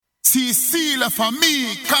CC la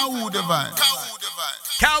famille, Kaoule Vibes.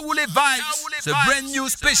 Kaoule Vibes, the brand new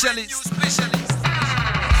specialist.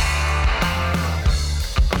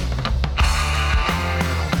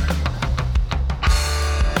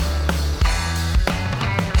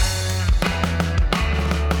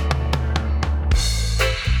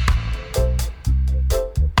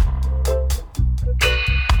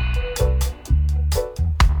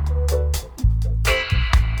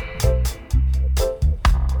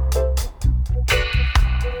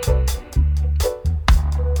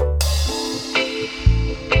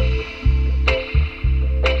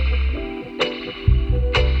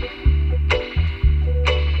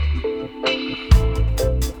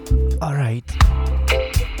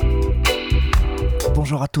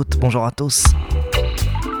 Bonjour à toutes, bonjour à tous.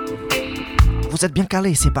 Vous êtes bien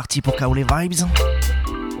calés, c'est parti pour Kaoule Vibes.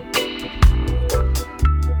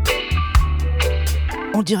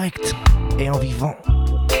 En direct et en vivant,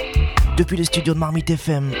 depuis les studios de Marmite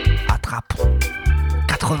FM à Trappes,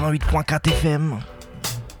 88.4 FM.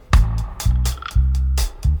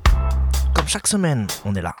 Comme chaque semaine,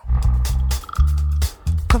 on est là.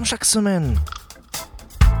 Comme chaque semaine,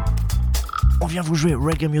 on vient vous jouer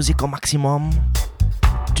reggae music au maximum.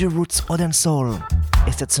 Du Roots, Old and Soul.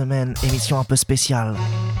 Et cette semaine, émission un peu spéciale.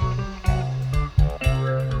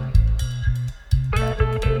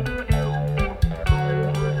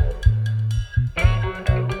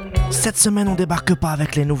 Cette semaine, on débarque pas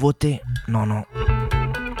avec les nouveautés. Non, non.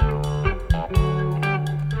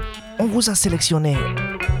 On vous a sélectionné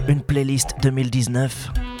une playlist 2019.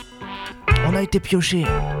 On a été pioché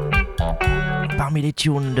parmi les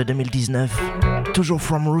tunes de 2019. Toujours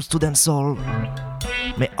From Roots to Dancehall.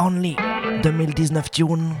 Mais only 2019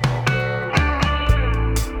 tunes.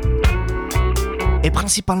 Et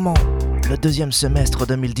principalement le deuxième semestre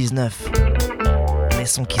 2019. Les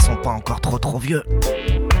sons qui sont pas encore trop vieux.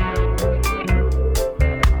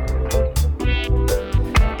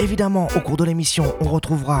 Évidemment, au cours de l'émission, on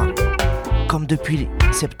retrouvera, comme depuis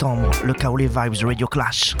septembre, le Kaoule Vibes Radio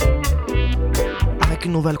Clash. Avec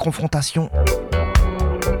une nouvelle confrontation.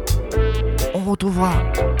 On retrouvera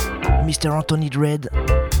Mr. Anthony Dread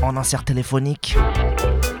en insert téléphonique.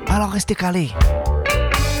 Alors restez calés.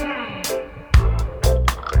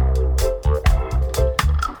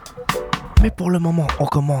 Mais pour le moment, on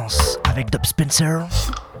commence avec Dub Spencer,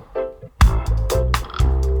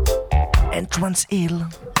 Entrance Hill,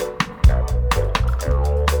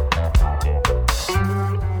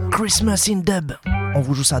 Christmas in Dub. On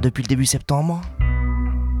vous joue ça depuis le début septembre.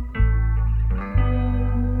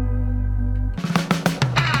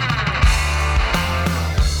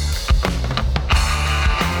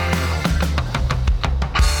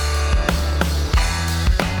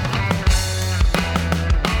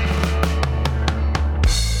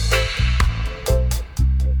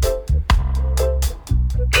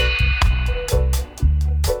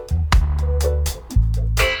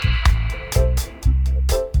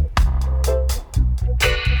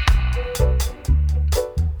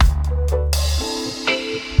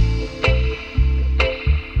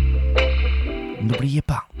 N'oubliez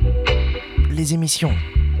pas, les émissions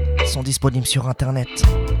sont disponibles sur internet,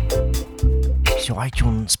 sur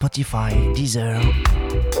iTunes, Spotify, Deezer.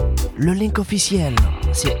 Le link officiel,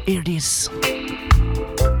 c'est Hear This.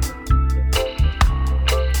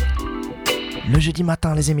 Le jeudi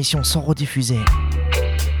matin, les émissions sont rediffusées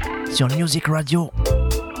sur Music Radio.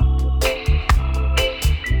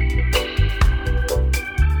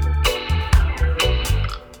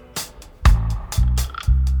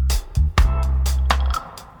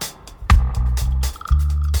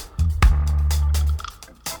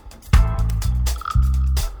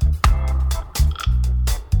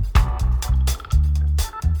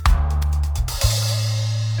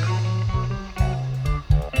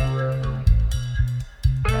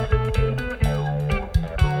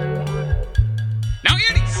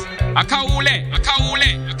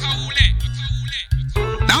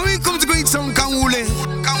 Now here comes the great song Kaoule.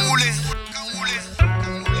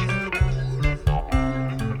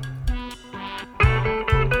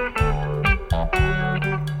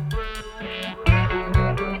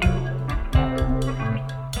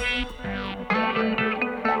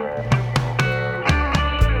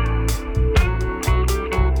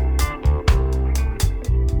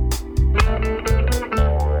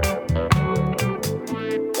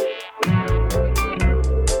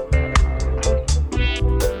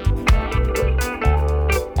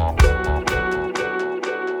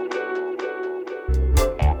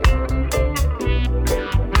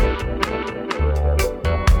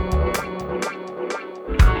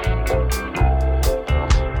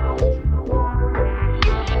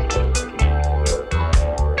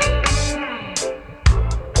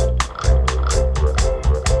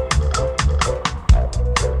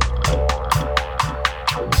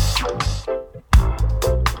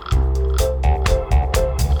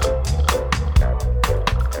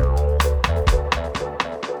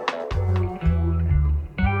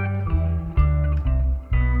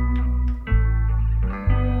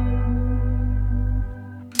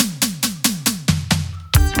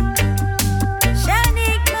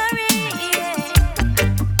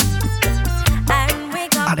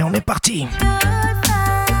 City.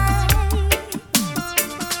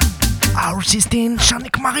 Our Sistine,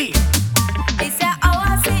 Shanik Marie.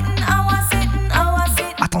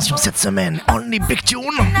 Attention, cette semaine, only big tune.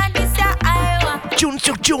 Tune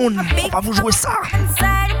sur tune, on va vous jouer ça.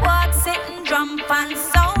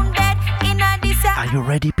 Are you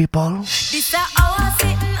ready, people?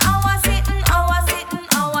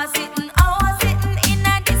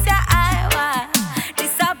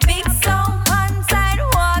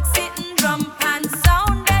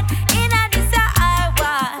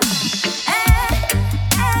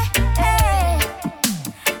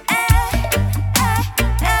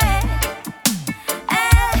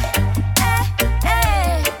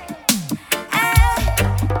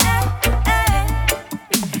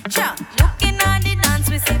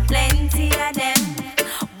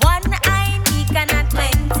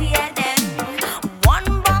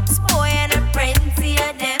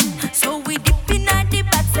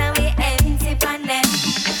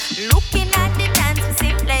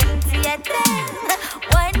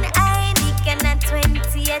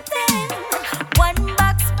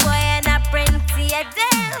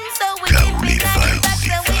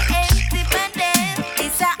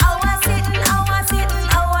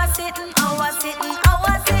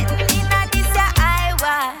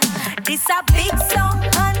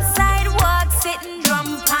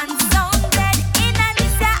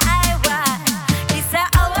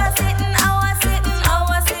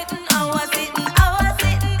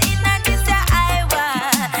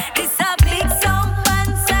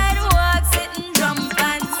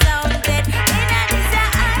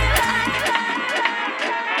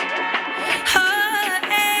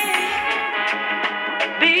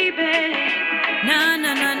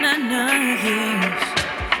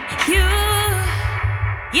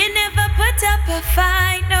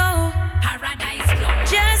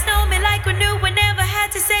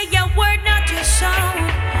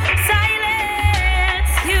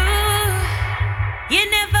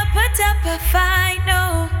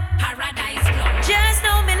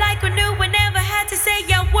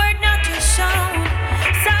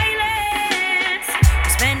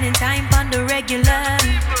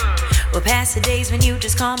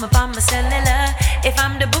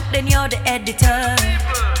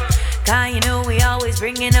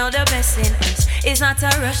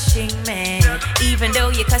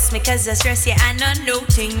 Cause I stress you, I know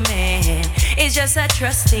nothing, man. It's just a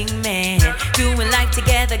trusting man. Doing life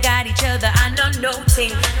together, got each other, I know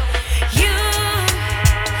nothing. You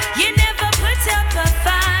never put up a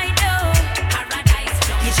fight, no.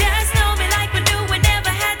 You just know me like we do, we never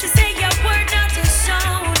had to say a word, not a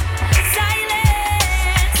sound.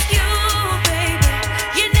 Silence, you, baby.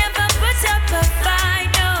 You never put up a fight,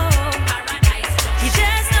 no. You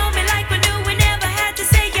just know me like we do, we never had to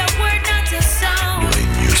say a word, not a sound.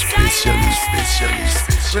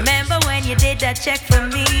 Specialist. Remember when you did that check for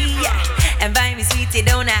me, yeah, and buy me sweetie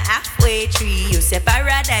down a halfway tree. You said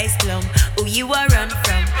paradise plum, who you are run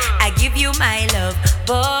from. I give you my love,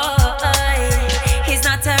 boy. He's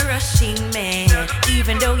not a rushing man.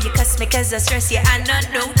 Even though you cuss me cause I stress you, I'm not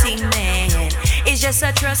noting man. It's just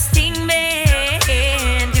a trusting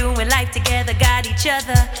man. Doing life together, got each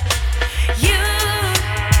other. You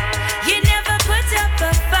never put up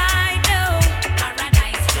a fight, no.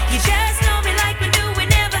 You just know me like we do, we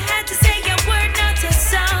never had to say a word, not a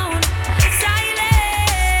sound.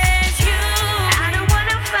 Silence, you. I don't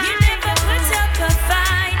wanna fight. You never put up a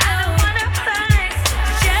fight, no. I don't wanna fight.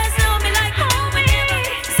 You just know me like we never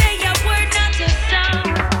say a word, not a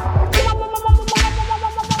sound.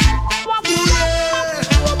 Oh, yeah.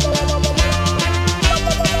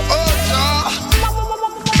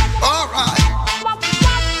 All right.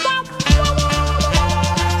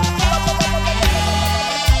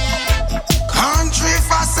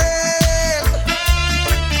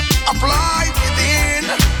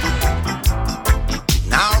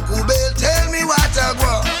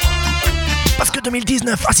 Parce que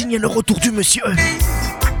 2019 a signé le retour du monsieur.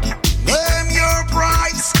 Name your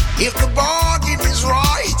price if the bargain is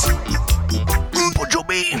right.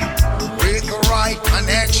 Bujobi. With the right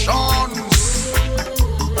connections,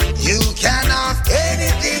 you can have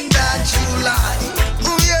anything that you like.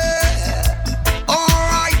 Oh yeah,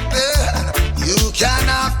 alright there. You can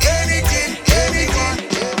have anything, anything.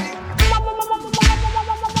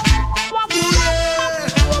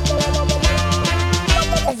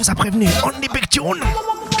 On vous a prévenu, only big tune.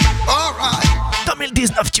 Alright.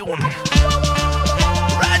 2019 tune.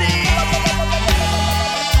 Ready.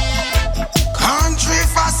 Country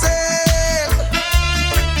for sale.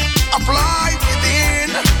 Apply within.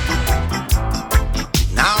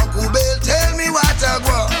 Now Kubel tell me what I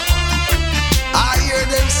go. I hear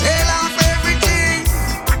them say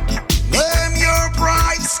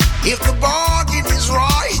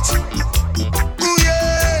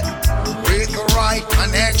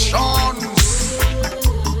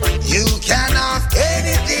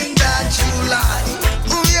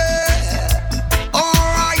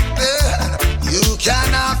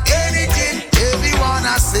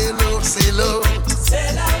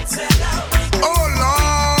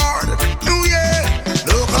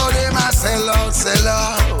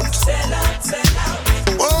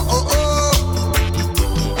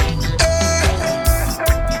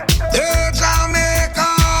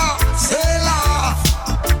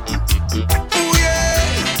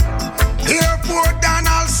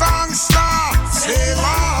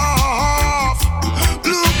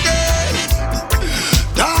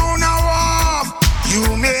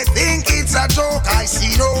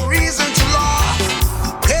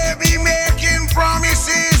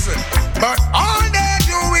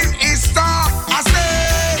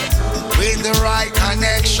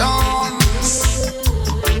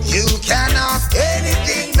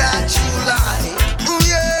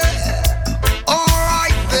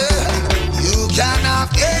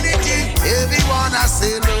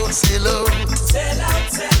sell out. Sell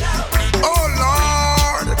out, sell out. Oh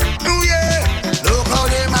Lord, oh yeah. Look how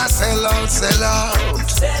them a sell out, sell out.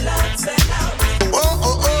 Sell out, sell out. Oh,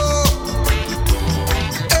 oh, oh.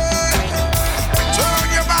 Hey. Turn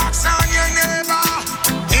your backs on your neighbor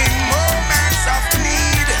in moments of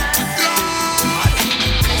need. Lord,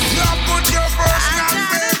 you put your personal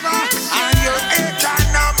favor and your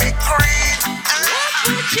economic greed. What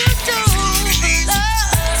would you do,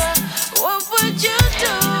 love? What would you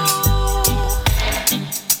do?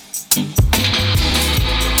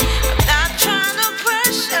 I'm not trying to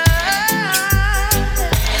pressure,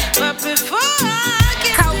 but before I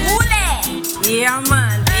get Kawule. Yeah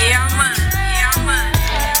man, yeah man, yeah man.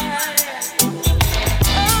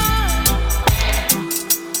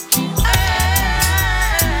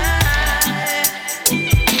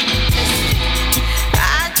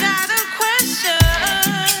 I got a question.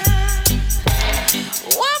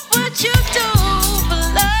 What would you do for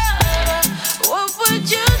love? What would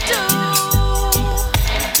you do?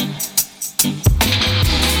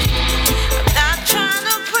 I'm not trying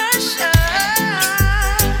to pressure,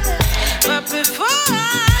 but before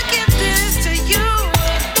I give this to you,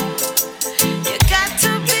 you got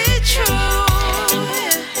to be true.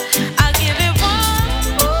 I'll give it one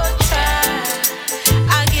more time.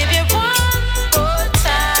 I'll give it one more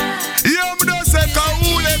time. Yeah, me don't say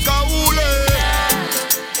kaule, kaule.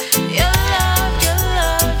 Your love, your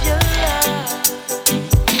love, your love.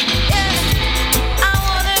 Yeah, I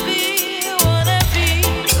wanna be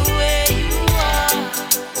the way you are.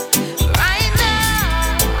 Right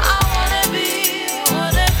now, I wanna be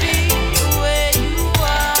the way you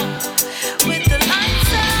are. With the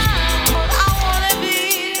lights out, I wanna be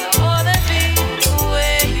the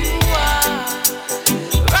way you are.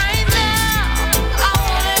 Right now, I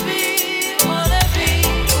wanna be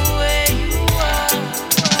the way you are.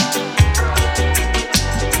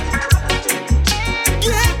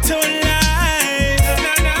 Get to life,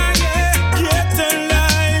 get to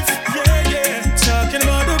life, yeah. Talking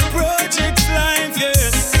about the project's life,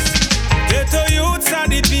 yes. Get to youths at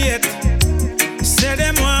the debate. Say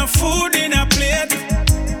them want food in a plate.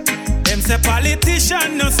 Them say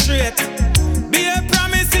politician no straight. Be a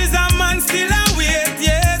promises a man still a wait,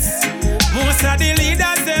 yes. Most of the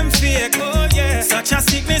leaders them fake, oh yeah. Such a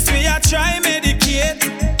sickness we a try medicate.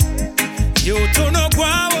 You to no go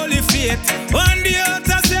and holy faith. On the earth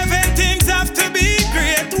of 7 things have to be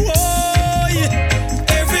great. Whoa, yeah.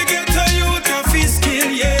 Every ghetto youth of his skill,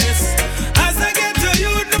 yes. As I get to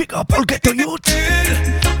youth, Big up all ghetto youth.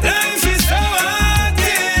 life is so hard.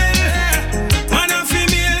 Man of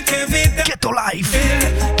female, Kevin, Ghetto life.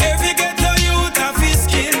 every ghetto youth of his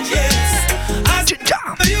skill, yes. As Ginger.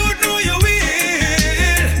 you know you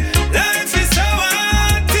will. Life is so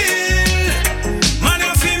hard. Man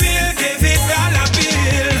of female, give it dollar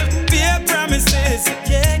bill. Be a promises,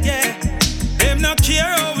 yeah. Them no care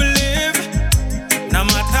how we live. No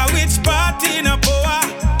matter which party, no power.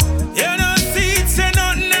 You know seats and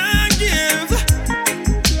nothing I give.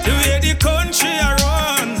 The way the country I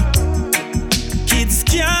run, kids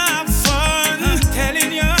can't have fun.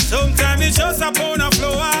 Telling you, sometimes it's just a pound of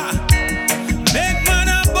flour. Make man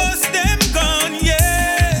a bust them gun,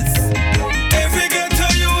 yes. Every ghetto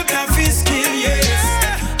youth have his skill, yes.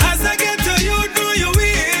 As I get to you, know you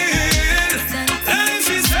will. Life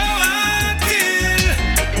is so hard till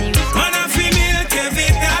man a female,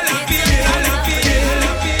 Kevin, dollar bill.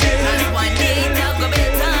 One day it'll go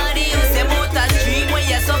better. You say motor street when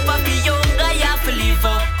you suffer for younger, you have to live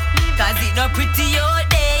up. Cause it not pretty your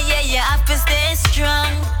day, yeah, you have to stay strong.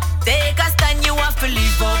 Take a stand, you have to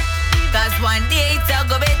live up. Cause one day it'll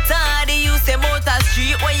go better. You say motor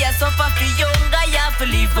street when you suffer for younger, you have to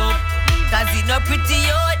live up. Cause it not pretty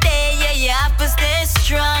your day, yeah, you have to stay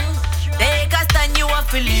strong. Take a stand, you have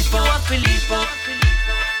to live up.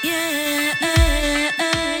 Yeah,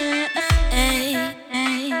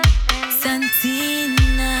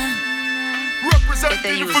 Santina.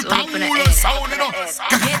 Representing for kaule sound, you know.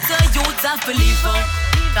 Get a youth have to live up.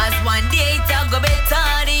 Cause one day it'll go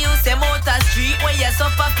better. You say motor street when you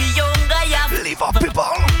suffer for younger, you have to Live up, people.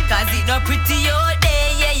 Cause it not pretty your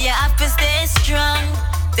day, yeah, you have to stay strong.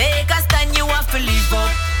 Take a stand, you have to live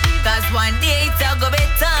up. Cause one day it'll go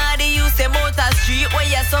better. You say motor street when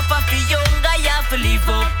you suffer for younger, you have to live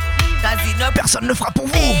up. Cause it not Personne ne fera pour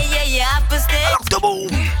vous. yeah, you have to stay. Alors debout.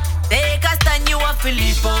 Take a stand, you have to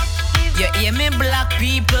live up. You hear me, black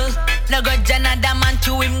people? No go another man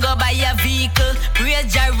to him go buy a vehicle.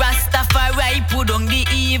 Praise Jah Rastafari, put on the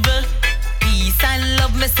evil. Peace and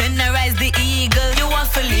love, me send rise the eagle. You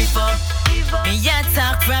have to live up. Me a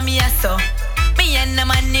talk from here so. Me and the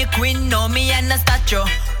money queen, no me and the statue.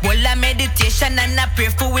 Well, a meditation and I pray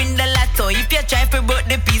for win the lotto. If you try to break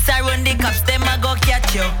the peace around the cops, them a go catch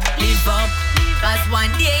you. Live up, cause one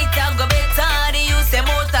day it a go better. The use them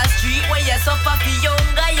out the street where you suffer for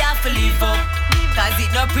younger, you have to live up. Cause it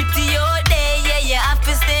not pretty out there, yeah, you have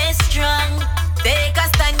to stay strong. Take a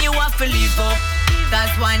stand, you have to live up. Cause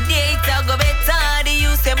one day it a go better. The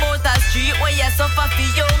use them out the street where you suffer for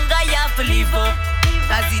younger, you have to live up.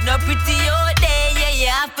 Cause it not pretty out there, yeah,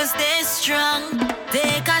 you have to stay strong.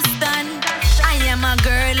 Take a stand. I am a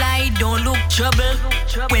girl, I don't look trouble.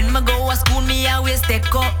 When me go to school, me always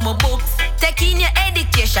take up my books. Taking your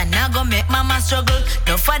education, I go make mama struggle.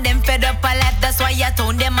 No for them fed up a life, that's why I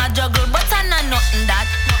told them I juggle. But I know nothing that,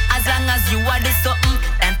 as long as you are the something.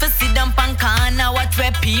 Time for sit down pan corner, watch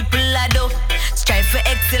where people are do. Strive for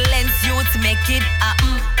excellence, youth make it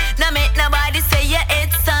happen. Now make nobody say your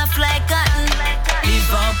head soft like cotton.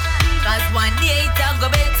 Live up, cause one day it a go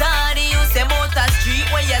better. The youth them out the street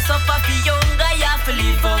where you suffer for younger, you have to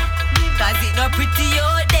live up. Cause it not pretty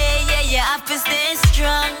out there, yeah, you have to stay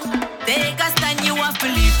strong. Take a stand, you have to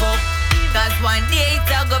live up. Cause one day it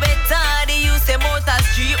a go better. The youth them out the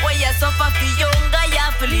street where you suffer for younger, you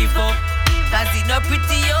have to live up. Cause it not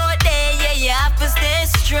pretty out there, yeah, you have to stay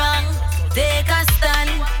strong. Take a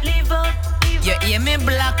stand, live up. You hear me,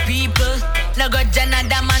 black people? No go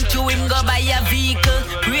Janada man to him go buy a vehicle.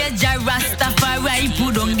 Rage a Rastafari,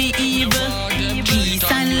 put on the evil. Peace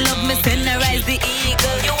and love, me send a rise the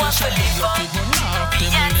eagle. You want to live up? Me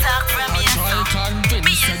a talk from your soul.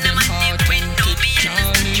 Me and the man they print to me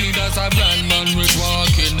and the street. As a blind man with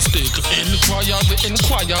walking stick.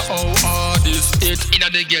 Inquire how hard is it in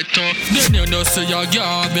the ghetto. Then you know say your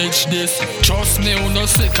garbage this. Trust me, you no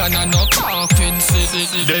sick and I no coughing sick.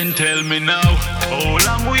 Then tell me now, how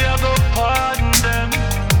long we a go pardon them?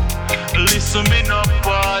 Listen me no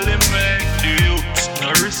parliament, the youths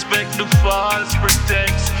no respect the false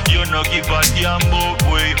pretense. You no give a damn about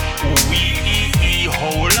way.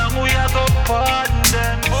 How long we a go pardon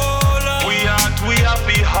them? We have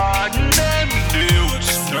to harden them, the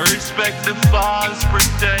youths no respect the false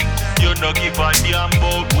pretense. You no give a damn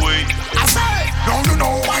about way. I say, don't you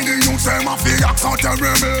know why the youths them a feel so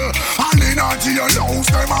terrible? And in a jailhouse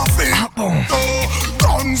them a feel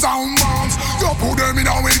guns and bombs, you put them in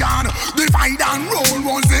a gun. Divide and roll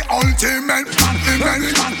was the ultimate plan.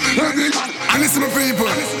 And listen to people,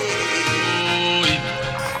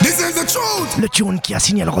 this is the truth. Le tune qui a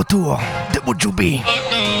signé le retour de Bujubi.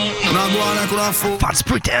 False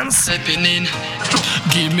Pretense.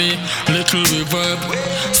 Give me little reverb,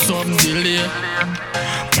 some delay.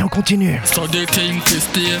 Et on continue. So they think to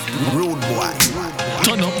stay. Rude boy.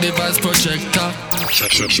 Turn up the voice projector.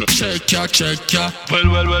 Check ya.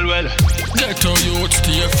 Well. Get our youth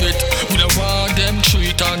stay fit. We don't want them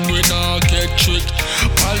treat and we not get tricked.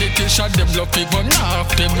 Politicians them love people, not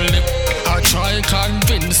them lip. I try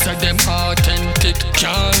convince them authentic.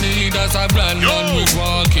 Can't lead as a blind man with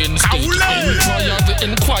walking stick.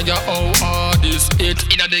 Inquire how hard is it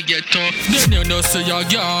in the ghetto. Then you know say your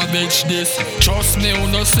garbage this. Trust me, you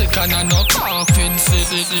no sick and I no coughing sick.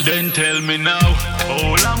 Then tell me now,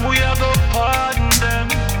 how long we a go pardon them?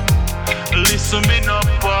 Listen me no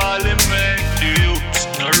parliament, the youths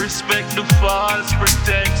no respect the false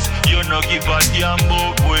pretense. You no give a damn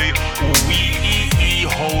about way.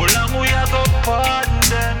 How long we a go pardon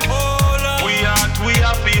them? We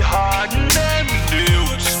have to harden them, the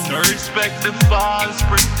youths no respect the false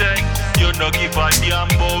pretense. You no give a damn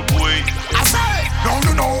about way. I say, don't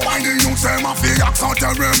you know why the youths them a feel so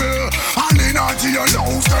terrible? And in a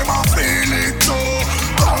jailhouse them a feel it too.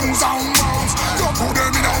 Guns and bombs, you put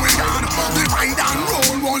them in a gun. Divide and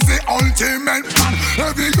roll was the ultimate plan.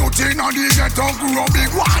 Every youth in a the ghetto grow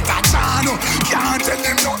big water can. Can't tell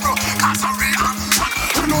them no, cause I react.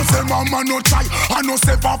 I know say mama no try, I know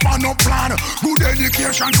say papa no plan. Good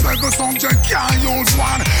education, struggle subject can't use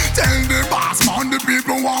one. Tell the boss man the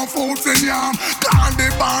people want food in yam. Call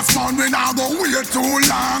the boss man when I go wait too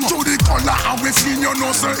long. To the color of his skin you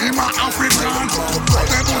know say him a African. But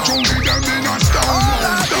they put you with them in a stone.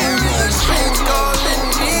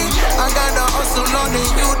 I gotta hustle on the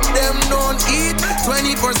youth, them don't eat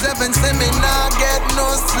 24/7, say me not get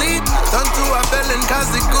no sleep. Turn to a felon cause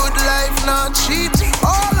the good life not cheap.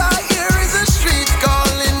 All I hear is the street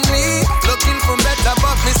calling me. Looking for better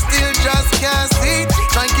but me still just can't see.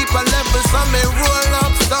 Try and keep a level so me roll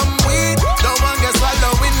up some weed. Don't want to get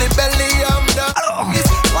swallow in the belly of the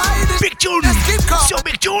why Big tune, so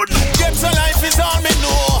big tune. Get so life is all me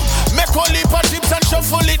know. Make all the tips and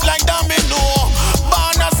shuffle it like domino.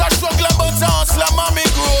 Born as a struggle but hustler mommy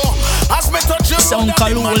grow. As me touch you Sound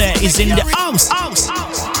Kalule is in the house.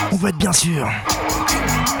 veut être bien sûr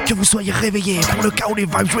que vous soyez réveillés pour le cas où les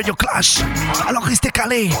vibes radio clash. Alors restez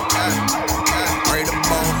calés.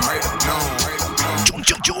 Tune,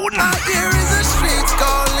 tune, tune. Here is the streets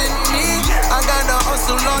calling me. I gotta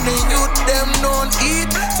hustle on the youth, them don't eat.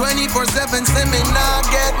 24/7 say me not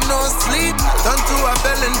get no sleep. Turn to a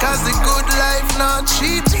felon cause the good life not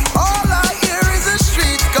cheap. All I hear is the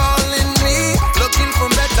streets calling me. Looking for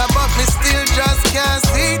better but me still just can't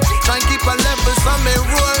see. Try and keep a level so me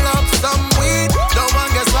roll up some weed. Don't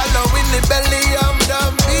want to swallow in the belly of the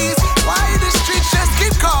beast. Why the streets just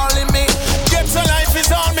keep calling me? Get to life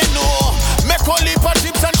is all me know. Make a leap of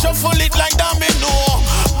chips and shuffle it like domino.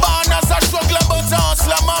 Born as a struggler but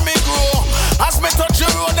hustler mommy grow. As me touch the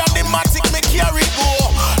road and the matic me carry go.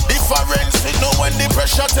 Difference you know when the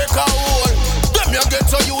pressure take a hold. Them you get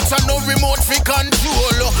to youth and no remote fi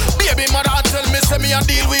control. Baby mother tell me say me a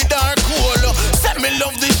deal with dark hole. Say me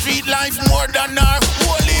love the street life more than our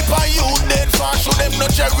whole heap of youth dead for show them no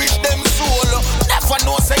cherish them soul. Never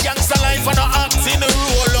know say youngster life and no act in a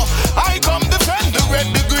role. I come defend the red,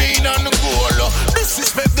 the green and the gold.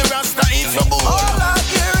 Disrespect the rasta if you bull. All I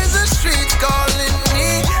hear is the streets calling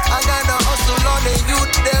me. I gotta hustle on the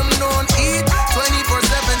youth, them don't eat.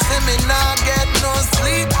 24/7 say me not get no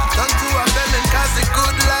sleep. Turn to a felon cause the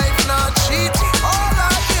good life not cheap. All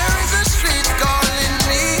I hear is the streets calling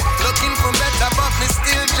me. Looking for better but me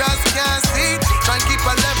still just can't see. Try and keep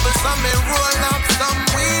a level so me roll up some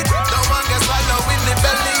weed. Don't want to swallow in the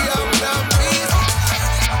belly of the beast.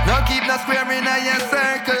 No keep no square in a your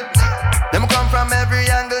circle. Them come from every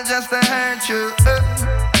angle just to hurt you.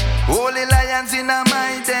 Holy lions in a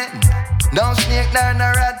my den. No snake nor no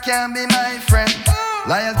rat can be my friend.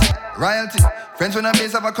 Loyalty, royalty, friends with a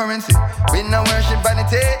base of a currency. We no worship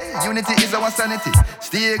vanity, unity is our sanity.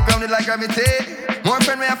 Stay grounded like gravity, more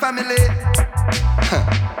friend we a family.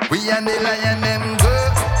 We and the lion them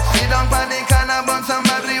good. Sit down on the corner, burn some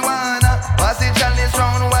marijuana. Pass the chalice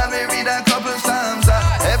round while we read a couple psalms.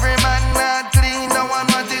 Every man not clean, no one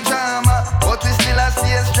want the drama. But we still a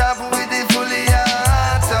stage job with the fully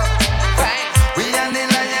heart. We and the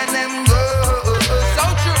lion them good. So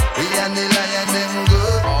true. We and the lion them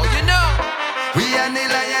good. Oh, you know. We and the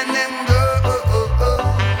lion them good.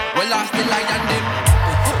 We lost the lion them.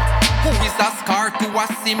 Who is a scar to a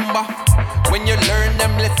Simba? When you learn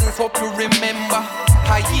them lessons, hope you remember.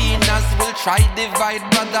 Hyenas will try divide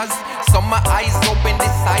brothers. Some my eyes open,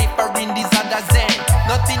 deciphering these others. Then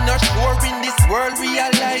nothing no sure in this world,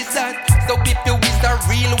 realize that. So if you is the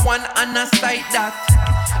real one and I sight that,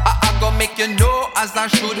 I go make you know as I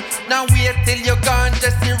should. Now wait till you gone,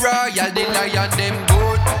 just the royal, the lion them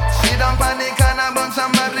good. Sit down on the corner, burn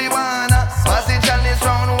some marijuana. Pass the chalice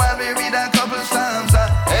round while we read a couple psalms.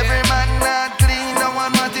 Every man not clean, no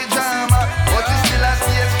one want the drama. But we still a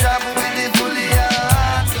stage job with the fully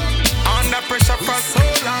heart. Under pressure for so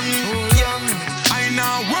long. I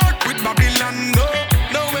now work with Babylon.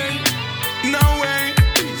 No way, no way.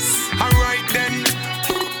 Alright then.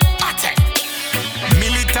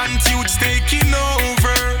 Militant youths taking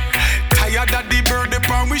over. Tired of the burden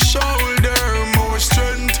upon we shoulder. More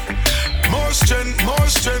strength, more strength, more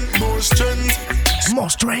strength, more strength. More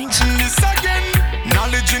strength. This again.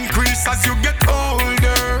 Knowledge increase as you get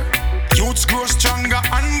older. Youths grow stronger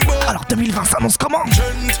and bold. Alors 2020 s'annonce comment?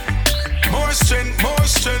 More strength, more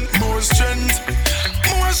strength, more strength,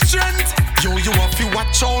 more strength. Yo, you have to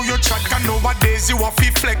watch how you track, and nowadays you have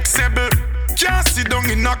to flexible. Can't sit down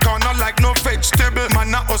in a corner like no vegetable.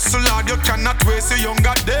 Man a hustle hard, you cannot waste your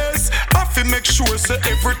younger days. Have to make sure so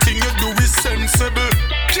everything you do is sensible.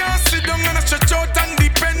 Can't sit down and stretch out and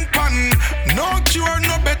depend on. No cure,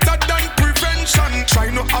 no better than prevention.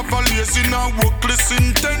 Try not have a lazy and workless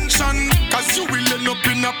intention, cause you will end up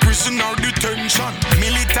in a prison or detention.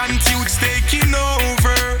 Militant youths taking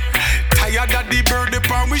over. Tired of the burden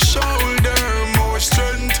upon we shoulder. More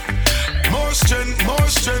strength, more strength, more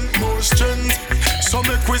strength, more strength. So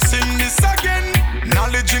make we sing this again.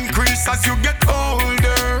 Knowledge increase as you get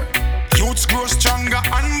older. Youths grow stronger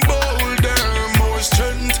and bolder. More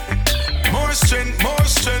strength, more strength, more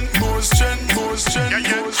strength, more strength, more strength,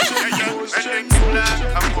 more strength, more strength.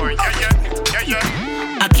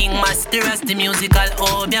 A king mysterious, the musical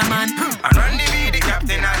Obia man. And run the be the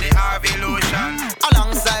captain of the Harvey Lotion.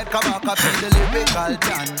 Alongside Kabaka be the lyrical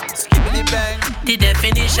John. Skibbity bang. The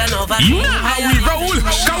definition of a you know how we roll.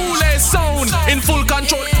 Kaule sound in full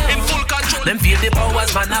control. In full control. Them feel the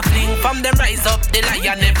powers man a fling. From them rise up the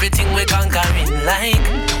lion. Everything we conquering like.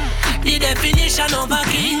 The definition of a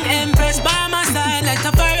king. Empress by my side like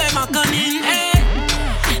a forever cunning.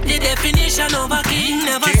 The definition of a king.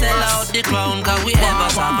 Never sell out the crown, cause we ever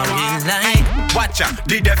suffering like. Watch out,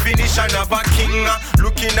 the definition of a king.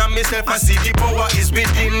 Looking at myself and see the power is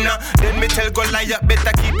within. Then me tell Goliath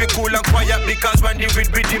better keep it cool and quiet, because when the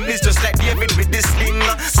rhythm is just like David with the sling.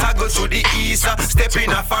 Sago to the east, step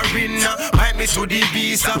in a foreign. Bite me to the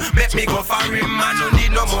beast, make me go for him. I don't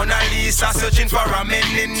need no Mona Lisa, searching for a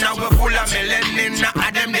meaning. Now we're full of melanin,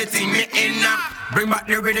 I them they think me in. Bring back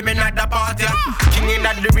the rhythm in at the party. King in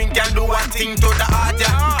at the ring can do one thing to the heart.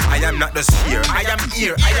 I am not just here, I am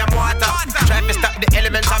here, I am water. Try to stop the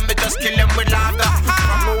elements and me just kill them with laughter.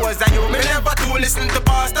 From who was I you, me never to listen to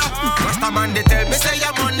pastor. Rasta man they tell me say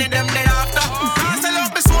I'm money them day after. I sell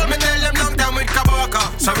up my soul, me tell them long time with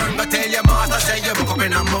Kabaka. So run go tell your master, say you book up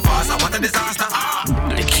in a Mufasa. What a disaster.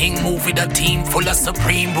 The king move with a team full of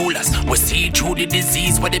supreme rulers. We see through the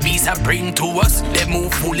disease what the beasts have bring to us. They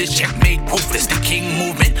move foolish, checkmate, poofless. The king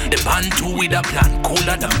movement, the bantu with a plan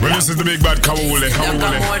cooler than well, this is the big bad Kawule.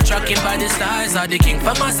 More tracking by the stars. Or the king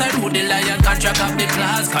from a side who the lion can track up the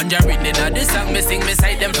class. Conjuring in the song, me sing, me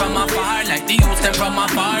sight them from afar. Like the youth them from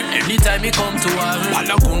afar. Anytime he come to war,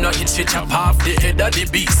 Balaguna it shit chop off the head of the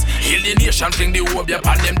beast. Heal the nation, fling the hope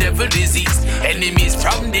upon them devil disease. Enemies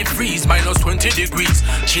from the freeze, minus 20 degrees.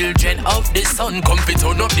 Children of the sun, come fit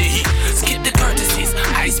on up the heat. Skip the courtesies,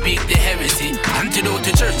 I speak the heresy. Antidote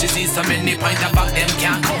to church disease, so many point about them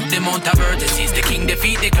can't count the amount of vertices. The king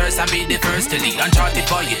defeat the curse and be the first to lead. Uncharted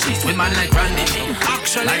voyages with man like Randy Lee.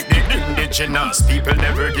 Actually, like the indigenous people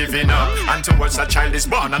never giving up. And towards a child is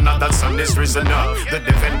born, another son is risen up. The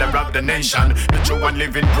defender of the nation, the true and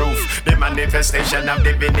living proof, the manifestation of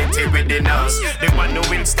divinity within us. The one who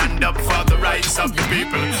will stand up for the rights of the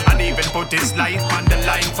people and even put his life on the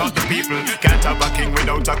line for the people. Can't have a king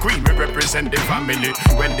without a queen. We represent the family.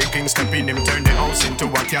 When the king step in, him turn the house into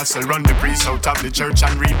a castle. Run the priest out of the church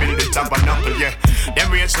and rebuild the tabernacle. Yeah,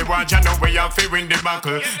 them wage the war, you know we have to win the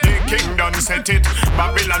battle. The king done set it,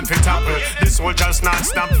 Babylon fit topple. The soldiers not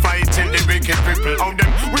stop fighting the wicked people. How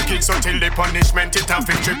them wicked so till the punishment it have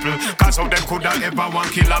to triple. Cause how them coulda ever one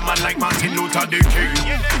kill a man like Martin Luther the king.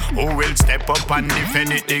 Who will step up and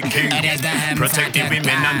defend it the king? Protect the women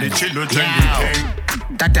and the children the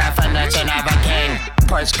king. The definition of a king.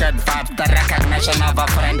 Push good vibes, the recognition of a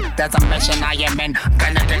friend. There's a mission I am in,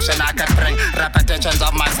 benediction I could bring. Repetitions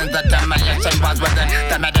of my sins, the demolition was within.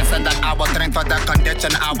 The medicine that I will drink for the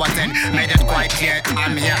condition I was in. Made it quite clear,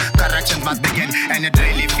 I'm here, corrections must begin. And it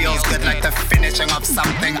really feels good like the finishing of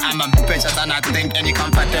something. I'm ambitious and I think any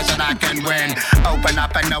competition I can win. Open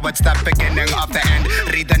up and know it's the beginning of the end.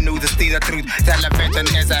 Read the news, see the truth,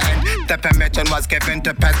 television is an end. The permission was given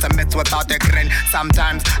to pessimists without a grin.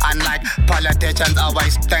 Sometimes, unlike politicians,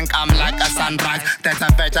 always think I'm like a sunrise. There's a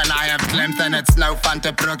vision I have glimpsed and it's no fun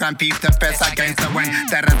to program people to piss against the wind.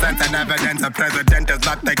 There isn't an evidence a president is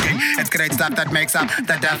not the king. It's great stuff that makes up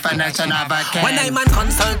the definition of a king. When I'm on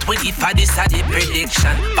consult with if I decide the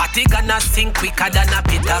prediction, but it gonna sink quicker than a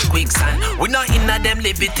pit of quicksand. We not in a them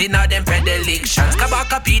liberty nor them predilections.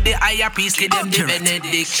 Kabaka P the higher priest give them the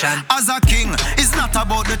benediction. As a king, it's not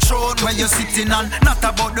about the throne where you're sitting on, not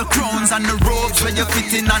about the crowns and the robes where you're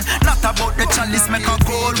fitting on, not about the chalice make a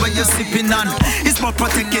goal where you're sipping on. It's about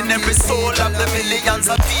protecting every soul of the millions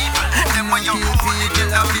of people. Then when you hold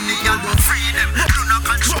it, a million, free them. Do not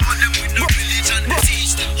control them with no religion.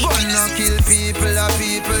 Teach them. Wanna kill people, a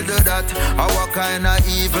people do that. What kind of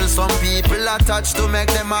evil some people attach to make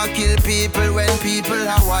them a kill people when people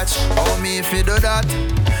are watch. How me if you do that?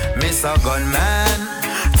 Mr. Gunman,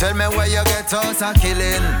 tell me where you get out of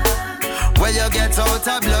killing. Where you get out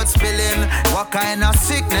of blood spilling. What kind of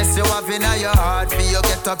sickness you have in your heart? For you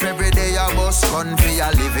get up every day, you bust gun for your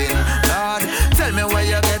living. Lord, tell me where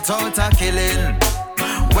you get out of killing.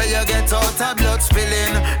 Where you get out of blood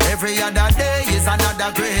spilling. Every other day is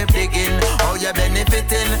another grave digging. How you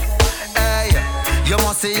benefiting? Hey, you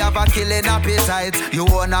must see have a killing appetite. You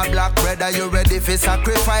own a black bread, are you ready for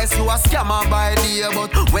sacrifice? You a scammer by day,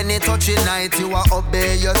 but when it touching night, you a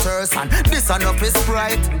obey your thirst. And this enough is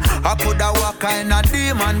Sprite. I coulda what kind of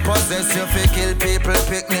demon possess you fi kill people,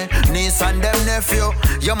 picnic, niece and them nephew.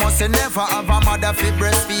 You must never have a mother fi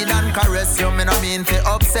breastfeed and caress you. Me no mean fi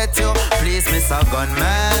upset you. Please, Mr.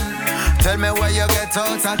 Gunman, tell me where you get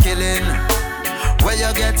out of killing. Where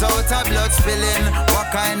you get out of blood spilling.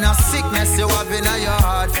 What kind of sickness you have in your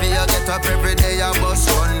heart? For you get up every day, you bust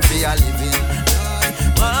one for your living.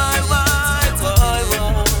 Why?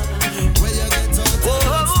 Where you get out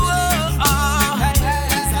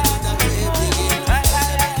of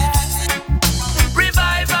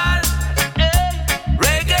revival,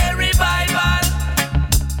 reggae revival.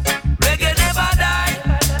 Reggae never die.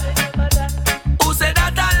 Who said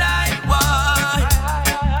that I lie? Why?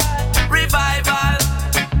 Revival.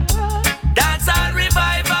 That's all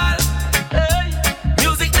revival. Hey.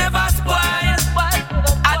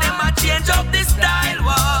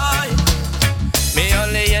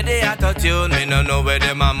 auto-tune, me no know where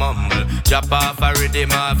them a mumble. Drop off a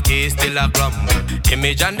rhythm, off key, still a grumble.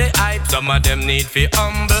 Image and the hype, some of them need fi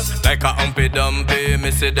humble. Like a humpy dumpy,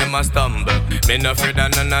 me see them a stumble. Me no afraid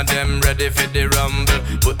of none of them ready for the rumble.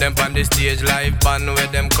 Put them on the stage live band where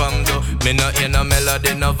them come to. Me no hear no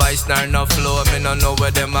melody, no voice, nor no flow. Me no know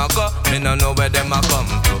where them a go, me no know where them a come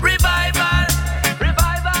to. Revival,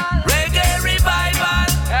 revival, reggae revival.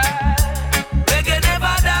 Reggae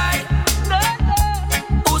never die.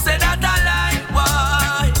 Who said that a lie?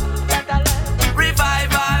 Why?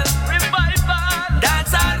 Revival, revival,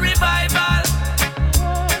 dancehall revival.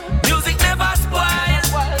 Music never spoil,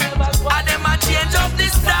 and them a change up the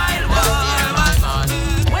style.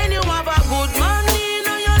 When you have a good man in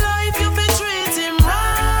your life, you fi treat him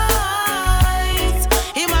right.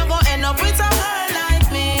 He might go end up with a girl like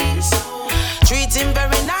me. Treat him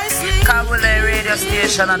very nicely. Kabule radio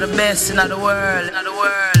station are the best in the world.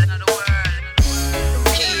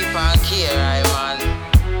 Keep on care, man.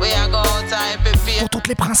 We are going to prepare. Pour toutes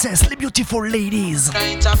les princesses, les beautiful ladies.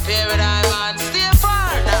 Interfere with I, man. Stay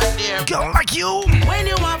far, not there. Girl like you. When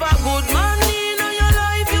you have a good man in your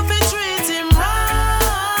life, you fi treat him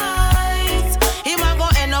right. He might go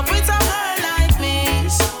end up with a girl like me.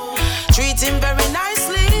 Treat him very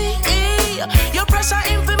nicely. You pressure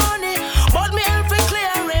him for money, but me help him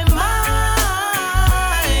clear him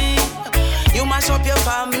mind. You mash up your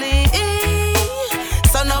family,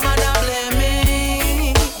 so nobody blame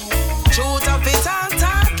me. Shoot up it and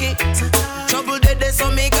talk it. Trouble dead, so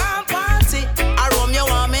me gone party. I rum you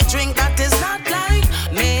want me drink, that is not like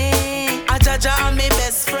me. I Jaja and me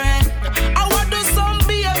best friend. I want do some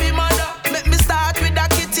baby mother. Make me start with a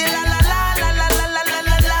kitty la la la la la la la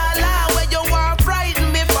la la la. Where you want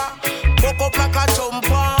frighten me for? Woke up like a jump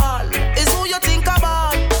ball. Is who you think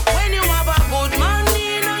about. When you have a good man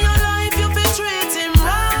in your life, you fi treat him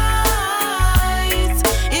right.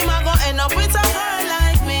 He might go end up with a girl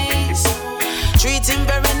like me. Treat him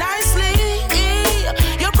very nicely.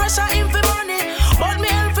 You pressure him for money, but me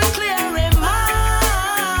help him clear him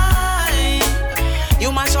mind.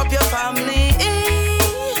 You mash up your family,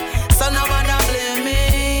 so nobody blame me.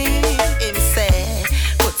 Him say,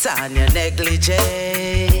 put on your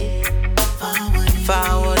negligee.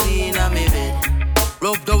 Forward in a me bed.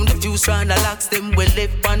 Rub down the fuse round the locks, them will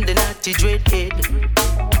live on the natty dread head.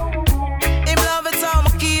 Him love it how I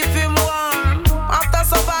keep him warm. After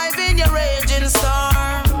surviving your raging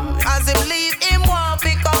storm. As him leave him won't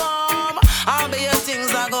pick home. All be your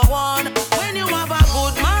things I go on. When you have a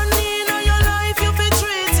good man in your life, you fi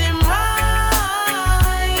treat him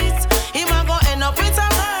right. He might go end up with a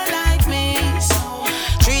girl like me.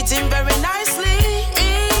 Treat him very nicely.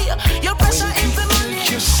 You pressure him for money,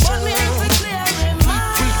 but me help him clear him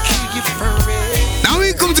mind. Now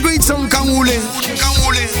we come to great song Kamule.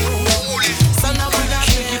 So now when I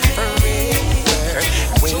give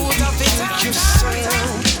shoot up it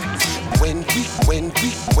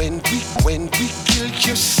When we kill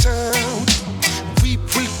your sound, we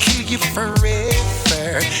will kill you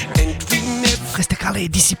forever, and we never Restez calés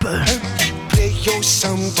d'ici peu. play your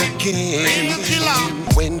sound again.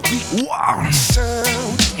 When we wow.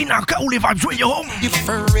 sound, Inaka ou les vibes joyeux. you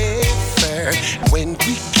forever. When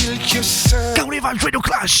we kill your sound, Car ou les vibes joyeux de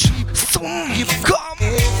Clash. Son comme.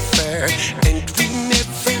 forever, and we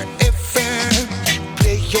never ever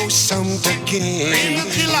play your sound again.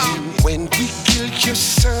 When we kill your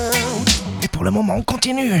sound, Et pour le moment, on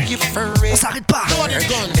continue. you forever. On s'arrête pas.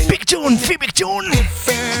 Big Tune, Big Tune.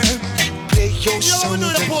 Play your sound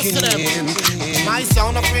again. My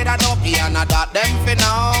sound afraid of dopey and I got them for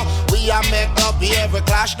now. We are make up every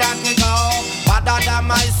clash that we go. Better than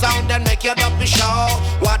my sound then make your dopey show.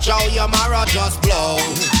 Watch how your marrow just blow.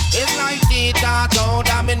 It's like Tita told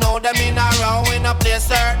and me know them in a row. In a play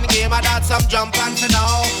certain game I got some jump and for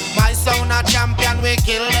now. My sound a champion, we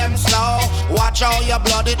kill them slow. Watch how your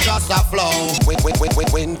blood it just a flow. When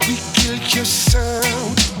we kill your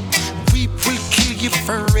sound, we will kill you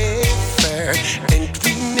forever, and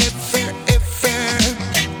we never ever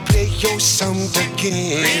play your sound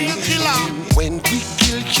again. When we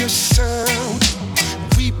kill your sound,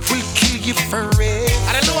 we will kill you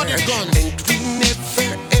forever, and we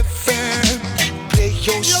never ever play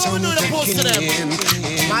your sound again.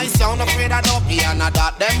 My sound afraid of dopey and I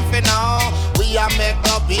got them for now. We are make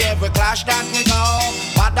up every clash that we go.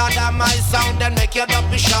 Better than my sound then make your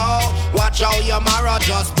dopey show. Watch how your marrow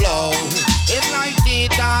just blow. It's like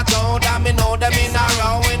Tita told and me know them in a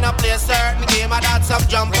row. In a play certain game I got some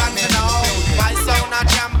jump and you know. My sound a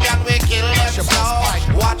champion, we kill them slow.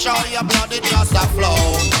 Watch how your blood it just a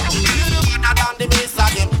flow. Better than the rest of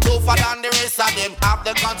them, tougher than the rest of them. Have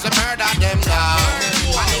the guns to murder them now.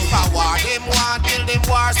 And if I war them want, kill them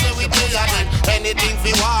war, so we kill them. Anything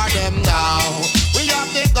fi war them now. We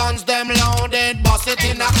have the guns them loaded, bust it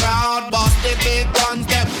in a crowd, bust the big guns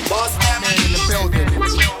them, bust them in the building.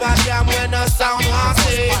 Goddamn when the sound was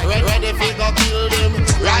sick, ready fi go kill them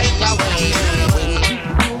right away.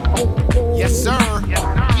 Yes sir,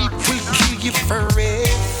 we kill you forever,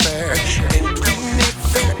 and we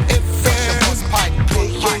never ever pay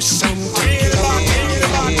you something.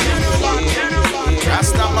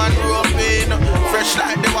 Rastaman roping, fresh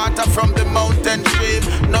like the water from the mountain stream.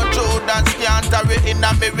 No Jordans can't carry in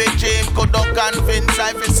a me regime. Could not convince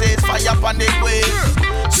I fi says fire upon the wave.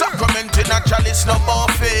 Sacrament in a chalice, no more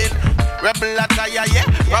fail. Rebel attire, yeah,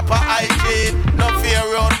 proper hygiene. No fear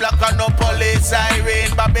road block and no police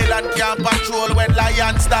siren. Babylon can't patrol when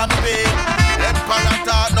lions stampede. Emperor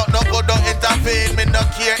thought no go don't intervene. Me no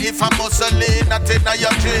care if I'm muscling, not in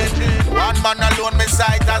your dream. One man alone me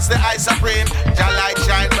sight as the eye supreme. Your light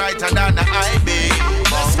shine brighter than the eye beam.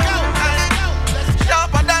 Let's go,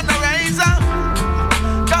 sharper than the razor.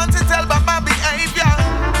 Can't you tell by my behavior?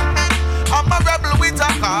 I'm a rebel with a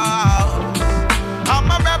cause. I'm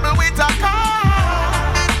a rebel with a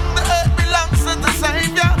cause. The earth belongs to the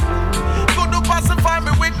Savior. Could you pacify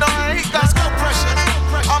me with no hate? Let's go, pressure.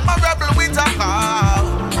 I'm a rebel with a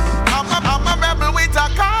cause. I'm a rebel with a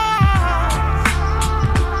cause.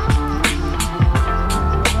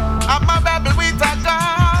 I'm a rebel with a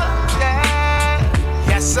cause. Yeah.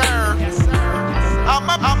 Yes sir. I'm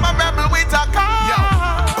a rebel with a cause. Yo,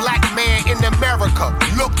 black man in America,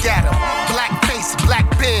 look at him. Black face, black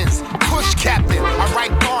Benz, push captain. I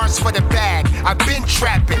write bars for the bag, I've been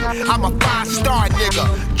trapping. I'm a 5-star nigga,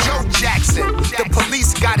 Joe Jackson. The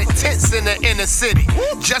police got it tense in the inner city.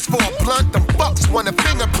 Just for a blunt, them fucks wanna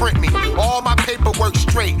fingerprint me. All my paperwork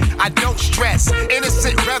straight, I don't stress.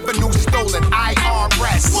 Innocent revenue stolen,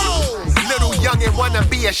 IRS. Little youngin' wanna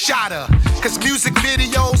be a shotter, cause music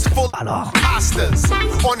videos full of imposters.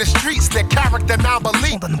 On the streets, their character now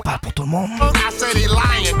believe. I say they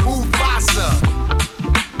lying, Mufasa.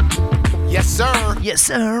 Yes sir. Yes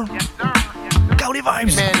sir. Cowley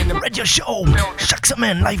Vibes, Radio Show, chaque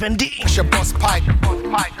semaine, live and D.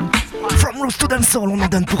 From Roots to Dancehall, on en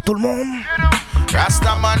donne pour tout le monde.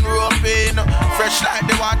 Rastaman roping, fresh like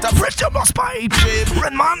the water. Fresh your boss pipe,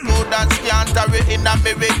 Redman. Good and scanter in a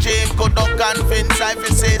me regime. Could not convince I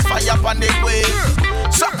fi says fire upon the wave.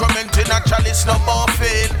 Sacrament in a chalice, no more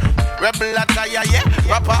fail. Rebel attire, yeah,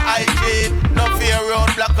 proper hygiene. No fear road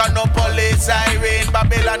block and no police siren.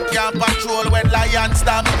 Babylon can't patrol when lions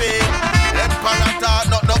stampede. Emperor thought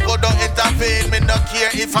no go don't intervene. Me no care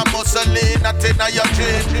if I'm muscling, not in your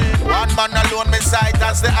dream. One man alone me sight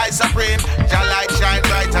as the eye supreme. Your light shine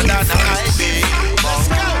brighter than the eye beam. Let's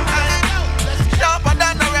go, sharper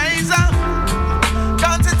than the razor.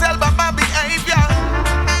 Can't you tell by my behavior?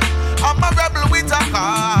 I'm a rebel with a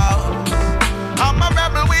cause. I'm a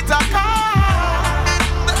rebel with a cause.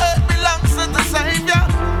 The earth belongs to the Savior.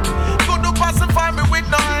 Could you pacify me with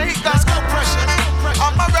no hate? Let's go, pressure.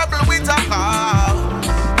 I'm a rebel with a cause.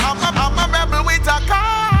 I'm a rebel with a cause.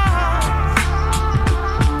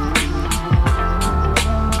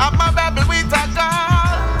 I'm a rebel with a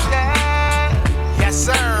cause. Yeah. Yes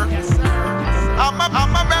sir. I'm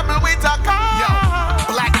a rebel with a cause.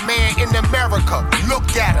 Yo, black man in America,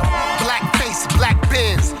 look at him. Black face, black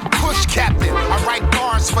Benz, push captain. I write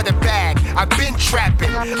bars for the bag, I've been trapping.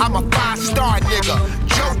 I'm a 5-star nigga,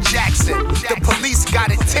 Joe Jackson. The police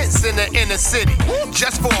got it tense in the inner city.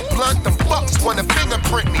 Just for a blunt, them fucks wanna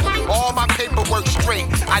fingerprint me. All my paperwork straight,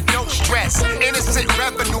 I don't stress. Innocent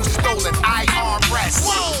revenue stolen, IRS.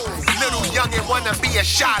 Little youngin' wanna be a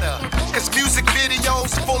shotter, cause music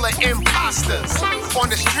videos full of imposters. On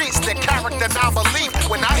the streets, their character now believe.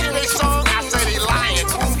 When I hear they song, I say they lying.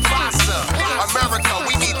 Mufasa. America,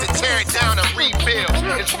 we need to tear it down and rebuild.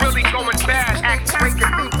 It's really going bad. Act break the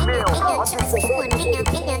beat mill.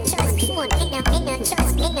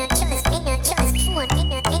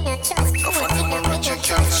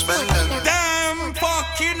 Damn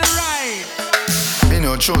fucking right. Me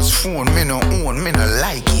no trust phone, me no own, me no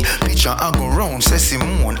like it. Picture I go round, say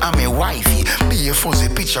Simone, I'm a wifey. Be a fuzzy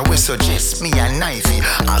picture we suggest me a knifey.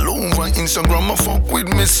 All over Instagram I fuck with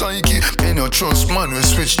me psyche. Me no trust man we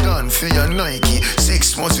switch down for your Nike.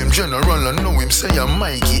 6 months him general I know him say I'm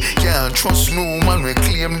Mikey. Can't trust no man we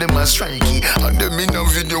claim them as strikey. And them in a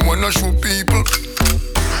video wanna show people.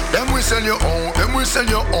 Them we sell your own, them we sell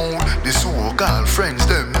your own. The so-called friends,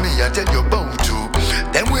 them me I tell you about too.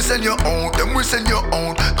 Them we sell your own, them we sell your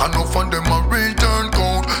own. Can no fund them a return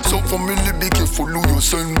code. So family be careful who you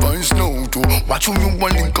send vines now to. Watch who you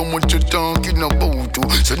want link and what you talking about to.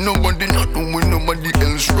 So nobody not doing nobody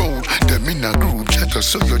else road. Them in a group chat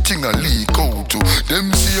so your thing a leak out to.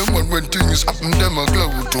 Them see a man when things happen them a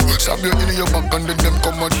glow to. Stab you in your back and then them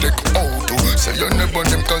come and take out to. Say you never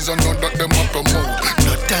them cause I know that them a promote.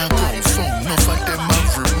 Not that grown phone, no for them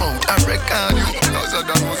have remote. I reckon you cause I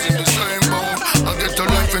done was in the same boat. I get your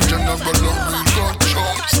life in general and got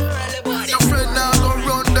shots. Your friend now go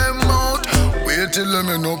run them out. Wait till them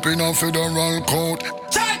end up in a federal court.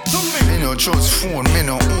 Me no trust phone, me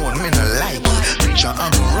no own, me no like it. Picture I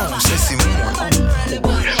go round, say Simone.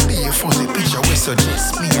 Be a fuzzy picture we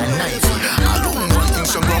suggest me a knife. Alone on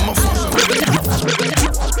Instagram my phone.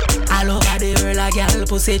 All over the world a girl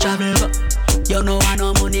pussy travel. You know I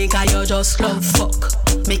no money cause you just love fuck.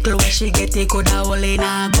 Make the way she get it coulda hole in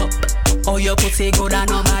a cup. Oh your pussy good and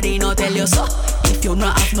nobody no tell you so. If you no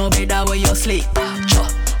have no bed where you sleep,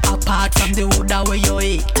 apart from the wood where you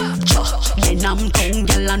eat, then I'm tongue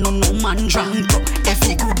girl and no man drunk.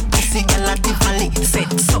 Every good pussy girl a differently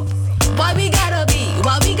set so. Why we gotta be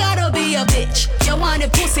a bitch? You want the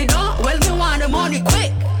pussy no? Well me want the money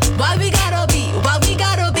quick. Why we gotta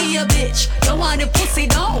be a bitch? You want the pussy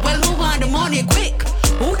no? Well me want the money quick.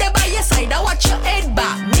 Who there by your side? I watch your head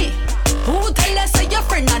back me. Who tell us say your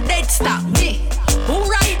friend a dead stop me? Who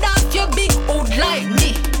ride off your big hood like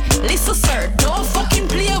me? Listen sir, don't fucking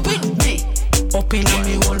play with me. Up in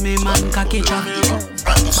me hold me man cocky travel.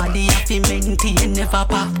 Body have to maintain never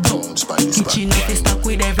pop down. Kitchen have to stock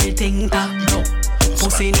with everything top down.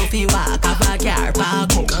 Pussy no fi walk a backyard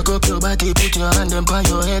park up. Cock up your body, put your hand on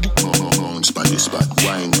your head. Bounce by the spot,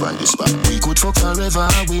 wine by the spot. We could fuck forever,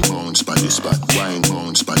 we bounce by the spot, wine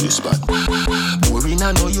bounce by the spot. Boring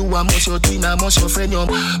I know you a must your twin, I must your friend yo.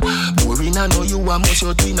 Boring I know you a must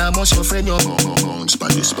your twin, I must your friend yo. Bounce by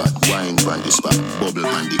the spot, wine by the spot. Bubble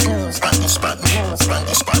by the groove, by the spot, move by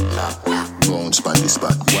the spot. Bounce by the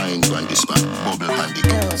spot, wine by the spot. Bubble by the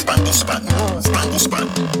groove, by the spot, move by the spot.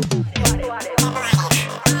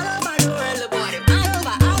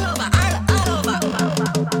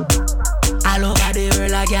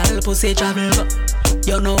 Girl pussy travel.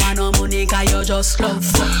 You know I no money cause you just love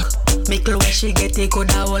fuck. Make the way she get it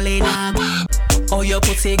coulda hole in a. Oh your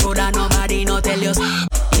pussy good and nobody no tell you.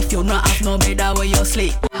 If you no have no bed where you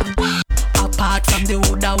sleep, apart from the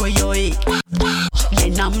wood where you eat,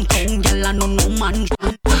 then I'm tongue girl and no man.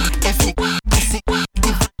 Every pussy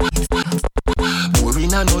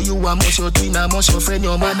Boring I know you a must your twin, I must your friend.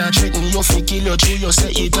 Your man a threaten you fi kill you true. You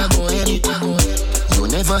say it a go ahead, it a go ahead. You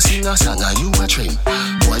never sing a song and you a trend.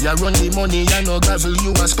 Why you run the money and no gravel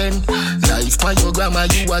you a spend? Life by your grandma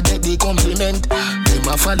you a get the compliment. Them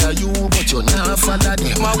a follow you but you not follow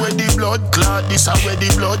them. A where the blood clot this, a where the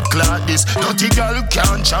blood clot this. Dirty girl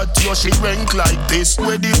can't chat you she rank like this.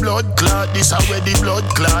 Where the blood clot this, a where the blood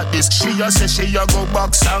clot this. She a say she a go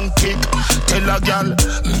box and kick. Tell a girl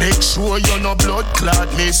make sure you no blood clot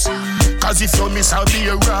miss. Cause if you miss I'll be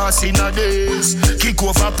a ras in a days. Kick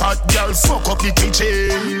over pot girl fuck up the kitchen.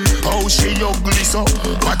 How she ugly so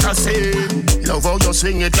what I say. Love how you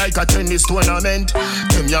swing it like a tennis tournament.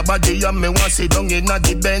 Them your body and me want sit down in a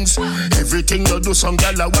the bench. Everything you do some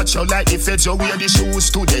girl I watch you like the feds. You wear the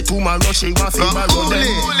shoes today tomorrow she want to borrow them.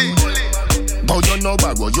 But you know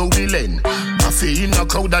borrow you willing. I feel in a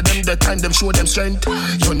crowd of them the time them show them strength.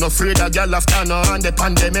 You no afraid a girl after no hand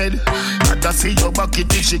upon them head. Gotta feel your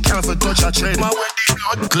bucket if she can't for touch a tread. My where the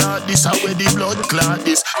blood clot this, I where the blood clot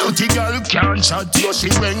this. Dirty girl can't chat you, she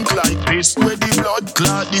rank like this. Where the blood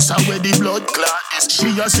clot this, I where the blood clot this.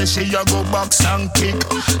 She a say she a go box and kick.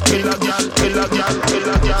 Tell a girl, tell a girl, tell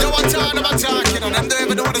a girl. Yo, what time am I talking on? Them they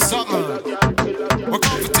ever doing something. We're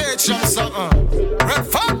going to teach them something. Red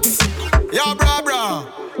Fox, yo bra.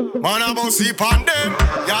 Man, I'm gonna see on them.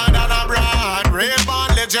 Yard and a brand.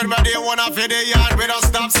 Ray-Ban legend, but they wanna feed the yard. We don't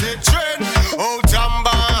stop sit trend. Oh,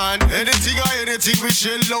 Jamban. Anything or anything, we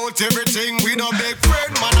chill out everything. We no big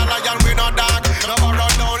friend. Man, a lion, we no dog. Never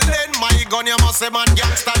run down lane. My gun, you must say, man,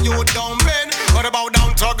 gangster, you don't bend. What about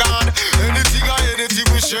down to gun? Anything or anything,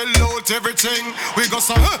 we chill out everything. We go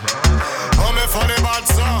some, I'm a funny bad,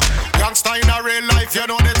 sir. Gangster in a real life, you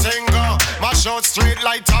know the thing, mash out straight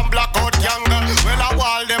light and black out younger. Well, a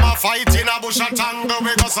wall, them a fight in a bush a tango.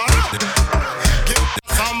 We go some, give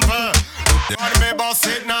sample. God me boss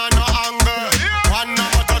it, nah, no anger. One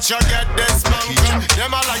number touch, you get this monk.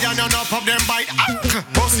 Them a lion, you know, pop them bite.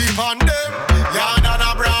 Pussy on them, yard and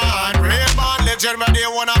a brand. Ray-Ban legend, but they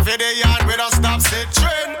wanna feed the yard. We don't stop, sit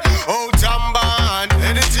trend. Oh, Jamban.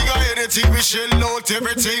 Anything or anything, we chill out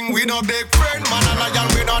everything. We no big friend, man, a lion,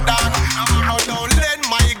 we no dog. I'm around down lane,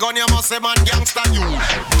 my gun, you must say, man, gangster, you.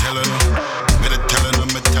 Telling them, me the telling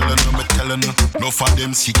them, telling you. No for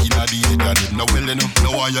them sick in the head and them no well you know.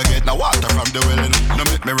 No why you get no water from the well you know. No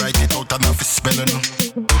make me write it out and have a spelling you know.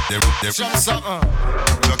 They're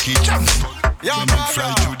Lucky chance. When you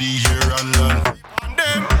fly through the air and land.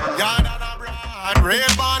 And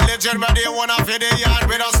Ray-Ban legend, but they wanna feel the yard.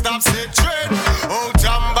 We don't stop sit trade. Oh,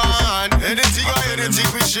 Jamban. Anything or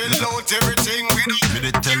anything, we shell out everything. We don't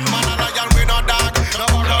man and lion, we not dark. No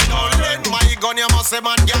let my gun, you must say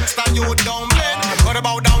man gangster, you don't blend. What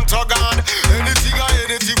about down to God? Anything or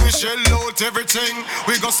anything, we shell out everything.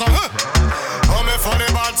 We go some, oh me for the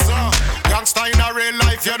bad song. Gangster in a real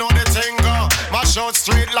life, you know the thing. Mash out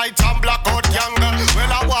straight light and black out gangle.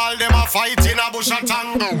 Well, a wall, them a fight in a bush and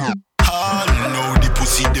tangle. All know the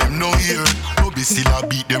pussy them no hear. Bobby still a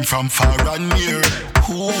beat them from far and near.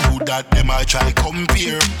 Who that them I try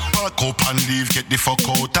compare? Back up and leave, get the fuck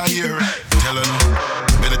out of here. Tellin'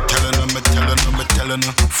 me tellin'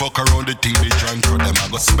 fuck around the thing they drunk for them I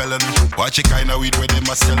go spellin'. Watch it kinda weed where them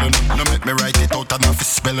a sellin'. No make me write it out and have it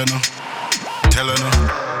spellin'. Tellin'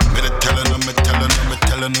 me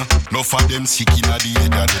no for them sick in the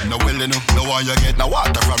head and them no well you know. No why you get no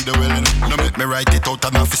water from the well you know. No make me write it out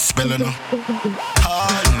and have it spellin'. I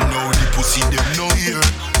know the pussy them no hear.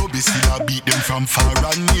 Bobby still a beat them from far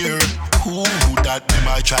and near. Who that them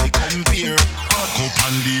I try compare? Back up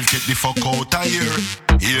and leave, get the fuck out of here.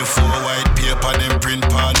 Here for white paper, them print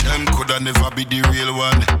pan. Them coulda never be the real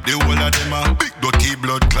one. The whole of them a big dirty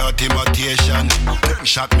blood clot imitation. Them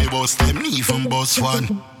shot me bust, them even bust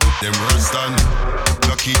one. Them worse than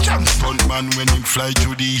Lucky Chance stunt man when him fly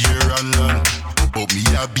through the air and land. But me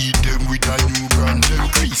a beat them with a new brand. Them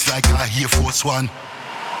crease like a Air Force One.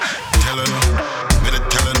 Tellin'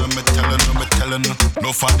 you,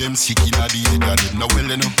 no for them sick in the head and them no well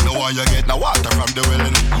you know. No why you get no water from the well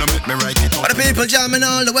you know. No make me write it out. But the people jamming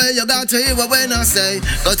all the way, you got to hear what when I say.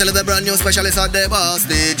 Go tell the brand new specialist at the boss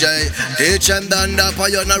DJ. Teach them done that for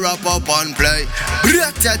you no wrap up and play.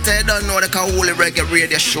 Bratete don't know the Kahuli Reggae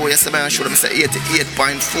Radio Show. Yes, man, show them say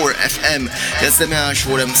 88.4 FM. Yes, man,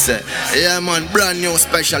 show them say. Yeah, man, brand new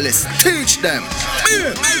specialist. Teach them.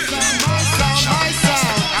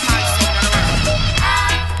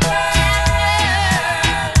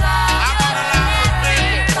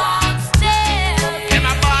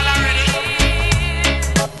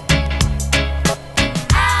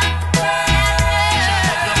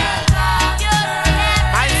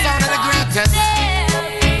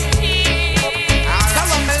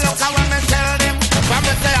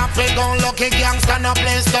 Gangsta no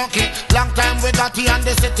play stocky. Long time we got here in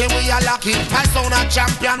the city, we are lucky. I sound a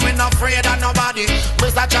champion, we not afraid of nobody.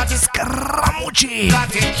 Mr. Chatty Scaramucci.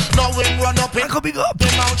 No we run up in big up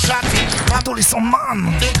à tous les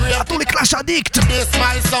soundman, à tous les Clash Addicts. This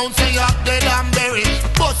my sound, say up dead and berry.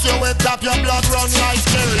 Bust your way up, your blood run like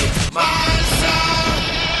cherry. My sound,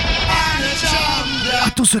 I'm a champion. À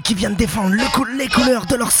tous ceux qui viennent défendre les couleurs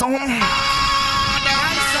de leur sang.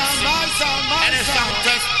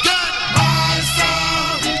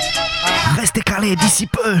 Restez calés d'ici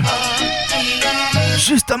peu.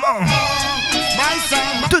 Justement,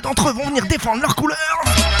 deux d'entre eux vont venir défendre leur couleur.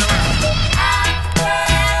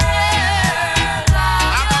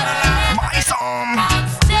 My son,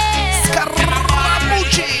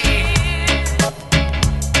 Scaramucci.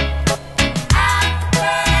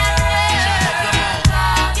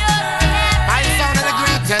 My son is the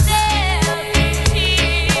greatest.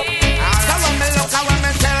 Tell me look how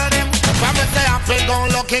me tell them. When me say I'm big on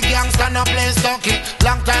lucky gangsta no play stocky.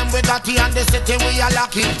 Long time we got here in the city, we are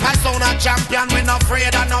lucky. I sound a champion, we not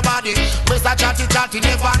afraid of nobody. Mr. Chatty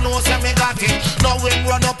never know say me got it. No wind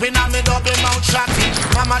run up in a me double mouth shotty.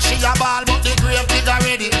 Mama she a ball but the grave digger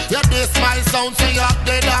ready. Yeah, this my sound, say up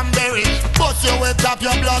dead and berry. Bust your way up,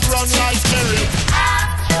 your blood run like cherry.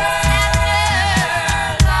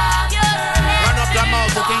 Run up your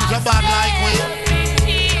mouth, you think you're bad like we.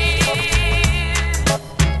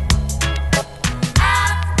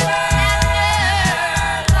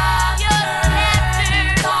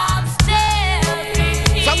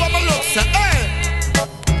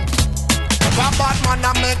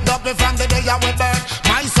 I make double from the day I we burn.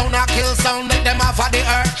 My sound a kill sound, make them off of the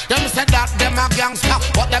earth. Them said that them a gangsta,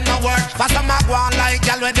 but them no work. For some a go on like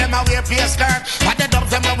y'all with them a wear play skirt. But the dubs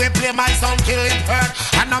them when we play my sound kill it hurt.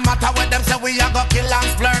 And no matter what them say we a go kill and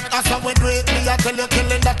flirt. That's how we do it, me I tell you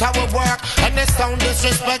killing that how we work. And the sound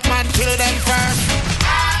disrespect man kill them first.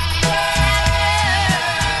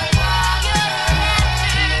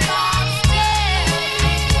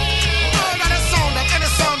 Oh, that is sound, that any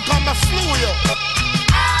sound come to slew you.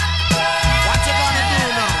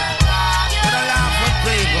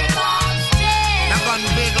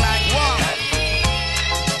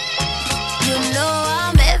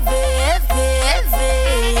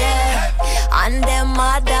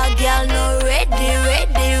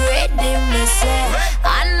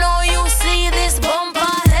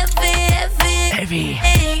 heavy.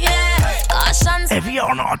 Caution. Heavy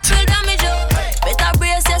or not? Better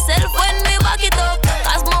brace yourself when we back it up.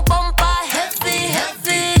 Cause my bumper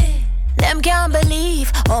heavy. Them can't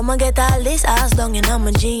believe I'ma get all this ass down in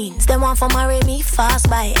my jeans. Them want for marry me fast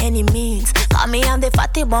by any means. Call me I'm the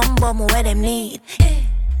fatty bum where them need.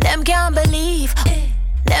 Them can't believe.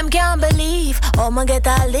 Them can't believe I'ma get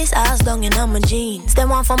all this ass down in my jeans. Them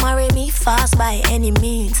want for marry me fast by any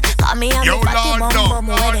means. Call me I'm the fatty bum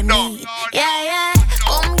where them need. Yeah,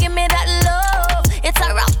 come give me that love. It's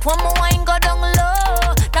a rap when my wine go down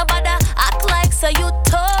low. Nobody act like so you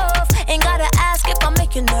tough. Ain't gotta ask if I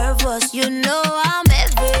make you nervous. You know I'm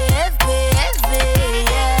heavy,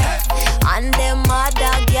 yeah. And them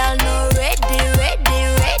other girl no ready,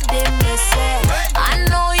 me say. I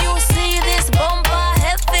know you see this bumper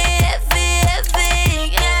heavy,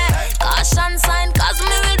 yeah. Caution sign, cause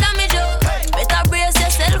me will damage you. Better brace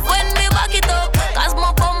yourself when me back it up. Cause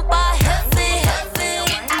my bumper heavy.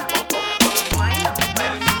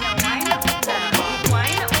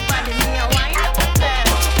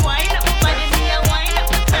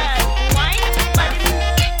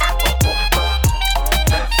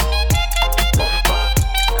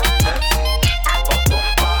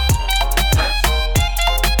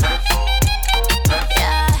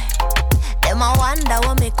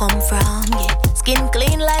 Come from, yeah. Skin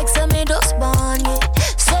clean like some me just born, yeah.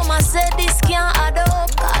 Some I said this can't add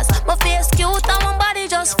up, cause my face cute and my body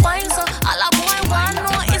just fine. So all a boy want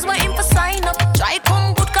know is waiting for sign up. Try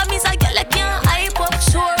come good, cause me say girl I can't hype up.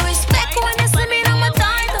 Show respect when you see me on my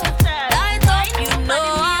title. Light up, you know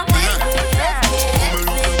I'm heavy.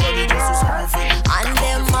 And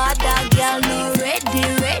them other girl no ready,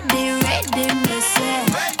 me say.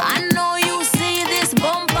 I know you see this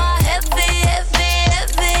bumper heavy.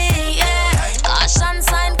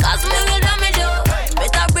 Sign, cause me will damage you.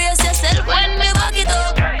 Better brace yourself when me back it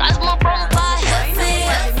up. Cause my bumper heavy.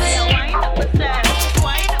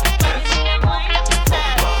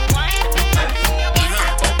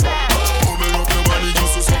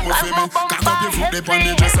 Cock up your foot, dip on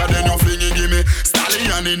the dresser, then you fling it, give me.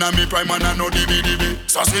 Stallion inna me prime and I know DB.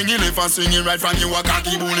 So swing it left and swing it right from you a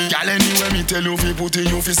cocky bully. Girl anyway me tell you fi put it,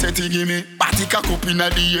 you fi set it, give me. Party cock up inna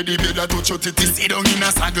the air, the bed that touch your titty. Sit down in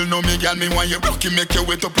a saddle, now me girl, me want you rocky, make you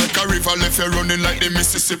wet up like a river, left you running like the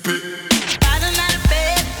Mississippi. Bottom of the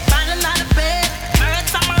bed. Every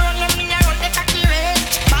time I run on me, I run the cocky red.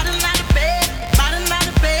 Bottom of the bed.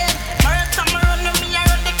 Every time I run on me, I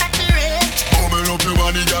run the cocky red. Bubble up your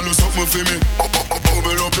body, girl, do something for me.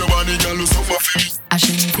 Bubble up your body, girl, do something for me. I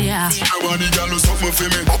shouldn't say that. Your body, girl, do something for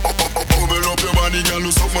me. Bubble up your body, girl,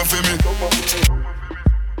 do something for me.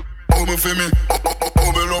 Bubble for me.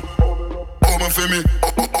 Bubble up. Bubble for me.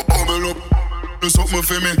 Bubble up. Do something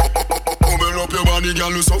for me. Bubble up your body, girl,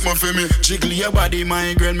 do something for me. Jiggle your body,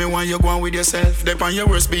 my girl, me want you go on with yourself. Dep on your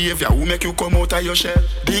worst behavior, who make you come out of your shell?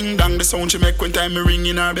 Ding dong, the sound she make when time me ring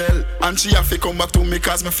in her bell. And she have to come back to me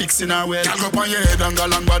cause me fixing her well. Girl, up on your head and go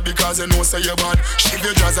long bad because you know say you bad. Shift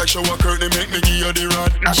your jaws like shower curtain, make me give you the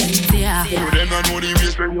rod. You them not know the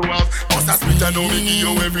waist where you have. Bust a split and now me give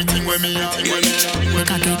you everything when me have.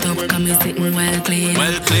 Cock it up, come me sitting well clean.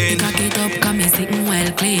 Cock it up, come me sitting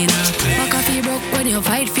well clean. My coffee broke when you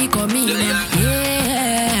fight fi come in. Yeah.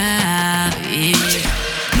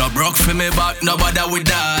 No broke for me back, no bother with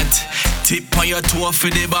that. Tip on your toe for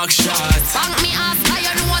the back shot. Bang me off, I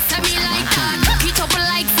don't know what me like that. Cock it up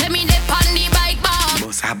like semi dip on the bike bar.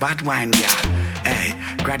 Boss a bad wine girl. Hey,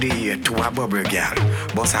 graduate to a bubble girl.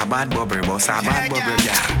 Boss a bad bubble, boss a bad bubble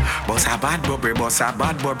girl. Boss a bad bubble, boss a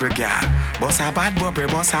bad bubble girl. Boss a bad bubble,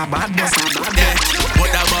 boss a bad, boss a bad.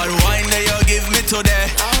 What about wine that you give me today?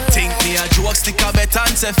 Think me a joke, stick a bet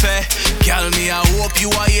and say fair. Girl, me I hope you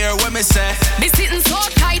are here when me say. Me sitting so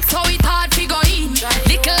tight, so it hard to go in.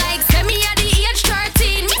 Little like semi at the age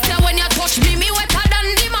 13. Me say when you touch me, me wetter than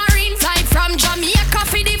the marine. Fly from Jamaica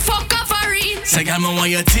for the fuck offering. Say, girl, me want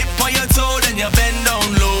you tip on your toe, then you bend down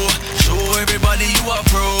low. Show everybody you are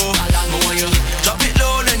pro. Me want you drop it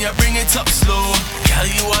low, then you bring it up slow. Girl,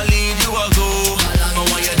 you a lead, you a go. Me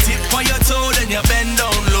want you tip on your toe, then you bend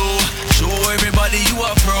down low. Show everybody you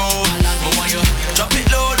are pro. Me want you drop it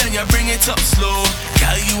low, then you bring it up slow.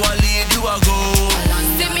 Girl, you a lead, you a go.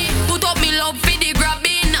 See me put up me love for the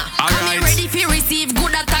grabbing. I'm ready for receive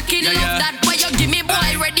good attacking. Love that boy you give me,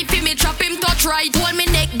 boy. Ready for me trap him touch right. Hold me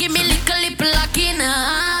neck, give me little lip locking.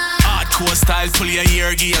 Hardcore style. style, pull your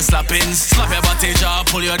ear, give you slappings. Slap your body jaw,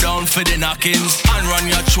 pull you down for the knockings. And run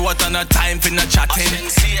your throat on a time for the chatting.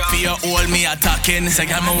 For your hold me attacking, say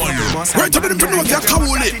I'm a wonder. Right up in the nose, you're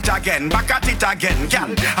cool it again, back at it again, gal.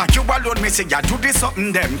 And you alone, me say you do this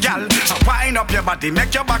something, them, gal. Wind up your body,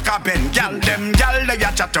 make your back up bend, gal. Them, gal, they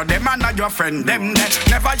a chat to them and not your friend, them.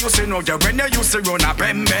 Never used to know you when you used to run a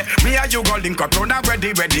bembe. Me and you go link up, run a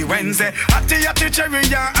ready Wednesday. Atty cherry,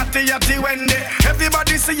 yeah, atty Wednesday.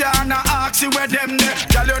 Everybody see ya and I ask you where them there.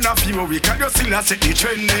 Gal, you not feel weak, and you still a set the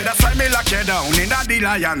trend. That's why me lock you down in the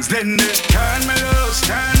Lions den. Turn me loose,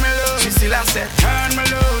 she still a say, turn me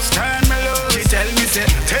loose, turn me loose. She tell me say,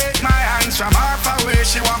 take my hands from half away.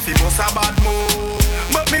 She want people so bad move,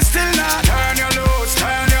 but me still not. Turn your loose,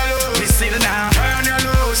 turn your loose. Me still not. Turn your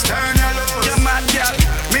loose, turn your loose. You mad girl,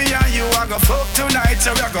 me and you a go fuck tonight,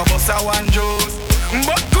 so we a go bust a one juice.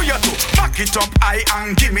 But do you too, back it up high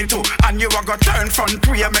and give me two. And you a go turn front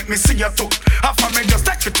way, make me see you too. After me just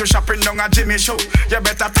take you to shopping down a Jimmy show. You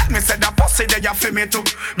better tell me say that pussy there you feel me too.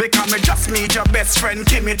 Because me just meet your best friend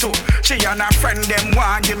Kimmy too. She and her friend them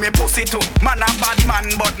want give me pussy too. Man a bad man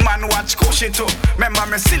but man watch cushy too. Remember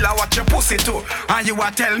me still a watch your pussy too. And you a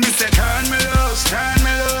tell me say turn me loose, turn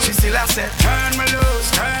me loose. She still a say turn me loose,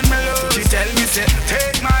 turn me loose. She tell me say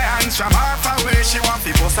take my hands from half away. She want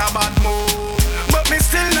people so bad move. But me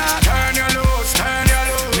still not. Turn your loose, turn your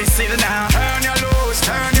loose. Me still not. Turn your loose,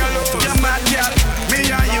 turn your loose. You mad girl,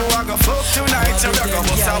 me and you a go fuck tonight, so we a go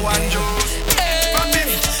bust a one juice.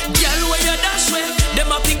 Girl, where you dash with,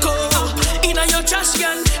 them a pick up. Inna your trash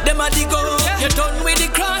can, them a dig up. You done with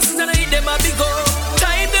the crosses and I hit them a big up.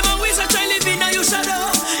 Time them a waste, I try live inna your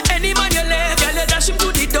shadow. Any man you left, girl, you dash him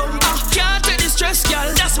to the dump. Can't take the stress,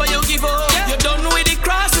 girl, that's why you give up. You done with the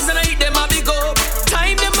crosses and I hit them a big up.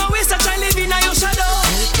 Time them a waste, I try live inna your shadow.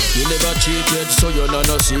 You never cheated, so you're not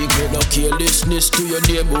a secret. No carelessness to your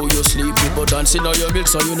name, who you sleep with. But dancing on your milk,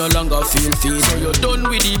 so you no longer feel feed. So you're done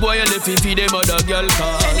with the boy, you left him feed them other girl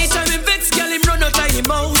cars. Anytime he vex, girl, him run out of him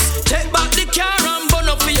house. Take back the car and burn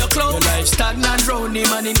up for your clothes. Your life stagnant round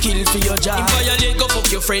him and him kill for your job. Him violate, go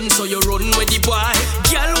fuck your friend, so you run with the boy.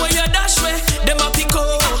 Girl, where you dash with, them a pick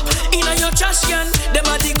up. Inna your trash can, them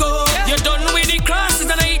a dig up. You done with the crosses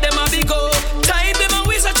and I eat them a big up. Time them a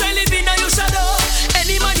waste, I try live inna your shadow.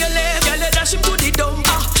 Any man you left, girl, you dash him to the dump.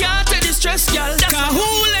 Can't take the stress, girl. Cause who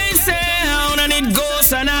ain't sound and it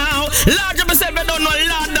goes on now. Lord, you say you don't know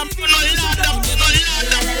Lord, no Lord.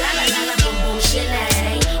 Boom boom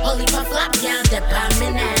shilling, holy puff flop, girl, the palm me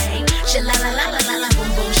name. Shilla la la la la la, boom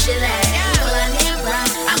boom shilling. Pull a neighbor,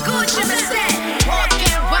 I'm Gucci me say. Walk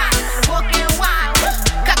and walk,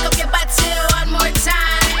 cock up your butt till one more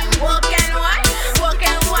time. Walk and walk,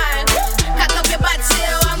 cock up your butt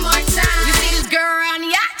till one more time. You see this girl on the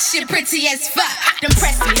yacht, she pretty as fuck. Them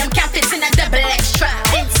press me, them can't fit in a double extra.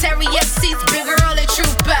 Interior seats, bigger all the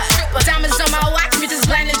trooper. Diamonds on my watch, me just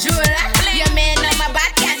blind the jeweler. Your man on my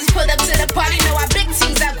back, I just pulled up to the party. Know our big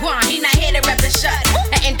teams are gone, he not here to rep and shut.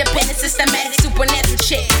 An independent, systematic, supernatural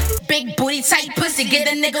chick. Big booty, tight pussy, get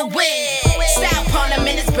a nigga with. Style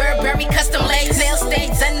parliament is Burberry, custom legs, nail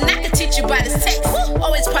stains, and I can teach you by the text.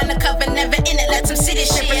 Always pun the cover, never in it, let some city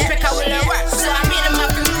shit. Respect how it work, so I made him up.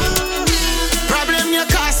 Problem your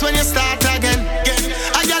cause when you start again.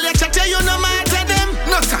 I got you chat, you no matter them.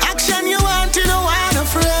 Action you want, you don't want a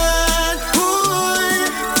friend.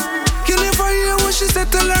 You never hear what she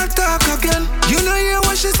said, tell her talk again. You know hear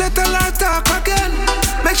what she said, tell her talk again.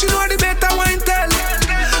 Make sure you know the better wine tell.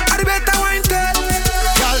 The better wine tell.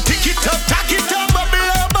 Girl, tick it up, tack it up,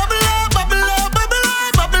 bubble up, bubble up, bubble up, bubble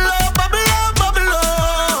up, bubble up, bubble up, bubble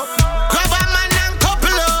up. Grab a man and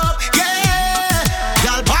couple up, yeah.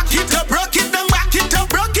 Girl, back it up, rock it down, back it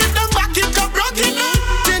up, rock it down, back it up, rock it down.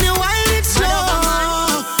 Then you wind it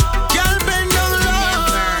slow. Girl, bend down low.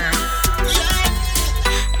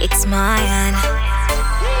 It's my hand.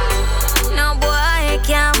 No boy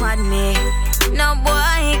can't mad me. No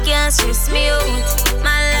boy can't stress me out.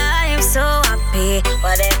 My life so happy,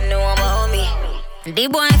 but them know about me. The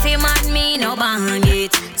boy fi mad me, no bang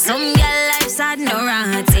it. Some girl life sad, no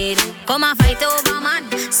rotted. Come and fight over man,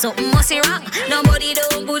 something must be wrong. Nobody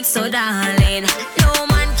do good, so darling. No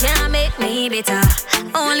man can make me bitter.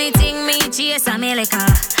 Only thing me chase a me liquor.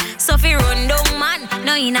 So fi run down man,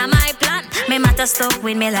 no inna my plan. Me matter stuck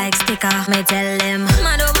with me like sticker. Me tell them,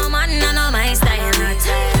 mad over man, no no my style not.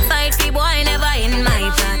 Fight fi boy never in my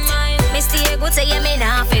plot. Me stay good, say me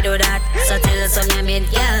nah fi do that. So tell some ya made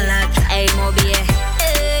girl that I mo be.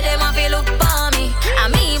 Them a fi look for me.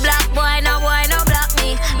 And me black boy no block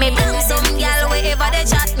me. Me bring some girl wherever they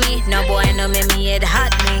chat me. No boy no me head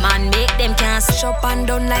hot me. Man make them can't mash up and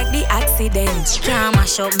done like the accident. Can't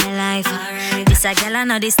mash up my life. Right. This a girl I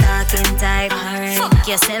know the stalking type. Right. Fuck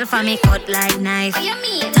yourself and me cut like knife. What you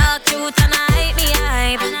mean? Talk truth and I hate me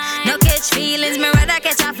hype. No catch feelings, me rather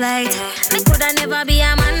catch a flight. Me coulda never be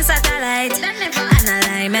a man satellite. And I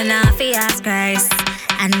lie, me not fi ask Christ.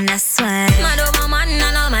 And that's why mad over man,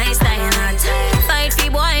 I know my style not. Fight fi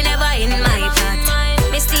boy, never in my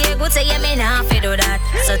path. Me stay good, say yeah, me nah fi do that.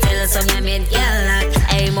 So tell some ya made girl that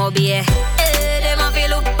hey, mo be a them a fi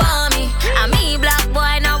look for me. And me black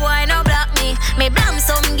boy no block me. Me blam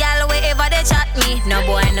some girl wherever they chat me. No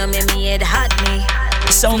boy no me head hot me.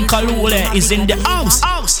 Sound Kalule is in the house.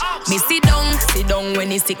 Me sit down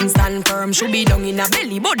when he sitting stand firm. Should be down in a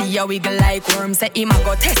belly, body a wiggle like worm. Say him a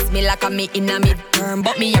go test me like a me in a midterm.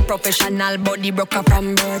 But me a professional body broker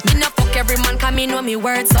from birth. Me no fuck every man come in know me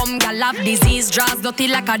words. Some gal have disease, draws dirty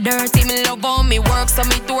like a dirt. Me love how me work, so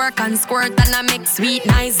me twerk and squirt. And I make sweet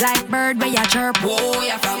nice like bird where ya chirp. Whoa,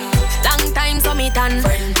 ya from long time so me tan.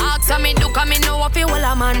 Ask so me do cause me know what fi hold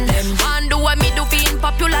a man. Man do what me do fi in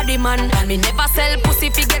popular demand. Me never sell pussy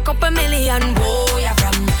fi get couple million. Whoa, ya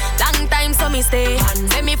from long time so me stay.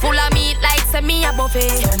 Say me full of meat like say me a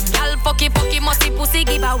buffet. Y'all fucky musty pussy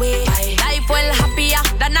give away. Life well happier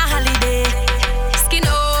than a holiday. Skin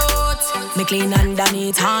out, me clean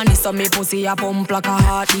underneath honey. So me pussy a pump like a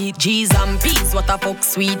heartbeat. G's and peas, what a fuck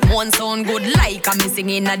sweet. One sound good like a me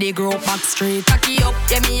singing at the Grove back street. Cocky up,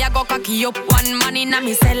 yeah me a go cocky up. One man in a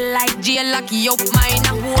me cell like jail locky up. Mine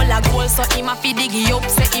a hole a goal so him a fi diggy up.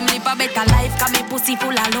 Say him live a better life cause me pussy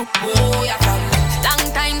full of luck. Oh yeah from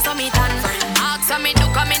long time so me tan. Ask so me do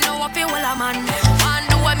cause me know what fi hold a man. Man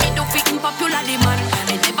do what me do fi in popular demand.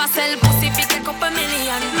 Me never sell pussy fi get couple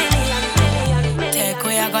million. Take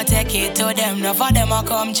way I go take it to them. No for them I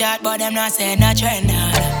come chat but them not say no trend.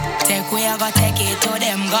 Take way I go take it to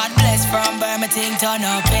them. God bless from Birmingham turn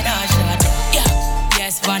up in a shot. Yeah,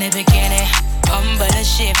 yes funny bikini. Humble the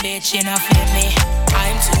shit bitch you know flip me.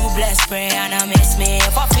 I'm too blessed pray and I miss me.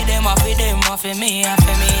 If I feed them I feed them I feed me I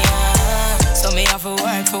feed me. So me have to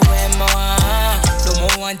work for way more. Do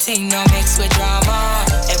more one thing no mix with drama.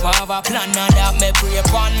 If I have a plan now that me pray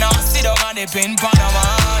upon. Now sit down on the pin pan a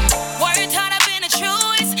man. Worry thought I've been a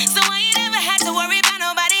choice. So I ain't never had to worry about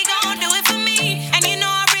nobody gon' do it for me. And you know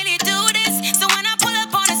I really do this. So when I pull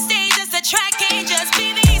up on the stage just the track can't just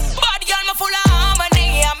be me. Bad girl me full of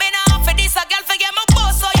harmony. I'm in off for this a girl forget my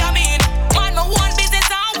boss so you mean. Man my one business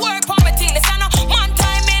I work for my thing. This I know man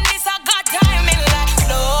time in this I got time in like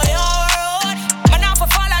slow your road. Man off for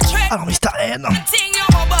fall a trend. Alors Mr. N. Thing you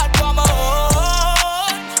my bad for my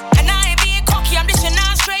own. And I ain't being cocky I'm dishing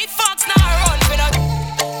out straight fox now run for no.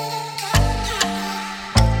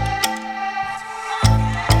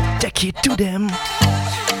 Take it to them.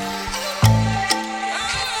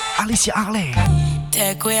 Alicia Harley.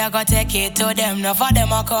 Take way I go take it to them. No for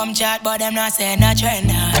them I come chat but them not say no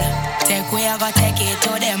trend. Take way I go take it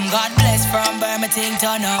to them. God bless from Birmingham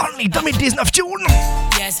turn up. Only 2019 tune.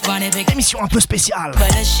 Yes, funny big. Émission un peu spéciale.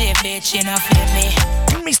 But the shit bitch you know flip me.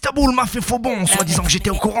 Mr. Bull m'a fait faux bon, soit disant que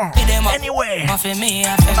j'étais au courant. Anyway,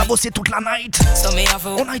 on a bossé toute la night.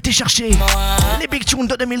 On a été chercher les big tunes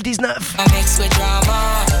de 2019.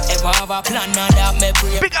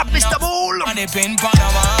 Big up Mr. Bull.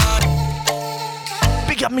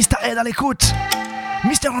 Big up Mr. Ed à l'écoute.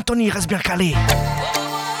 Mr. Anthony reste bien calé.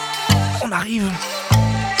 On arrive.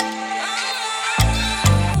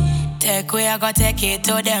 Take way I go take it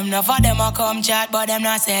to them. No for them I come chat but them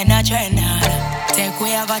not say no trend. Take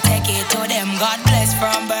way I go take it to them. God bless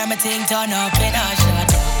from Birmingham turn up in a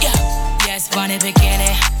shot. Yeah, yes funny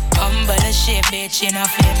bikini. Humble the shit bitch you know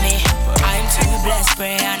flip me. I'm too blessed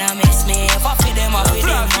pray and I miss me. If I feed them I feed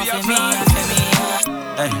them I feed me I feed me.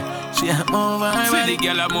 Hey, she a move see the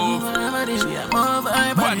girl a move. She a move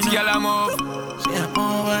what girl a move. She a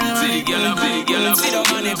move see the girl a move. See the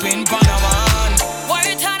money pin pan a man.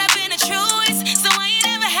 Worry thought I've been a choice. So I ain't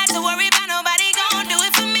never had to worry about nobody gon' do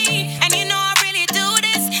it for me. And you know I really do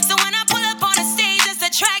this. So when I pull up on the stage just the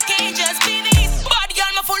track can't just be me. Bad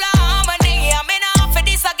girl me full of harmony. I'm in off for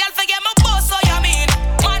this a girl forget my boss so you mean.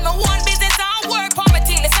 Man my one business I work for my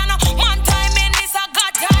thing. This I know man time in this I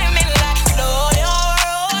got time in like slow your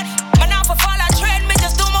road. Man off for fall a trend me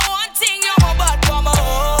just do my one thing. You're my bad for my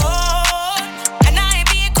own. And I ain't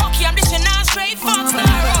being cocky I'm dishing out straight fox now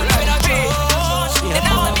run with a drone.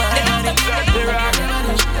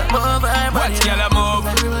 Watch girl a move.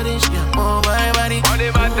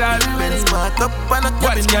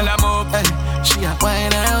 Watch girl a move. She a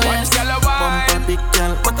wine and watch girl a wine. Bumper big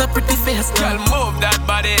girl, what a pretty face. Girl move that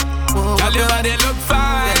body. Girl your body look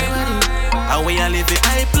fine. And we a live a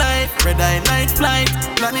hype life, red eye night flight.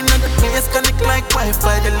 Planning on the place connect like like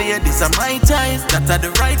Wi-Fi. The ladies are my type, that are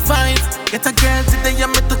the right vibes. Get a girl today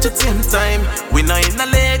and me touch at the same time. We not in a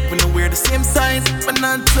leg, we not wear the same size. But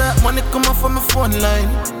not money come off from my phone line.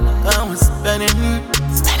 I was spending,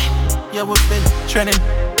 yeah, we've been trending.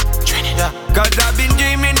 Yeah. Cause I've been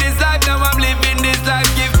dreaming this life, now I'm living this life.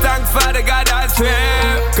 Give thanks for the God I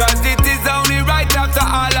swear. Cause it is only right after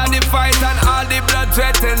all of the fight and all the blood,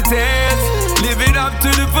 sweat and tears. Living up to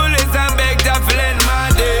the fullest and beg to end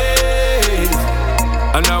my days.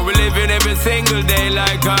 And now we living every single day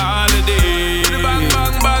like a holiday. Bang,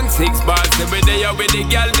 bang, bang, 6 bars every day. With the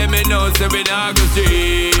girl, them me know, so we not go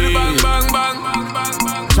street. Bang, bang, bang,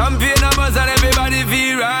 champion of us and everybody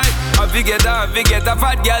feel right. I forget a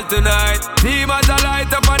fat girl tonight. Team as a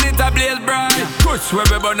light up and it a blaze bright. Push where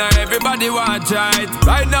we burn and everybody watch it.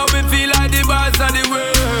 Right now we feel like the boss of the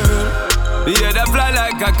world. We hear that fly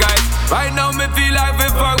like a kite. Right now me feel like we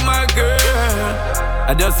fuck my girl.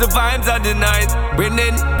 I just the vibes of the night.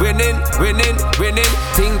 Winning, winning, winning, winning.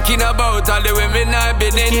 Thinking about all the women I've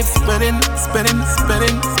been in. Keep spinning, spinning,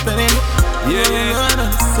 spinning, spinning. Yeah,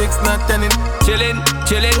 6 not 10. Chillin',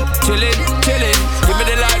 chillin', chillin', chillin'. Give me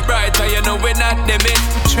the light bright, so you know we're not dimming.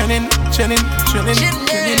 Trending, chillin', chillin',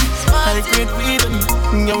 chillin'. High grade freedom,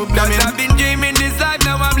 yo, cause I've been dreaming this life,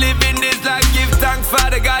 now I'm living this life. Give thanks for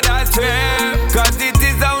the God I swear. Cause it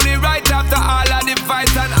is only right after all of the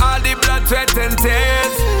fights and all the blood, sweat and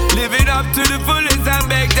tears. Living up to the fullest and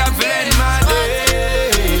beg to end my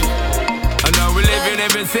day. And now we're living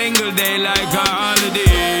every single day like a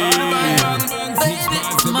holiday.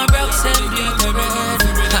 My broke said you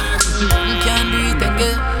can't do it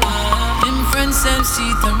again. Them friends them see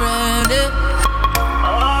it already.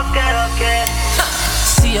 Okay.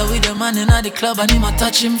 See her with the man in the club and him a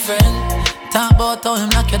touch him friend. Talk about how him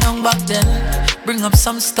knock you down back then. Bring up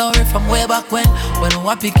some story from way back when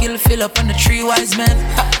Wappy kill fill up on the 3 wise men.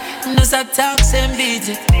 Knows that talks and beat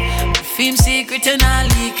it. Film secret and I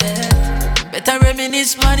leak it. Better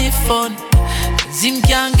reminisce money fun. Him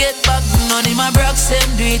can't get back, none of my brothers them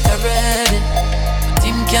do it already. But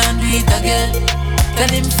him can't do it again.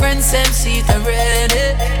 Tell him friends them see it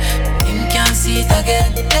already. Him can't see it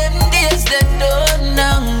again. Them days they done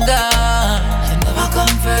and gone. You never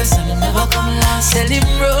come first and you never come last. Tell him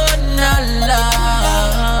run along.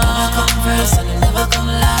 Never come first and you never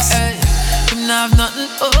come last. Hey, him not have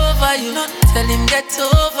nothing over you. Tell him get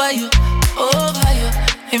over you, over you.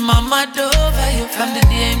 Him mama over you. From the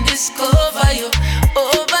day him discover you.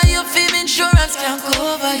 Over you, film insurance can't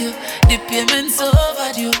cover you. The payments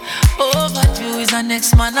overdue. Overdue is the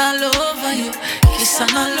next man all over you. Kiss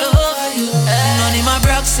and all over you. None of my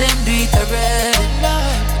brothers them do it already.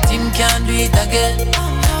 But him can't do it again.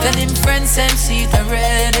 Tell him friends them see it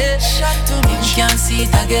already. Him can't see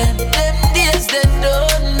it again. Them days they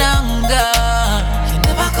done and gone. You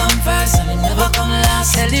never come first and you never come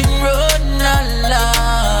last. Tell him run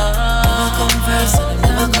along. Never come first and you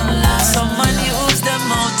never come last. Some man use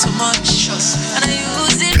them out too much trust, and I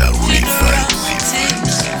use it to the wrong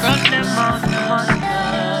things. Run them out too much.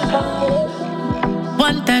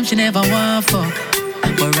 One time she never want fuck,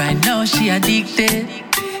 but right now she addicted.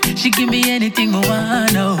 She give me anything I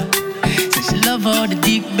want now. Say she love all the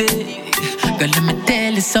dick, babe. Girl, let me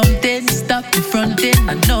tell you something. Stop the fronting,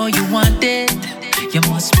 I know you want it. You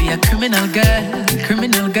must be a criminal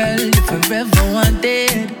girl, you forever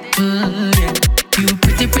wanted. Yeah.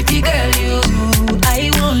 You pretty girl, you.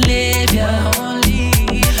 I won't leave you.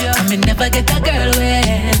 I may never get a girl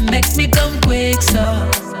when makes me come quick, so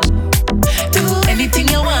do anything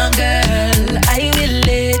you want, girl. I will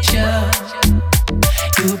let you.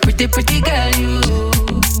 You pretty girl, you.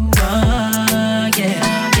 Yeah.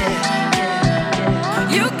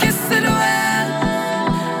 You kiss it well.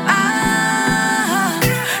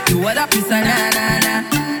 You what up, is a na.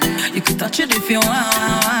 You can touch it if you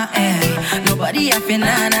want. Nobody have to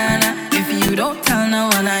na. If you don't tell no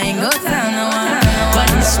one, I ain't go tell no one.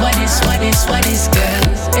 What is, girl?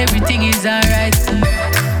 Everything is alright.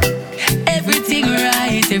 Everything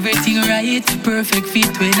right. Perfect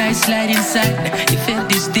fit when I slide inside. You felt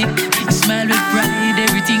this dick, you smile with pride.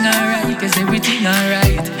 Everything alright, cause everything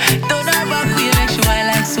alright. Don't know about queen like she white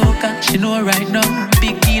like soca. She know right now,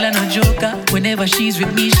 big deal and no joker. Whenever she's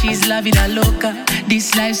with me, she's loving a loca.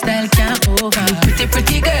 This lifestyle can't over.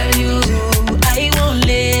 Pretty girl, you. I won't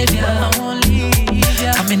leave you.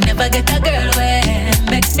 I may never get a girl when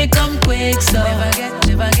makes me come quick, so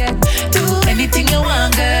never get. Do anything you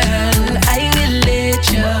want, girl. I will let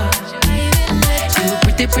you.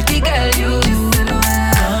 You pretty girl, you.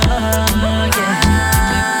 Yeah.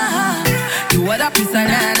 You what up, is a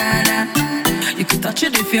na. You can touch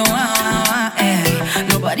it if you want.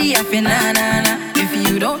 Nobody have to na. If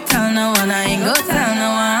you don't tell no one, I ain't gonna tell no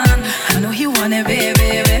one. I know you want it,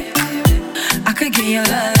 baby. I could get you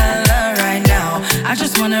la la la right now. I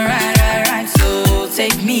just wanna ride. So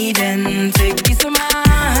take me then, take piece of my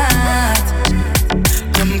heart.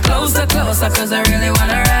 Come closer, cause I really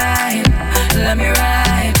wanna ride. Let me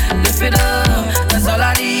ride, lift it up, that's all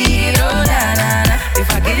I need. Oh na. If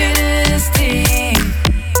I give you this thing,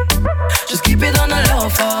 just keep it on the low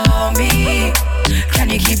for me. Can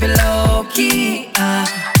you keep it low key?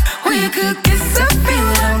 We could kiss and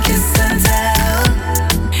feel, don't kiss and tell.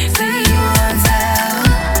 Say you want tell.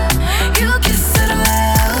 You kiss it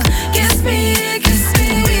well. Kiss me.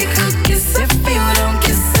 We could kiss and feel, don't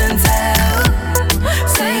kiss and tell.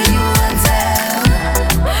 Say you want tell.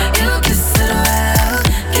 You kiss it well.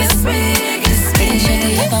 Kiss me.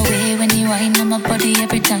 You have a way when you whine on my body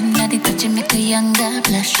every time that it touch you make a younger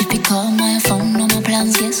blush. If you call my phone, all my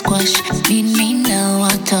plans get squashed. Need me now,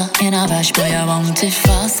 water in a rush. Boy, I want it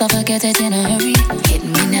fast, I forget it in a hurry. Hit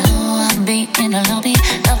me now, I'll be in the lobby.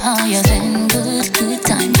 Love how you spend good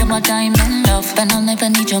time. You're my diamond love, and I'll never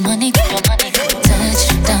need your money.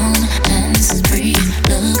 Touchdown, hands free,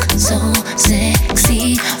 look so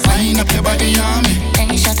sexy. Wind up your body on me.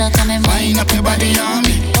 Hey, shut up, come and wind up your body on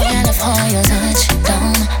me. Boy, I love how you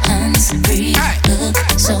touchdown, hands free, look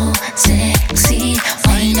so sexy.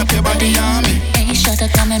 Wind up your body on me. Hey, shut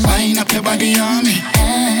up, come and wind up your body on me.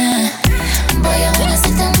 Boy, I wanna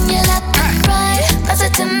sit on your lap and ride. Cause the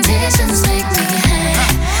temptations make me high.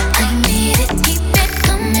 I need it, keep it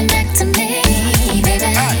coming back to me,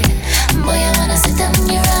 baby. Boy, I wanna sit on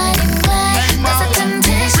your ride and glide. Cause the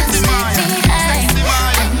temptations make me high.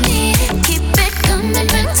 I need it, keep it coming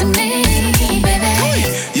back to me,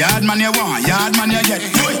 baby. Yard man you want, yard man you get.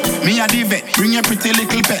 Me a the vet, bring your pretty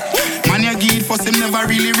little pet. Man you give for him never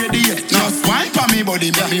really ready yet. Just wine for me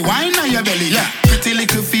body, baby, wine on your belly. Yeah. Pretty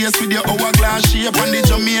little face with your hourglass shape. On the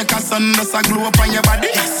Jamaica sun does a glow up on your body.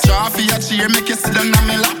 Draw for your chair, make you sit down on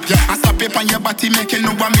me lap. I stop it on your body, make you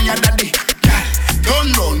know what me a daddy.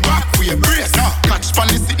 Turn round, back for your brace. Catch pan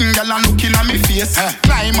the sitting girl and looking at me face.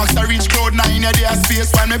 Climb us to reach cloud 9 a day of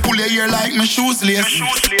space. While me pull your hair like my shoes lace.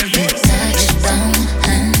 Touchdown,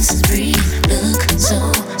 hands free, look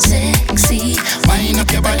so sexy. Wind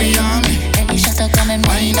up your body on me. Hey, shut up, come and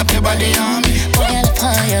wind up your body on me. Boy, I love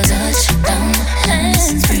how you touchdown,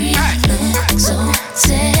 hands free, look so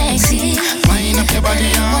sexy. Wind up your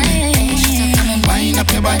body on me. Wind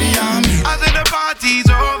up your body on me. I said the party's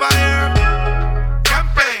over here.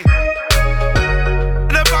 Campaign.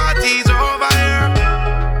 The party's over here.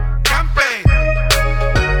 Campaign.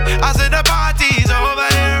 I said the party's over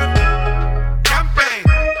here. Campaign.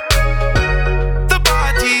 The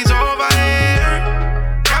party's over here.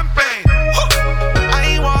 Campaign. I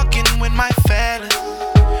ain't walking with my fellas.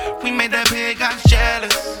 We made the pagans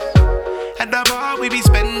jealous. At the bar we be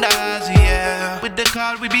spenders, yeah. With the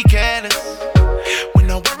car we be careless. We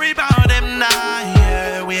don't worry about them now,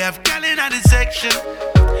 yeah. We have gal in the section.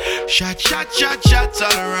 Shots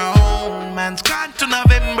all around. Man's gone to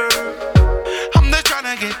November. I'm just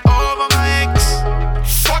tryna get over my ex.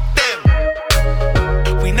 Fuck them.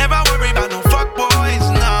 We never worry about no fuck boys,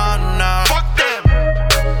 no. Fuck them.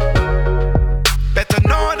 Better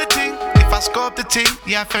know the thing. If I scope the thing,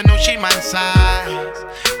 yeah, I know she my size.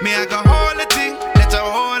 Me, I go hold the thing, let her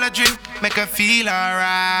hold a drink, make her feel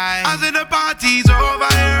alright. I said the party's over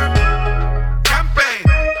here. Campaign.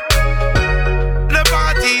 The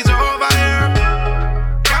party's over here.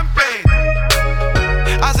 Campaign.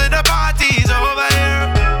 I said the party's over here.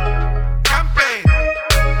 Campaign.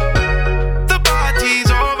 The party's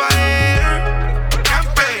over here.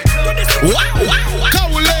 Campaign. Wow.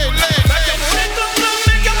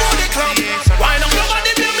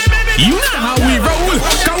 You know how we roll.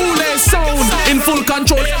 Kaule sound in full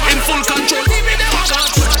control. In full control.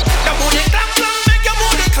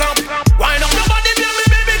 Wind up your body,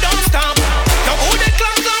 baby, don't stop. Your booty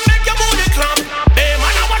clap, make your booty clap. Hey man,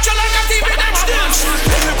 I watch you like a TV next dance.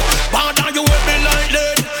 Pardon you with me like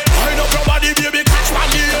lead. Wind up your body, baby, catch my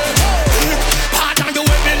head. Pardon you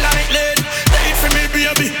with me like lead. Wait for me,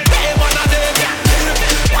 baby, hey man, I did.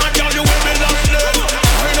 Pardon you with me like lead.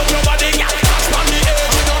 Wind up your body, catch my head.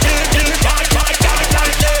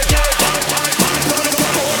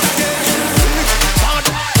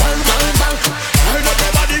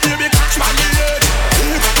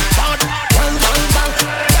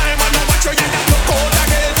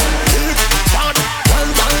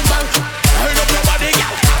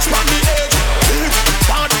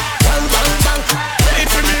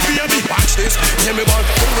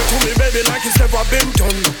 Like it's never been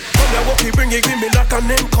done. Come here, walk you, bring it, give me like a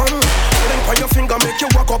name come. Blink on your finger, make you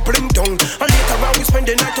walk up, blink down. And later on we spend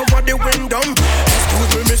the night over the window.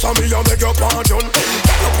 Excuse me, miss, me, I beg your pardon.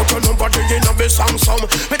 You put your number in a me song some.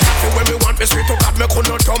 Me tell you when me want me sweet to God, me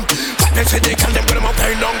couldn't come. But they say they can, them them a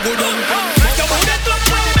pay down good on. Make your booty clap,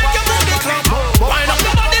 make your booty clap. Wind up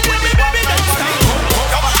your body, baby, baby, don't stop.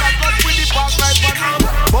 Your body clap with the pop right back.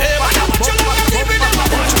 Hey, man, I want you to give me the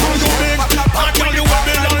watch how you big. Bad girl, you will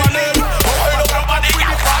be like them. Wind up your body,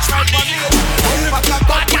 girl, watch right back.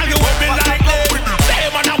 Bad girl, you will be like them. Hey,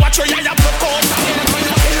 man, I watch you, yeah, you broke out.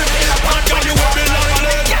 Bad girl, you will be like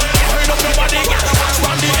them. Wind up your body, girl, watch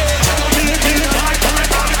from the edge.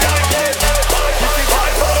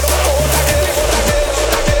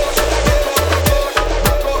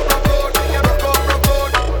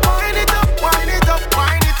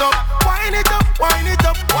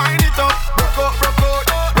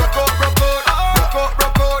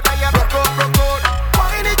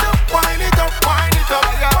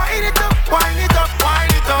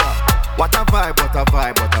 What a vibe.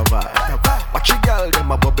 Watch your girl,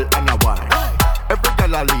 them a bubble and a wine. Every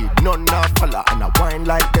girl a lead, none a follow. And a wine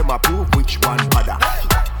like them a prove which one better.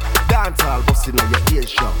 Dance all bustin' on your ear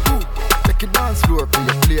shop. Take it dance floor for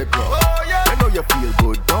your playground. I know you feel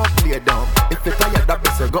good, don't play down. If you tired, that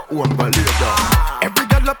best go home and lay down. Every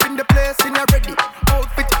girl up in the place in a ready.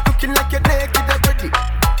 Outfit looking like you're naked already.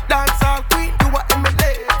 Dance all queen, do what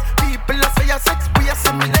emulate. People say you're sex, we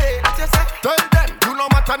assimilate. Tell them, you no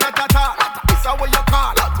matter not at all. It's how you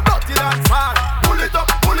call, dirty dance hall. Pull it up,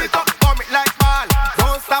 form it like ball.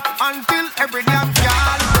 Don't stop until every damn girl.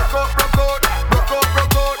 Rock out, rock out, rock out,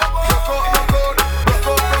 rock out, rock out, rock out, rock out, rock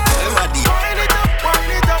out. Wind it up, wind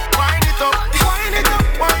it up, wind it up, wind it up,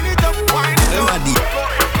 wind it up, wind it up.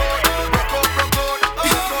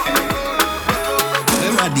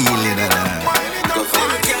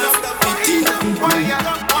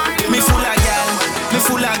 Me full of gal, me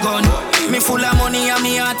full of gun. Me full of money and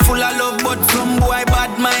me heart full of love. But some boy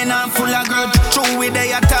bad mind and full of grudge. True we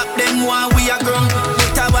they attack them while we are grown.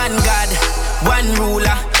 With a one God, one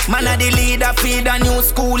ruler. Man a the leader, feed a new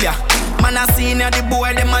school, yeah. Man a senior, the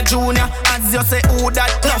boy them a junior. As you say who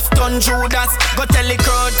that, tough done Judas. Go tell the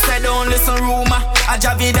crowd, say don't listen rumor. A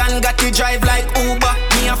Javidan got to drive like Uber.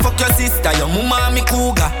 Me a fuck your sister, your mama me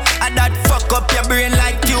cougar. A that fuck up your brain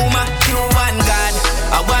like tumor. You one God,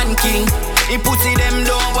 a one king. He pussy them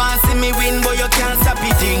don't want see me win, but you can't stop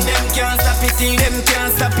it. Them can't stop it. Them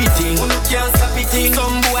can't stop it. You can't stop it.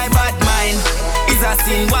 Some boy bad mind is a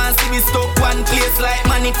sin. Want see me stuck one place like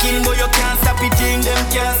mannequin, but you can't stop it. Them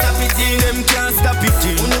can't stop it. Them can't stop it.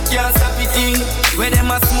 You can't stop it. Where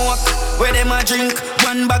them a smoke, where them a drink.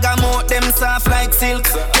 One bag of mouth, them soft like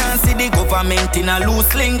silk. Can't see the government in a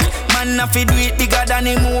loose link. Man a fi do it bigger than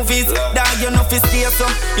the movies. Dog you know fi stay so,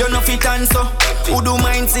 you know fi tan so. Who do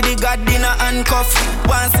mind see the God in a handcuff?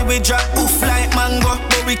 Once we drop oof like mango,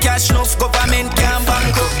 but we cash enough, government can't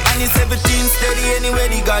bank up. And it's 17 steady anywhere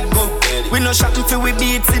the God go. We no shopping for we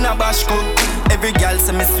beats in a bashko. Every girl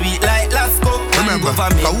say me sweet like Lasco. Remember,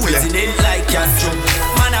 government president like Castro.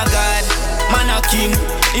 Man a God, man a king.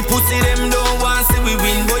 He pussy them don't want see we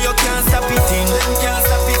win, but you can't stop it. Them can't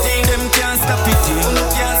stop it. Them can't stop it. You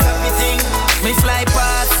can't stop it. Me fly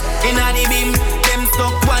past in a the beam. Them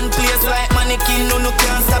stuck one place like mannequin. No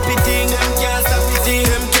can't stop it. Them can't stop it.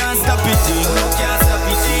 Them can't stop it. No can't stop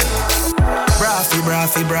it. Braffy,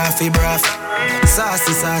 braffy, braffy, braffy.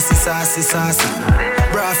 Sassy, sassy, sassy, sassy.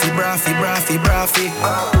 Braffy, braffy, braffy, braffy.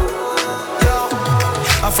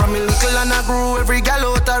 I'm from a little and I grew every gal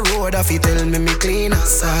out the road. If you tell me clean and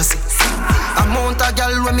sassy. Amount of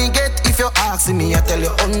gal when me get, if you ask me, I tell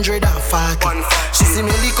you 140. She see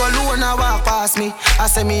me lick alone and walk past me. I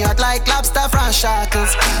say me hot like lobster from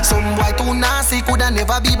shackles. Some boy too nasty, coulda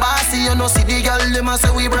never be bossy. You know see the gal, them a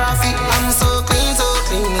say we braffy. I'm so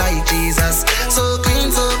clean like Jesus. So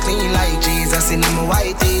clean like Jesus. In my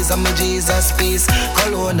white tees, I'm a Jesus piece.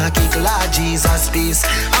 Cologne a kick like Jesus piece.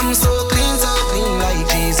 I'm so clean like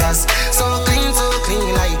Jesus. So clean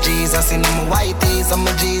like Jesus. In my white tees, I'm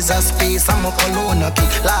a Jesus piece. I'm a cologne a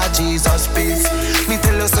kick like Jesus piece. Me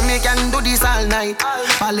tell you so me can do this all night.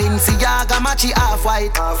 Balenciaga matchy half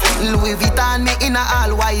white. Louis Vuitton me in a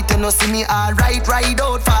all white. You know see me alright, ride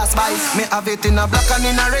out fast bike. Me have it in a black and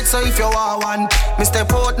in a red, so if you want one, me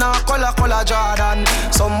step out now color Jordan.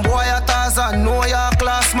 Some boy a Tarzan, know your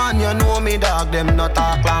class man. You know me dog, them not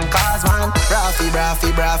talk long cars man. Braffy,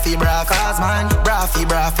 braffy, braffy, braffy, cars man. Braffy,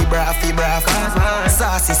 braffy, braffy, braffy, cars man.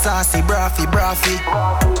 Sassy, sassy, braffy, braffy.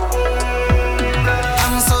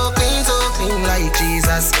 I'm so clean like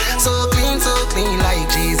Jesus. So clean like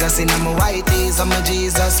Jesus. in my whiteies, I'm a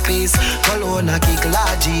Jesus piece. Cologne a kick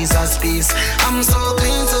like Jesus piece. I'm so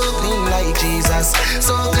clean like Jesus.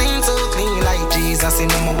 So clean like Jesus. In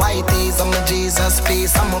my whiteies, I'm a Jesus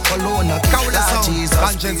piece. I'm a cologne a kick like Jesus.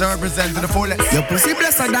 Conscience represent to the fullest. Your pussy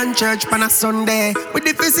blessed than church pan a Sunday. With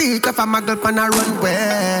the physique of a muggle pan a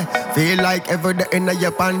runway. Feel like every day in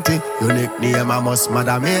your panty. Unique name I must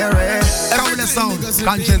Mother Mary. Count the sound.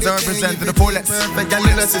 Conscience represent to the fullest. Perfect girl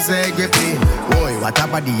in us is a gripping. Boy, what a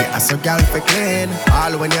body, I so girl for clean.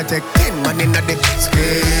 All when you take 10 man in the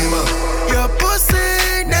scheme. Your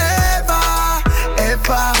pussy never,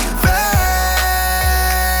 ever fail.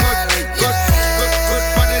 Good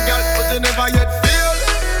body girl, but you never yet feel.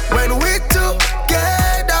 When we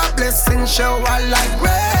together, blessing shower like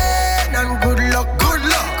rain. And good luck.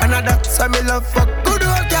 And that's why me love for good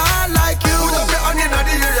old girl like you. Put up your hand in the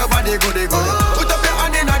air, your body goody good. Put up your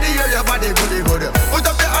hand in the air, your body goody good. Put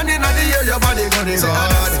up your hand in the air, your body goody good.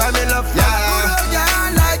 That's why me love for good old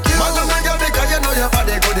girl like you. Walk up my girl because you know your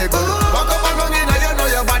body goody good. Walk up along in you know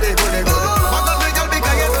your body goody good. Walk up my girl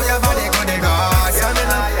because you know your body goody good. That's why me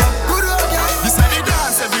love for good old girl. This is the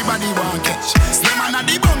dance everybody want catch. Slim and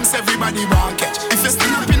the bumps everybody want catch. If you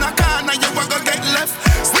stand up in a corner, you want to get left.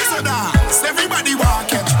 Whistle dance, everybody want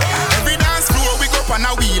catch. Every dance floor we go on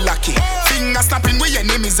a wheel lucky. Finger snapping with your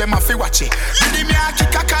enemies, them have to watch it. Did me a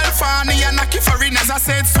kick a California and a kick foreigners. I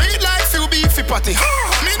said sweet life you beefy patty.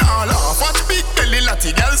 Me no laugh, watch big belly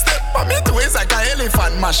latty. Girl step on me to waist like a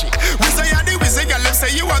elephant mashy. We say you the wizard, girl left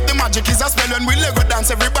say you want the magic. Is a spell when we Lego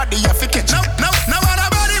dance, everybody you fi catch. Now what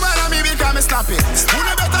about it, man, me because me snapping. Who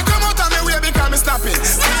no better come out of me way because me snapping.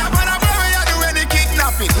 Say what about you do any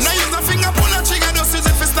kidnapping. Now use a finger pull a trigger just use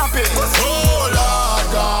it for snapping. Oh Lord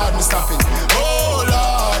God, me snapping. Oh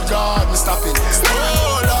Lord God, me snapping.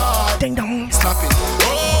 Oh Lord, ding dong, snapping.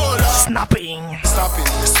 Oh Lord, snapping.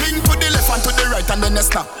 Swing to the left and to the right and then they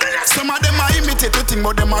snap. Some of them are imitate the thing,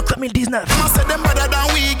 but them are 2019. I say them better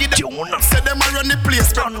than we give them. Say them are run the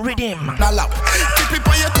place. Run rhythm. Now lap. Keep it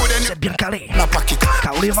on your toe then. C'est bien calé. La paquet.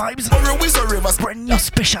 Kaoulé Vibes. Brand new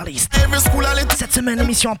specialist. Cette semaine,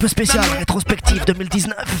 émission un peu spéciale, rétrospective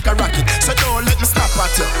 2019. So don't let me snap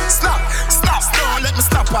at you. Snap. Don't let me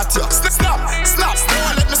snap at you. Snap.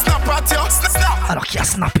 Don't let me snap at you. Snap. Alors qui a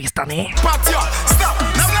snappé cette année? Pat you. Snap.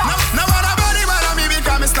 Now what about it, man? Me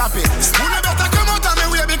because me snapping. Who no better come out of me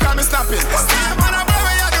way because me snapping. Snap on a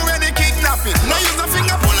boy you do any kidnapping. Now use a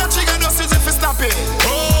finger pull a trigger just use it for snapping.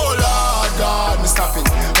 Oh Lord God, me snapping.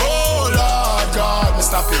 Oh Lord God, me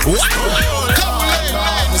snapping. Oh Lord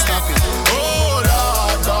God, me snapping. Oh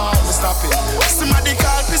Lord God, me snapping. Somebody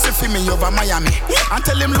call pissy for me over Miami and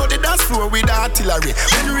tell him load the dance floor with the artillery.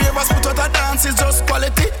 When ravers put out a dance is just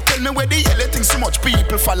quality. Tell me where the yellow thing so much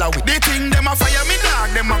people follow it. They think them a fire me dog,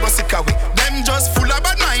 them a go sick away. Them just full of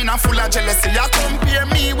bad mind and full of jealousy. You compare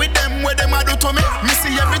me with them, what them a do to me. Me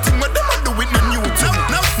see everything what them a do with them new to me.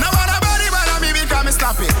 Now what about it, man, me because me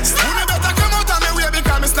snapping. Who no better come out of me way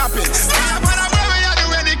because me snapping. What about me, you do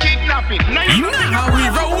any kidnapping. Now we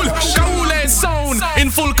roll, Kaoulé sound in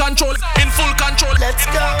full control, Let's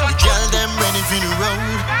go. The girl them ready for the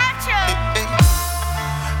road.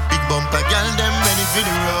 Big bumper girl them ready for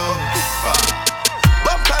the road.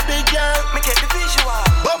 Bumper big girl, me get the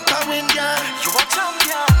visual. bumper win girl. You a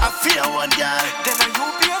champion. I fear one girl. Then I you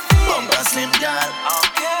be a feel. Bumper slim girl.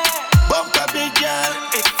 Okay. Bumper big girl.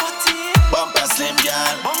 840. Bumper slim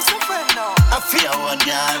girl. Bumps a friend now. I fear one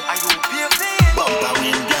girl. I you be a feel. Bumper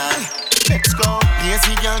win girl. Let's go.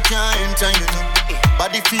 Lazy girl can't enter you know.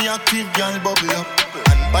 Body feel active girl bubble up.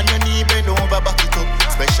 And on your knee bend over back it up.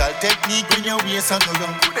 Special technique when your waist a go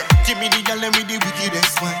round. Give me the girl them with the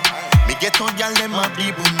wickedest one. Me get on girl them a the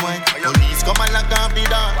boom wine. Police come and lock off the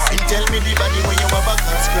dance. And tell me the body when you have a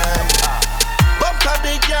gun scram. Bumper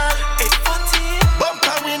big girl. 840.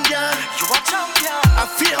 Bumper win girl. You a champion. I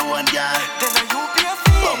fear one girl. Then I you be a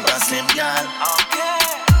feel. Bumper slim girl. Okay.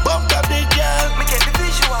 Bumper big girl. Me get the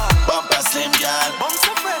visual. Bumper slim girl. Bumps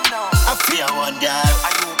a friend now. I fear one girl. I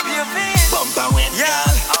you be a feel. Bumper win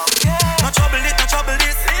girl. Okay. No trouble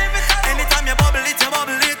this. Anytime you bubble it.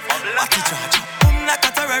 Watch it charge. Boom like a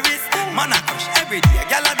terrorist. Man a crush every day.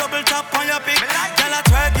 Gyal a double tap on your pick. Gyal a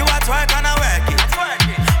twerk, you a twerk and a work it.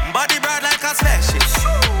 Body bright like a spaceship.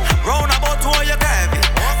 Round about to all you grab it.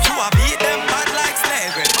 You a beat them bad like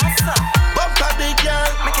slavery. Bumper big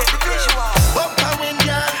girl. Me get the visual. Bumper win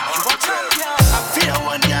girl. You a champion. I fear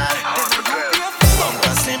one girl. Then I you be a feel.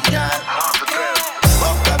 Bumper slim girl.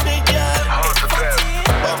 Bumper big girl.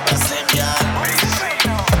 Bumper slim girl.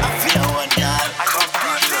 I fear one girl.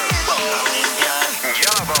 Bumper win girl.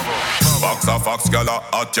 box, gala,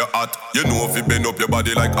 hot your hot. You know if you bend up your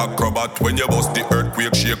body like acrobat. When you bust the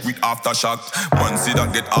earthquake, shake with aftershock. Man see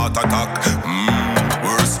that get heart attack.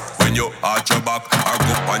 Worse when you arch your back or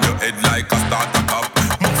go on your head like a starter cap.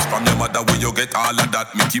 Moves from your mother where you get all of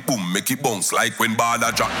that. Make it boom, make it bounce like when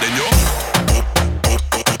baller drop. Then you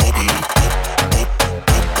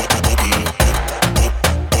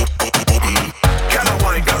gotta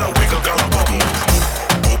wine, gotta wiggle, gotta bubble.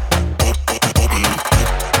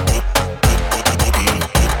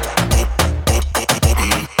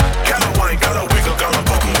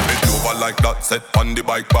 Like that, set on the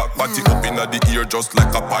bike back. Body up inna the ear just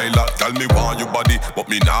like a pilot. Tell me want your body, but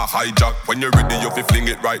me nah hijack. When you're ready, you fi fling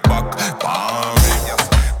it right back. Bam,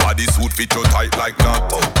 body suit fit you tight like that.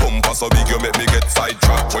 Bumper so big you make me get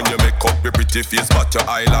sidetracked. When you make up your pretty face, but your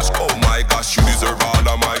eyelash. Oh my gosh, you deserve all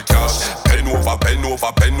of my cash. Pen over, pen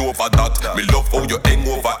over, pen over that. Me love how you hang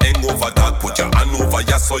over that. Put your hand over,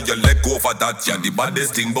 yeah, so your leg over that. Yeah, the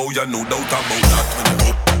baddest thing, boy, you no doubt about that.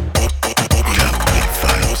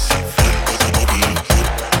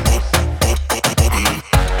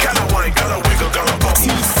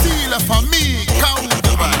 For me,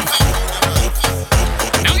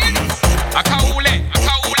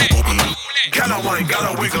 gotta wine,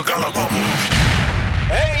 gotta wiggle, gotta bubble.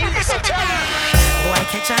 Hey, boy,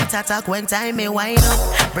 catch and attack when time me wind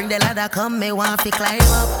up. Bring the ladder, come, me want fi climb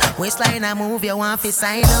up. Waistline I move, you want fi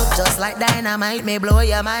sign up. Just like dynamite, me blow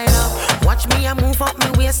your mind up. Watch me, I move up me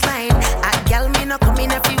waistline. A gal me no come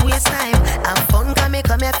in every waste time. Have fun, come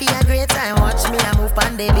here fi a great time. Watch me, I move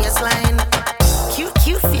on the baseline.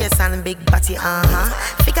 Cute face and big body,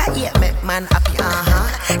 Figure 8 make man happy,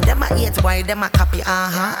 Them a 8 boy, them a copy,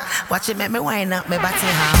 Watch it make me wind up me body,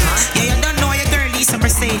 Yeah, you don't know your girl Lisa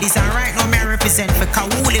Mercedes. And right now me represent for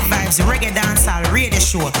Kawuli Vibes Reggae Dancehall Radio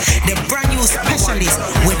Show. The brand new specialist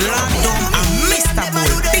with Lord Dom and Mr.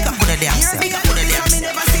 Bull. Big up on the dance. Big up on the dance.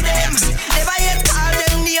 Never see them. Never yet call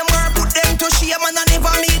them name or put them to shame. And I never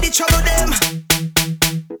made the trouble them.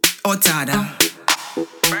 Otada.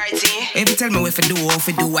 If you tell me what to do,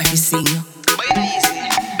 what you sing. Now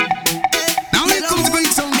here comes the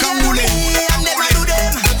big song, Kawuli. I never do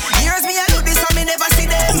them. Years me I do this, and me never see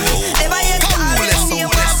them. Never yet call them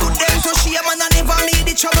name or put them to shame. And I never made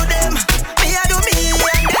the trouble them. Me I do me, I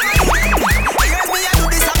never do them. Years me I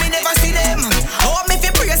do this, and me never see them. Oh, me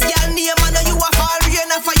fi praise girl name, and you a fall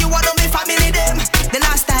rain. For you and me family them. The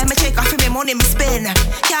last time I check off me money me spend.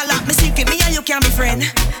 Can't lock me secret, me and you can't be friend.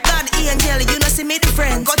 Angel, you know see me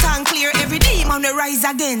different. Got and clear every demon we rise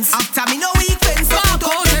against. After me no weak fence. Walk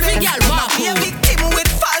out every girl, walk out. Me a victim with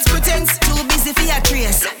false pretense. Too busy for your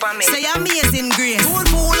trace. Say amazing grace. Good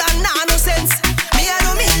fool and nah no sense. Me I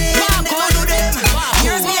know me, I never do them.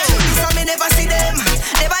 Years me I do this and me never see them.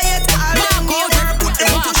 Never yet call them, never put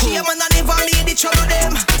them to shame. And I never made the trouble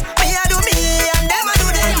them. Me I do me, and them I do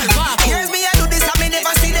them. Years me I do this and me never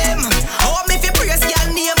see them. Oh, me fi praise girl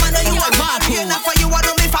name and you a bad pain. For you and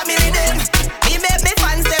me family. Me make me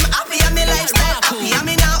fans them happy and me lifestyle happy. And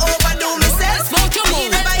me now overdo myself. Me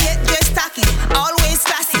never yet just tacky, always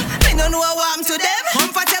classy. Me no know what I'm to them.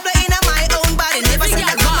 Comfortable in my own body. Never see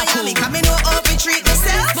that from Miami. Cause me know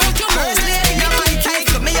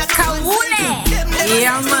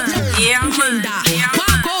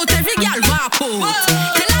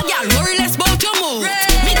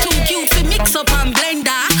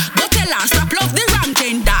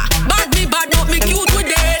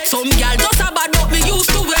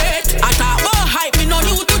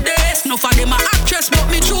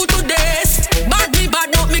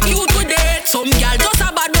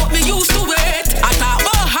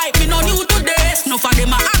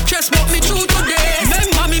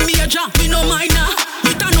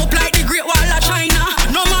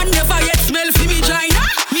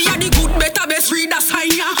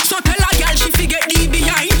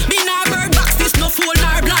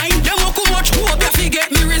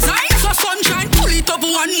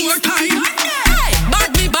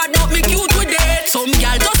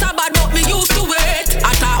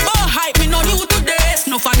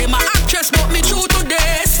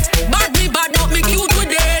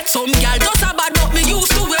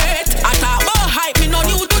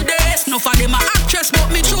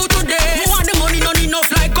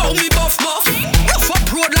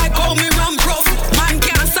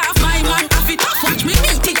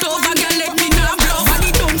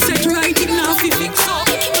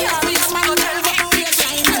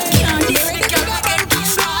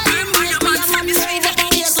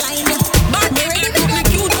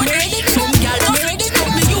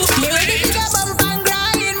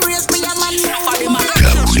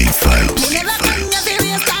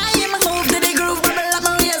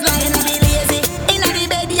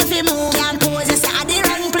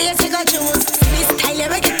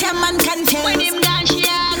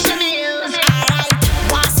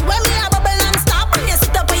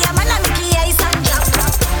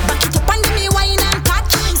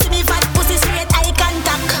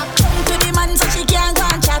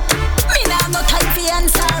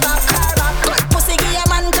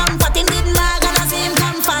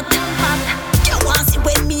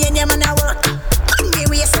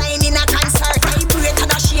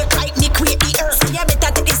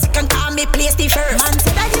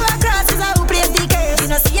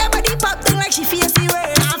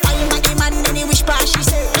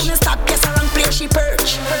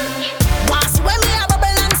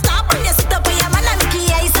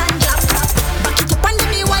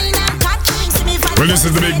This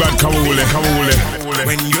is the big bad Kawule.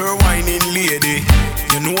 When you're whining, lady,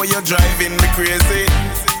 you know you're driving me crazy.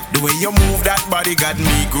 The way you move that body got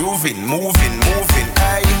me grooving, moving,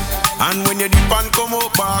 aye. And when you dip and come up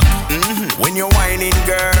back, when you're whining,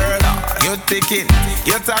 girl, you're taking,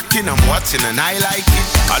 you're talking, I'm watching and I like it.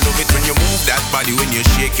 I love it when you move that body, when you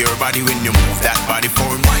shake your body, when you move that body for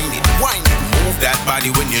whine it. Move that body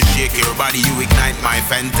when you shake your body, you ignite my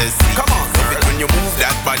fantasy. Come on, love it when you move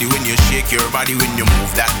that body, when you shake your body, when you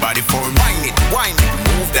move that body for whine it.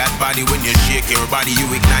 Move that body when you shake your body, you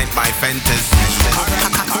ignite my fantasy.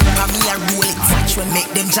 Me a roll it, watch when make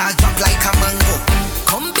them jaw drop like a mango.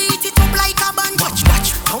 Come beat it up like a band. Watch,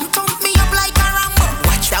 come thump me up like a Rambo.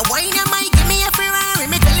 Watch that wine you might give me a Ferrari.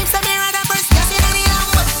 Me tell him say me rather burst gas in the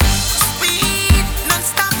Lambo. Speed,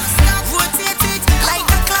 non-stop, rotate it like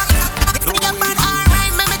a clock. Free up and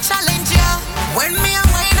alright, me challenge ya. When me a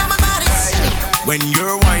wine on my body. When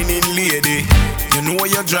you're whining, lady, you know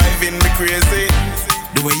you're driving me crazy.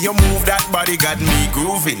 The way you move that body got me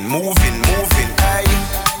grooving, moving, aye.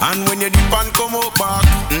 And when you dip and come up back,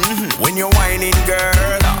 when you're whining, girl,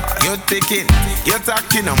 you're taking, you're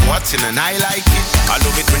talking, I'm watching and I like it. I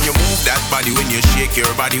love it when you move that body, when you shake your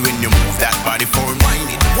body, when you move that body for whine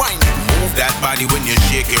it. Move that body when you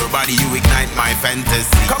shake your body, you ignite my fantasy.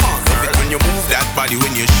 Come on, love it when you move that body,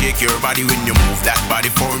 when you shake your body, when you move that body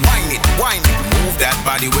for whine it. Move that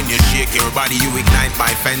body when you shake your body, you ignite my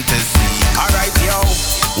fantasy. Alright, yo,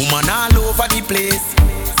 woman all over the place.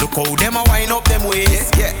 Look how them a wind up them ways,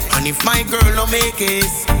 yeah. And if my girl no make it,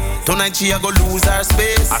 tonight she a go lose her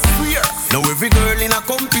space. I swear. Now every girl in a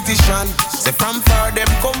competition, say from far them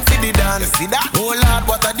come for the dance. See that? Oh Lord,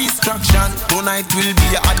 what a distraction. Tonight will be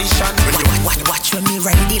a audition. Watch when me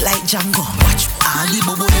ride it like Django. Watch all the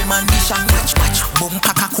bubble them ambition. Watch boom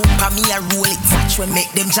paka kumpa me a roll it. Watch when make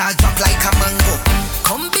them jaw drop like a mango.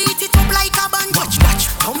 Come beat it up like a band. Watch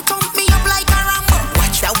come thump me up like a Rambo.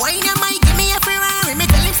 Watch that wine you might give me a Ferrari. Me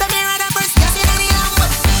tell him say me rather burst gas in the Lambo.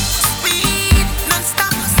 Speed,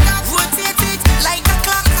 non-stop, rotate it like a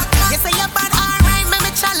clock. You say you're bad, alright,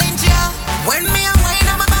 me challenge ya. When me a wine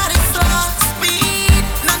on my body slow. Speed,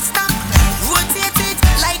 non-stop, rotate it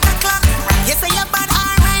like a clock. You say you're bad,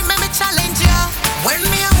 alright, me challenge ya. When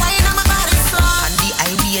me a wine on my body slow. And the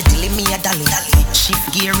idea dilly me a dolly.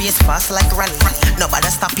 Shift gear race fast like rally. Nobody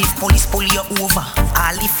stop if police pull you over.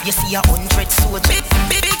 All if you see 100 soldiers.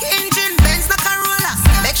 Big engine, Benz, not Corolla.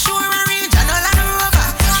 Make sure I range and all on the rover.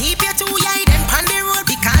 Keep your 2 eye them on the road,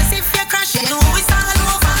 because if you crash, you know it's all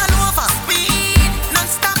over. Speed,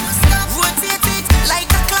 non-stop, rotate it like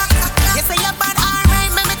a clock. You say you're bad,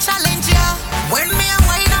 alright, me challenge ya. When me a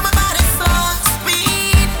wine on my body so.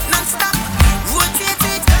 Speed, non-stop, rotate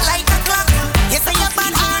it like a clock. You say you're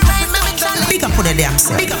bad, alright, me challenge. Big up for the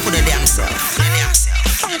damn self.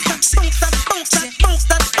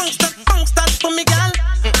 Bounce that for me, girl.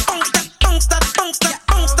 Bounce that.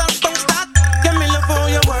 Give me love how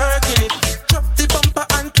you working it. Drop the bumper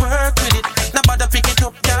and twerk with it. Now bother pick it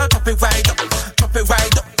up, girl. Drop it right up. Drop it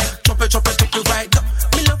right up.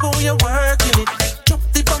 Me love how you working it. Drop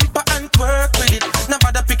the bumper and twerk with it. Now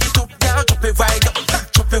bother pick it up, girl. Drop it right up.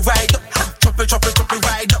 Drop it right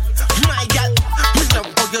up. My girl, me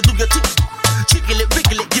love how you do your thing. Jiggle it,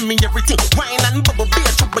 wiggle it, give me everything. Wine and bubble, be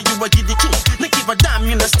a trouble, you a giddy king. Make give a damn,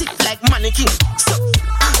 you know stiff like mannequin. So,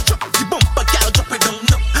 drop the bumper, girl, drop it down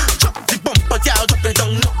low. Drop the bumper, girl, drop it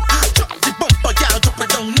down low. Drop the bumper, girl, drop it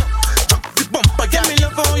down low. Drop the bumper, girl. Me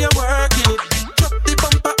love how you working it. Drop the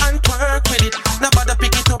bumper and twerk with it. Now bother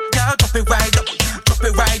pick it up, girl, drop it right up. Drop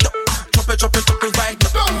it right up. Drop it right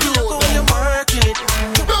up. Me love how you working it.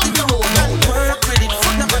 Drop the bumper and twerk with it.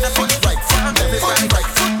 Now bother pick it up, girl, drop it right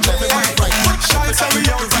up. Sorry,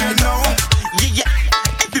 out here now. Yeah.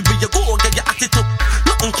 Everywhere you go, get your at it up.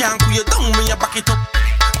 Nothing can cool you down when you back it up.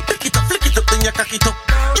 Pick it up, flick it up, then you cock it up.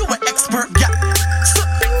 You an expert, yeah. So,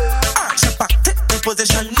 arch your back, take the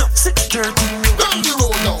position, no 6:30. On the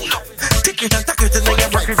road now. Take it and tack it, and then you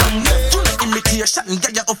rock it from there. Do not imitation,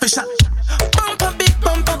 get your official. Bumper, big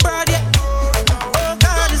bumper, broad, yeah. Oh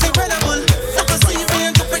God, it's incredible. Never see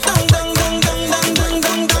me and drop it down.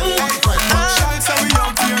 Sorry,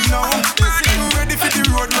 out here now. Ready for the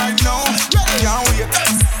road right now. Can't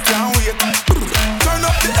wait. Turn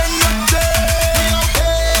up the energy.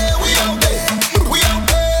 We out there. We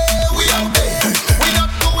not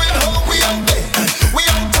going home. We out there. We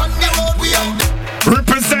out on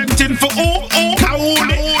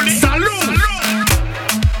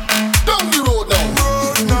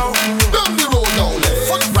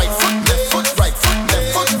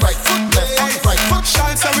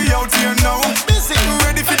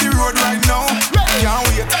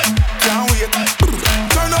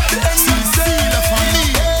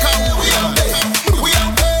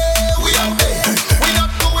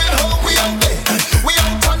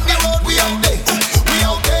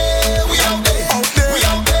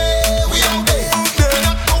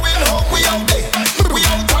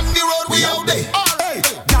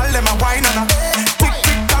wine and tick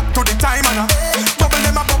tick tock to the time and bubble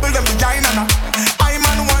them behind and I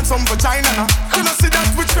man want some vagina and you know see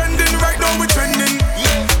that we trending right now we trending.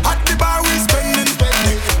 At the bar we spending.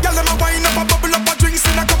 Girl them a wine up a bubble up a drinks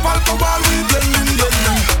in a cup alcohol we blending.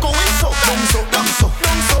 Going so, down so, down so,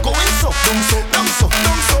 down so, going so, down so, down so,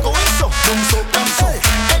 down so, going so, down so, down so.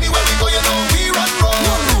 Anywhere we go you know we run roll.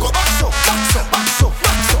 Go back so, back so, back so,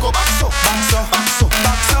 back so, go back so, back so, back so,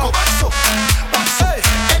 back so, go back so, back so.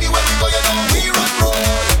 Anywhere we go you know we run roll.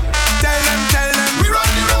 Tell them we run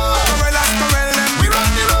the road. Corellas them we run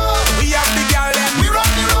the road. We have the girl them we run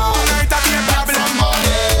the road. Tonight I be a problem.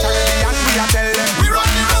 Caribbean we a tell them we run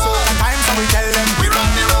the road. Sometimes so we tell them we run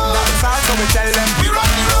the road. That's all so we tell them we run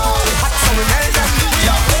the road. Hot so we tell them we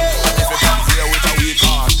are. If you come here with a weak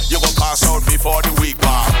heart, you gon' pass out before the week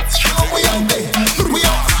pass. We out there. We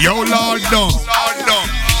out. Yo, Lord, down.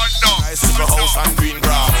 Nice little house and green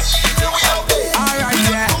grass. We out there. All right,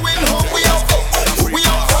 yeah. We out there. We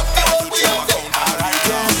out there. We out there. All right,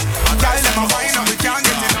 yeah. Girl, never wine up, we can't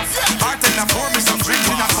get enough. Heart in the floor, me some drinks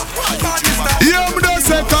in the Yeah, me don't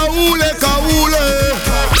say kaule.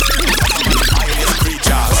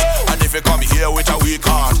 And if you come here with a weak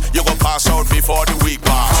heart, you gon' pass out before the week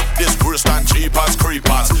pass. This worse than cheapers,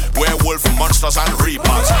 creepers, werewolf, monsters and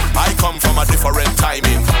reapers. I come from a different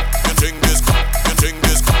timing. You think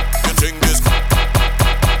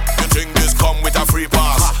this come with a free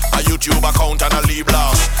pass, a YouTube account and a leave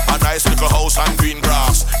blast, a nice little house and green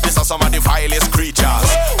grass. These are some of the vilest creatures.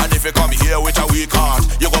 And if you come here with a weak heart,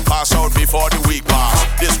 you gon' pass out before the week pass.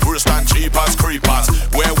 This worse than cheapers, creepers,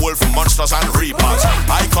 werewolf, monsters and reapers.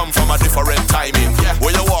 I come from a different timing,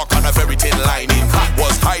 where you walk on a very thin lining.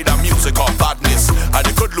 Was hide the music or badness, and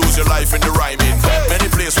you could lose your life in the rhyming. Many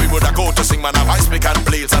places we would go to sing, man, have ice pick and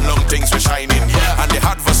blades and long things were shining. And the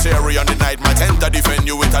adversary on the night might enter defend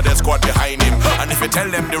you with a dead squad behind him. And if you tell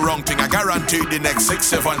them the wrong thing, I guarantee the next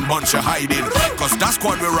 6-7 months you're hiding. Cause that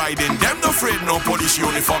squad we're riding, them no afraid, no police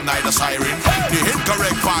uniform, neither siren. The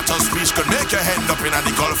incorrect part of speech could make your head up in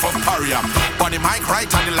the Gulf of Paria. But the mic right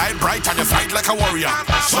and the light bright and you fight like a warrior.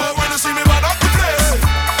 So when you see me burn up the place,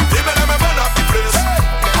 they may never burn up the place.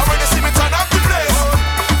 And when you see me turn up the place,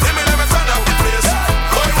 they may never turn up the place.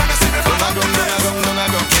 But when you see me burn up the place,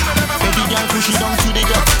 baby girl push it down to the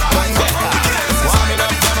ground.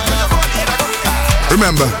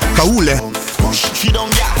 Remember, Kaule. Push, she don't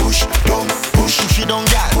get push, don't push, she don't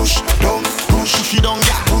get push, don't push, she don't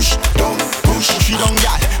get push, don't push, she don't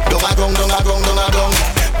get. Don't a gong.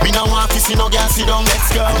 Me no want to see no girl sit down. Let's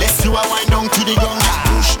go. Let's do a wind down to the ground.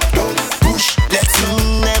 Push, don't push. Let's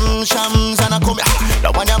sing them shams and a come here.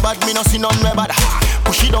 Now when you bad, me no see none me bad.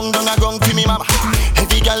 Push it down a ground to me mama.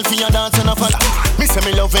 Heavy girl for your dance and a follow. Me say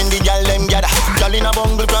me love when the girl them gather. Girl in a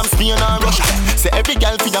bungle from Spain and Russia. Say every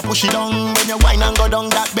girl for you push it down. When you wine and go down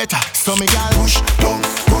that better. So me girl push, don't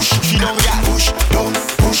push, she don't get push, don't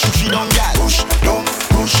push, she don't get push, don't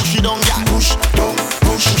push, she don't get push, don't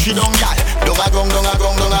push, she don't get. Don't a gong.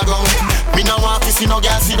 Me no want to see no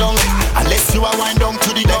girl sit down unless you a wind down to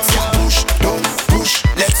the ground. Push, don't push,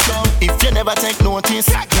 let's go. If you never take notice,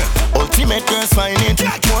 ultimate girls find it.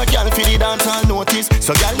 More girl for the dance all notice.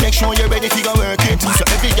 So girl make sure you're ready to go work it. So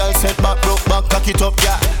every girl set back, broke back, cock it up,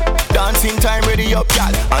 yeah. Dancing time ready up,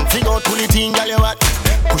 girl. And think out, pull it in, girl, you what?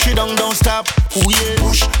 Push it down, don't stop. Ooh yeah.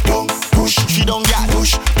 Push, don't push, she don't get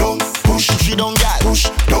push, don't push, she don't get push,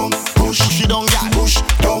 don't push, she don't get push,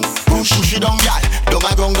 don't push, she don't get. Don't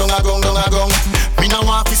a gong. Me no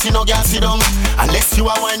want to see no girl sit down unless you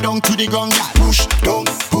a wind down to the ground. Yeah. Push, don't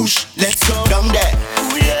push, let's go down there.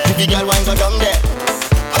 Every girl wine go down there.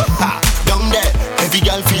 Down there. Every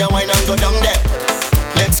girl feel wine and go down there.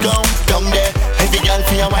 Let's go down there. Every girl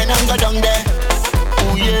feel wine and go down there.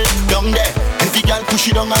 Oh yeah, down there. Every girl push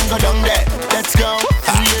it down and go down there. Let's go. Oh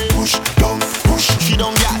yeah. Push, don't push, she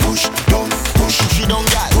don't get push, don't push, she don't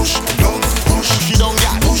get push, don't push, she don't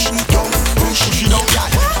get push, don't push, she don't get.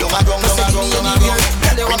 Don't a gong.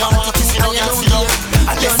 We don't want to see no girl sit down.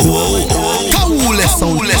 Kaule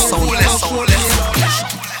sound.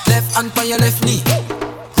 Left hand on your left knee,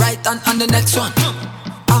 right hand on the next one.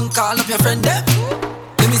 And call up your friend there.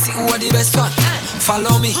 Let me see who are the best one.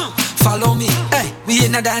 Follow me. Hey, we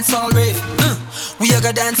in a dance all rave. We a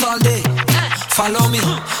go dance all day. Follow me.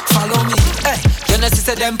 Hey, you know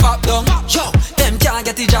sister them pop down. Yo, them can't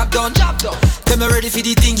get the job done. Them ready for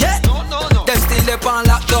the thing yet? No. Them still up on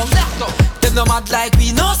lockdown. Them no mad like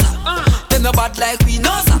we know sir. Them no bad like we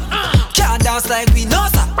know sir. Can't dance like we know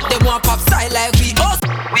sir. Them want pop style like we us.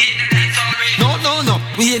 We in a dance all rave. No.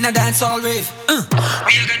 We in a dance all rave. We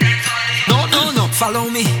a go dance all day. No. Follow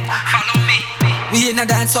me. We in a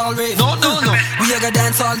dance all rave. No. We We are gonna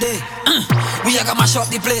dance all day. We are gonna mash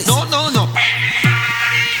up the place. No. Yo,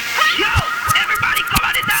 everybody come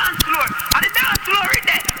on the dance floor. On the dance floor right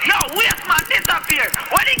there. Yo, waste man disappear.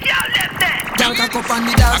 What the girl left there? Girl can come on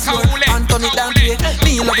the dance floor and turn it down way.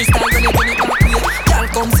 Me love the style when you turn it back way. Girl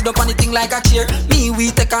come sit up on the thing like a chair. Me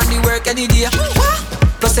we take on the work any day.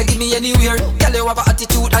 Plus you give me anywhere. Girl you have an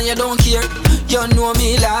attitude and you don't care. You know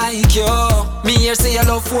me like you. Me here say you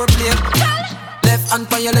love foreplay. Left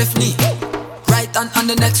hand on your left knee, right hand on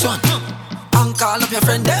the next one. And call up your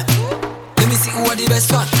friend them. Let me see who are the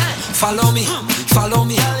best one. Follow me.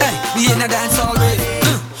 Hey, we in a dance all day.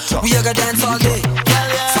 We are gonna dance all day.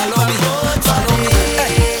 Follow me.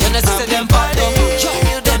 Hey, you know see them part up.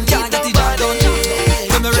 Them can't get the job done.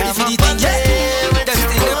 Them ready for the thing, yeah. Them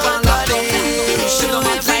still the plan locked up. She know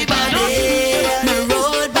my body, my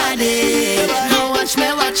road body. Now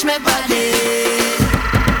watch me body.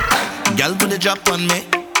 Girl, put the drop on me.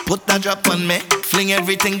 Put that drop on me. Fling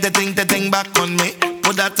everything, the thing back on me.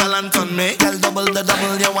 Put that talent on me. Girl, double,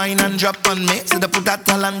 your wine and drop on me. So they put that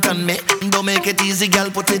talent on me. Don't make it easy,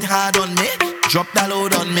 girl, put it hard on me. Drop that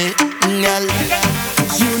load on me, girl.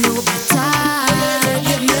 You know better.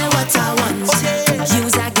 Give me what I want.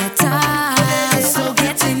 Use a guitar, so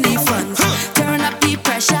get in the front. Turn up the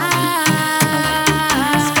pressure.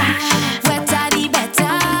 Wetter the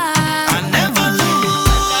better. I never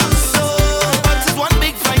lose. So, but it's one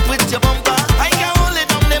big fight with your bumper. I can't hold it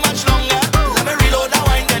down there much longer. Let me reload that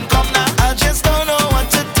wine, then come now. I just don't know what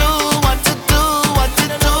to do with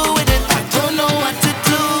it. I don't know what to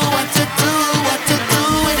do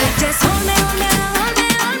with it. Just hold me tighter.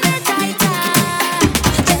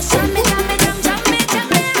 Just jump me.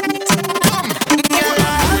 Girl,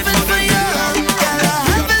 I have it for you.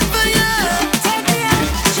 Take me out,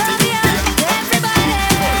 show me out, everybody.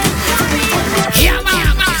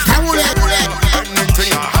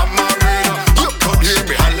 Anything I hammering, you could hear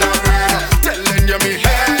me hollering, telling you me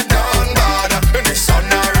head down bad. In the sun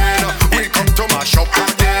arena, we come to mash up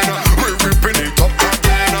again. We ripping it up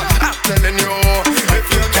again. I'm telling you, if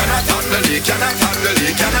you cannot handle it,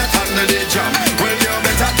 cannot handle it, jump. Well, you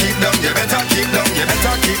better keep down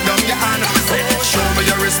your hand. Oh, show me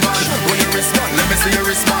your wristband. When you respond, let me see your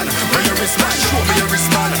wristband. When you respond, show me your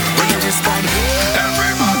wristband. When you respond,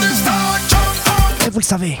 everybody start jump up. Et vous le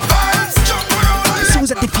savez, si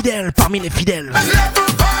vous êtes des fidèles parmi les fidèles,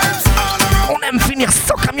 on aime finir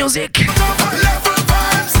soca music.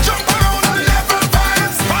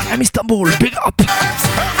 I'm Istanbul, big up.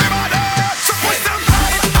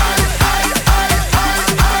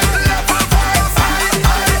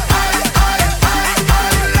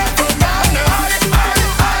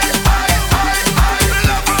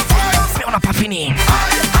 Mais on n'a pas fini.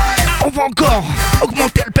 On va encore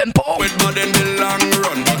augmenter le tempo.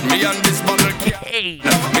 Hey.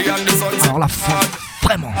 Alors la fin,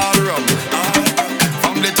 vraiment,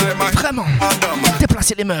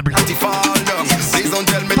 déplacer les meubles.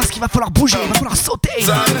 Parce qu'il va falloir bouger, il va falloir sauter.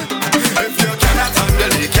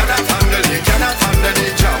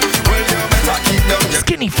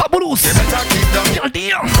 Skinny, Fabulous, viens le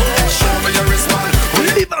dire.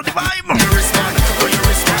 Live on the vibe.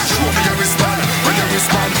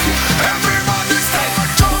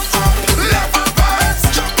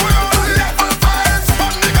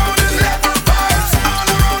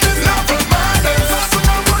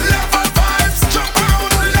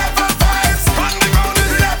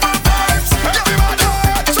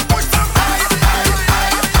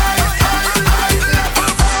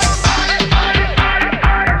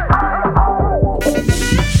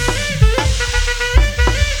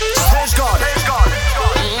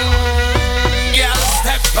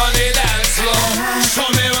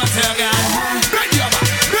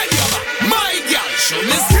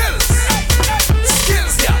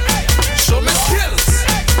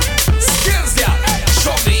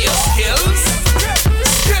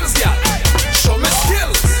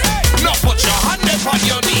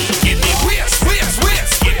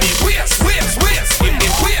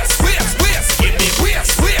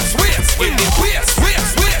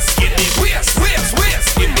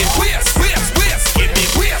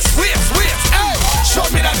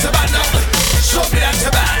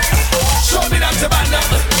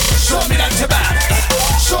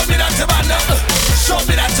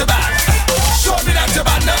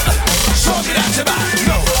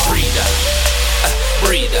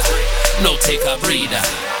 No take a breather,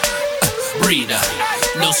 breather.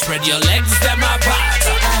 No spread your legs, them apart.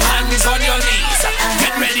 Hands on your knees,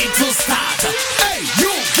 get ready to start. Hey,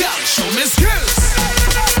 you girl, show me skills.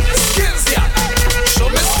 Skills, yeah. Show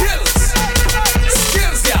me skills.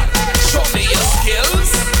 Skills, yeah. Show me your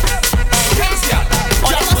skills. Skills, yeah.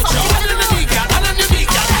 Just put your hand in the knee, girl, and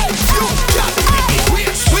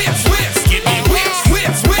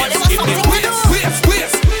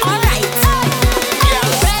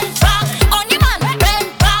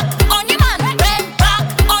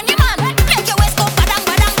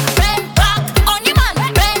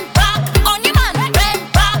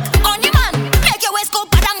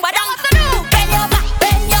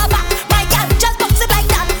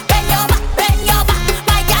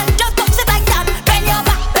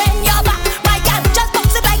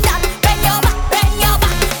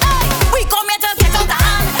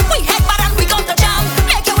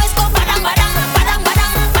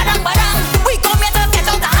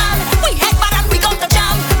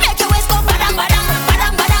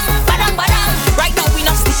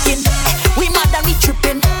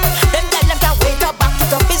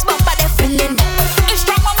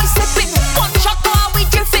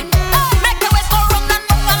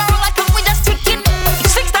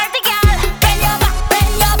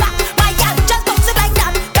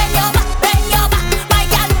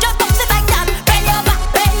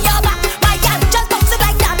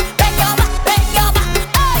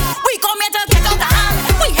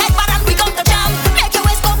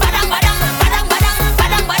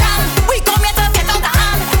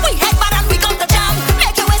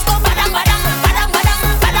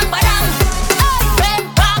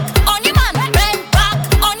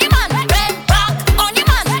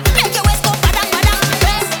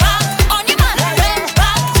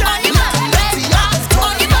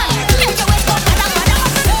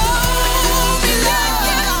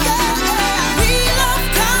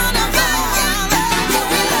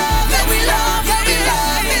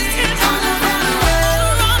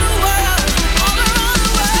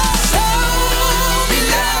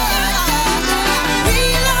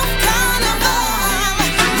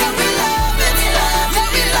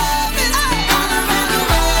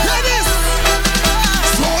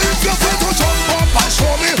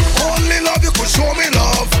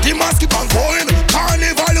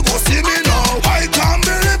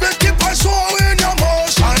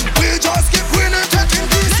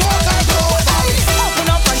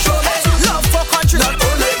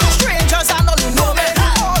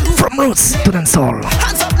roots to dancehall.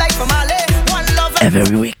 Hands up like Mali, one love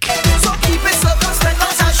every week. So keep it circumspect,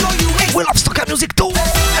 I'll show you it. We love soca music too.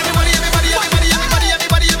 Everybody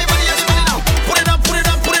now. Put it up, put it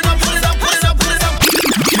up, put it up, put it up, put it up, put it up.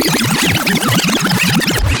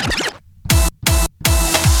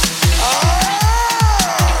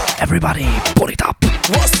 Everybody, put it up.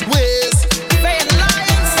 What's with?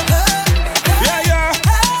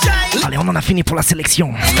 Allez, on en a fini pour la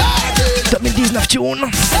sélection 2019 tune.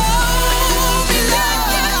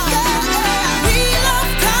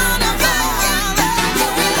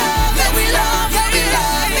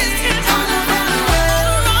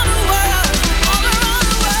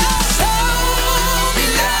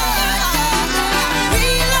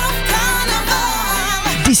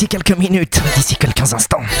 D'ici quelques minutes, d'ici quelques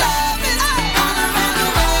instants.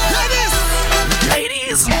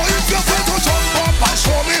 Ladies.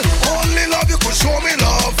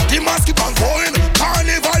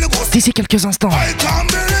 D'ici quelques instants,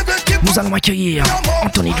 nous allons accueillir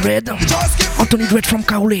Anthony Dread from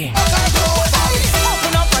Kaoulé.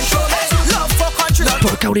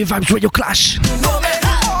 Pour le Kaoulé Vibes Radio Clash.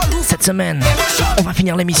 Cette semaine, on va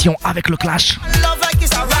finir l'émission avec le Clash.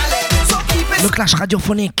 Le Clash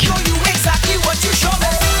radiophonique.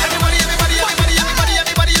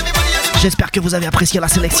 J'espère que vous avez apprécié la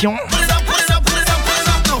sélection.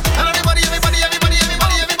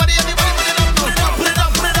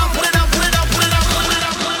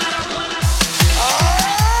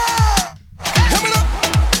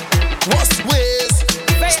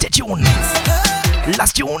 Stay tuned.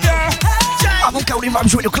 Last tune. Avant Kaoulé va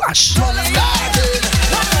jouer le Clash.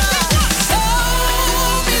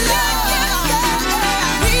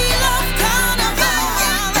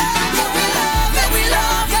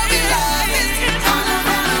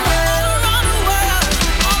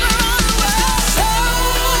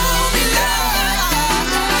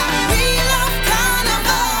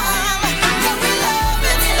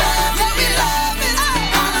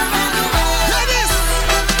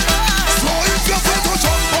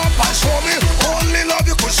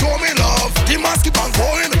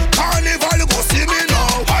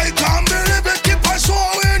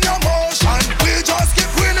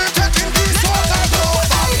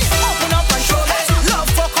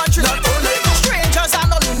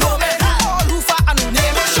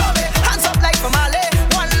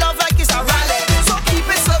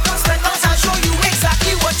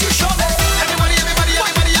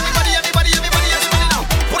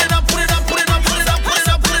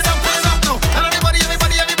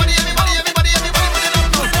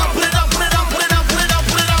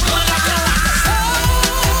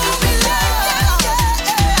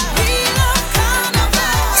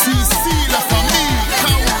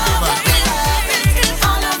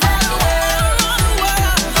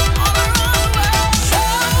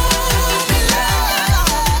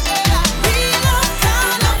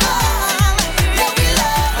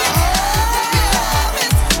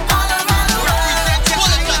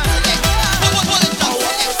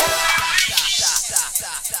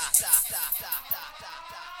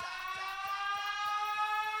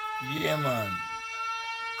 Yeah, man.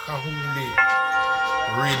 Kaoulé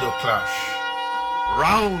Radio Clash.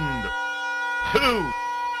 Round 2.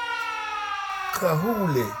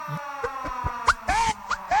 Kaoulé.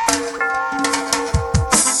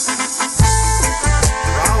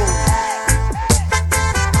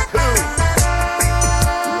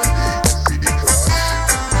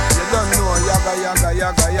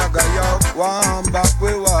 Yaga, yo. One back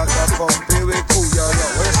we water pump, we cool, yo.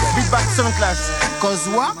 Big back sound clash. Cause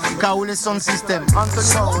what? Kaoulé sound system. Anthony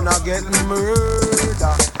sound a getting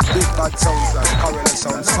murder. Big bad sounds like Kaoulé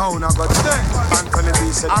sound a got dead. Anthony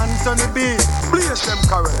B said, Anthony B. Blaze them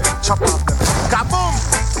Kaoulé, chop off them. Kaboom!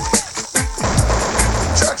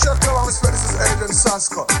 Check, yo, I'm spread, this is Adrian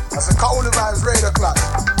Sasko. That's a Kaoulé Vibes Radio Clash.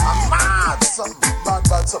 I'm mad, something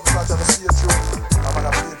bad, something I never see a tune. I'm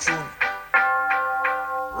gonna play a tune.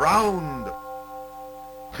 Round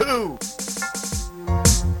 2.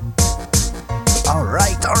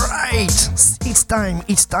 Alright. It's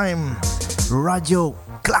time. Radio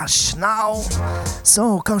Clash now.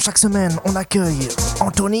 So, comme chaque semaine, on accueille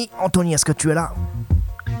Anthony. Anthony, est-ce que tu es là?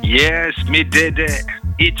 Yes, me Dede.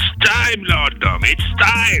 It's time, Lord Dom.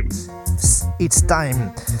 It's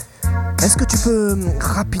time. Est-ce que tu peux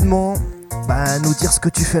rapidement nous dire ce que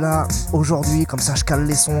tu fais là aujourd'hui, comme ça je cale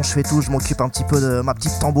les sons, je fais tout, je m'occupe un petit peu de ma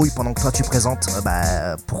petite tambouille pendant que toi tu présentes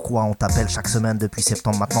pourquoi on t'appelle chaque semaine depuis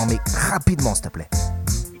septembre maintenant, mais rapidement s'il te plaît.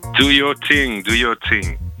 Do your thing.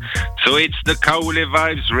 So it's the Kaoulé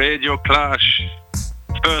Vibes Radio Clash.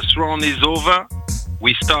 First round is over.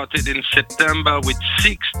 We started in September with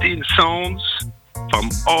 16 sounds. from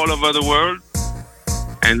all over the world.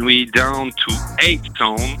 And we down to 8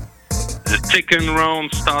 zone. The second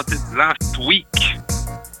round started last week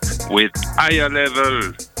with Higher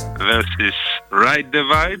Level versus Ride the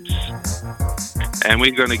Vibes. And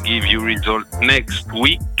we're gonna give you results next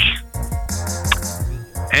week.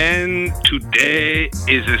 And today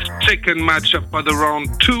is a second matchup for the round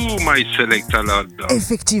 2, my selector Lord.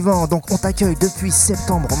 Effectivement, donc on t'accueille depuis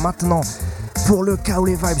septembre maintenant pour le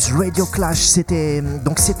Kaoulé Vibes Radio Clash. C'est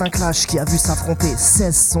un clash qui a vu s'affronter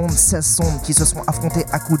 16 sondes qui se sont affrontés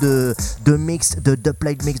à coup de mix, de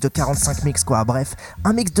dubplate mix, de 45 mix quoi. Bref,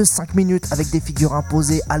 un mix de 5 minutes avec des figures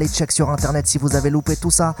imposées. Allez check sur internet si vous avez loupé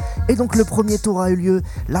tout ça. Et donc le premier tour a eu lieu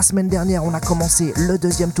la semaine dernière. On a commencé le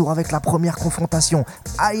deuxième tour avec la première confrontation,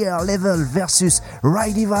 Higher Level versus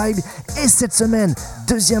Ridey Vibe. Et cette semaine,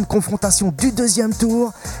 deuxième confrontation du deuxième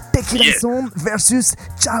tour, Tequila Sound versus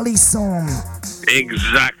Charlie Sound.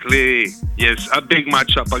 Exactly. Yes, a big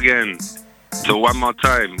matchup again. So one more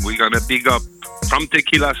time, we're gonna big up from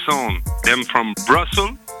Tequila Sound, them from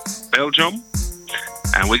Brussels, Belgium.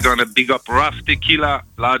 And we're gonna big up Raf Tequila,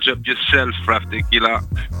 large up yourself, Raf Tequila,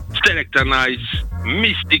 Selector Nice,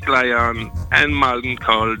 Mystic Lion, and man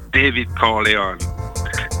called David Corleone.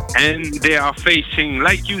 And they are facing,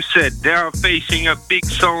 like you said, they are facing a big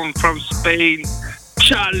sound from Spain,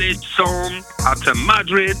 Charlie Sound out of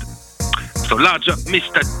Madrid. So large up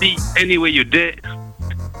Mr. D, anyway you there.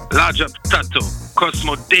 Large up Tato,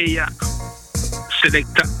 Cosmo Dea,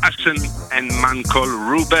 Selector Assen, and man called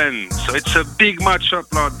Ruben. So it's a big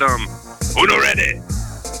matchup, Lord Dom. Uno ready?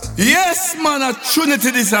 Yes, man, a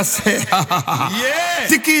Trinity this I say. Yeah.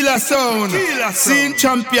 Tequila Sound, scene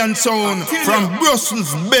champion sound from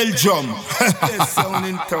Brussels, Belgium. Best sound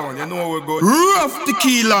in town, you know we're good. Rough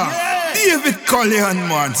Tequila, David Corleone,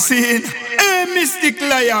 man, scene. Hey, Mystic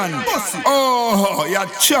Lion. Oh, you're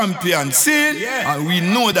champion, see? Yeah. And we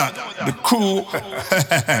know that. The crew.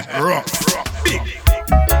 Rough. Big.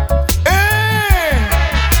 Hey,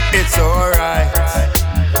 it's alright.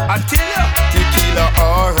 I tell you, Tequila,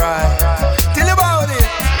 alright. Tell you about it.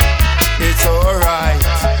 It's alright.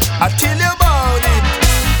 I tell you about it.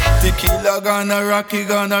 Tequila gonna rock you,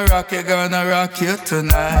 gonna rock you, gonna rock you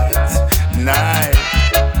tonight. Night.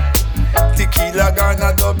 Tequila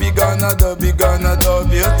gonna dub you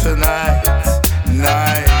tonight.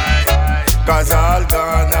 Night. Cause all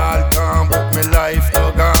gone, but my life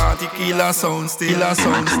no gone. Tequila Sound still.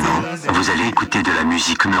 Vous allez écouter de la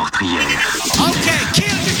musique meurtrière. Okay,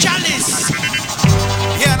 kill the chalice.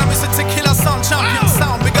 Yeah, now Mr. Tequila Sound, champion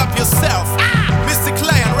sound, big up yourself. Mr.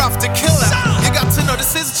 Clay and Raf Tequila. You got to know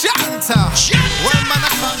this is Janta. Well, man, a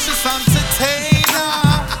conscious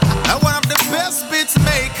entertainer. And one of the best beats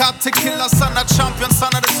maker. Tequila Sound, a champion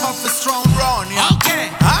sound of the toughest round round, yeah. Okay.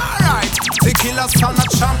 Alright. Tequila Sound, a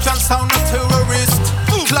champion sound, a terrorist.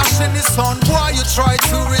 Clashing his sound, boy, you try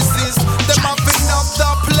to resist. Them have been up the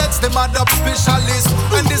plates, them are the specialists.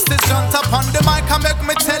 And this is Janta on the mic, I make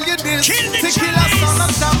me tell you this. Tequila Sound, a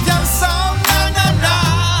champion sound,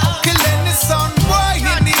 na. Kill any sound, boy,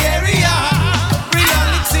 in the area.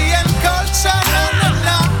 Reality and culture,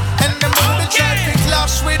 na. And the more they try to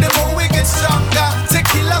clash with, the more we get stronger.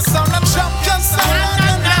 Tequila Sound, a champion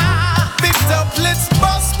sound, na. Big up, let's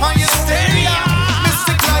bust on your stereo.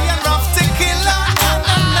 Mr. Lion, Raf Tequila,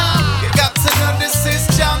 na. You got to know this is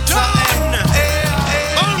Janta.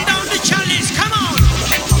 Hold down the chalice, come on.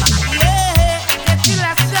 Yeah,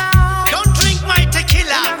 Tequila Sound. Don't drink my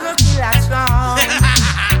tequila. Tequila Sound.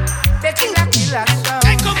 Tequila Sound.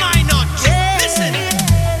 Take a my nuts. Listen.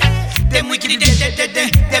 Them wicked dead.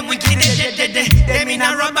 Them wicked dead. Them in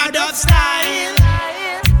a rubber dub style.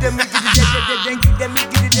 Them wicked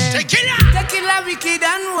dead. Tequila wicked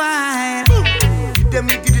and wild. Them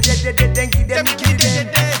wicked dead.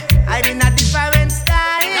 I'm in a different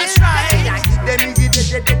style. That's right.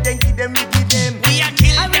 Them wicked dead. We are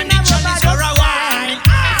killing them chalice for a while.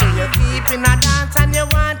 So you keep in a dance and you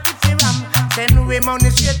want to see ram. Send we money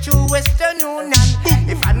straight to Western Union.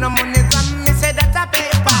 If I no money gram, me say that a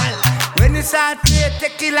PayPal. When you start play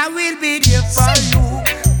tequila, we'll be there for you.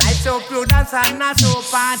 So pure dance and not so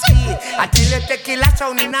party. I tell you Tequila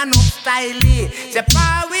Sound in a no style. Say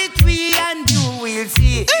power with we and you will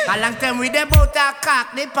see. A long time we the bout a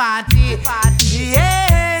cock the party.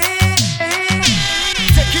 Yeah.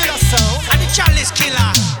 Tequila Sound and the chalice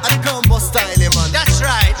killer and the combo style, man. That's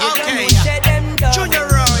right. Okay. Junior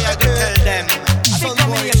Roy, I could tell them.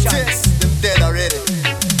 Them dead already.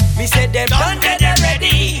 Me said them done dead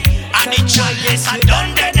already. And the chalice are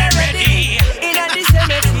done dead already.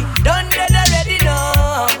 Done dead already,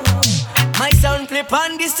 no. My sound clip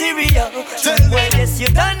on the stereo. Well, yes, you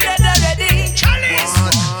done dead already. Chalice.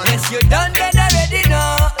 Yes, you done dead already,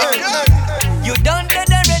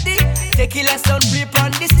 sound flip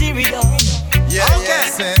on the stereo. Yeah, okay.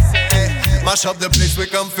 Mash up the place, we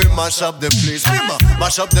come fi mash up the place. We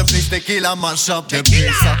mash up the place, tequila mash up the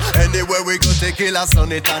place. Anywhere we go, tequila son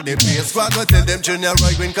it on the place. Go tell them Junior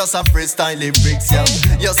Roy Green cause I freestyle lyrics, yeah.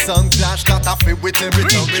 Your song clash, got a fit with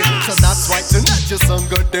territory. So that's why tonight your song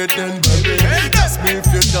go dead and buried. Ask me if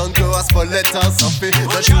you don't go ask for letters of it.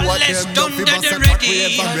 But you want them don't fi bust a track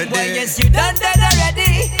we ever ready. Why yes you done dead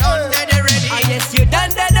already. Done dead already. Ah yes you done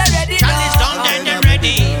dead already. Charlie's done dead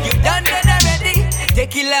already. You done dead already.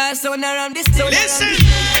 Tequila sound around this town. Listen.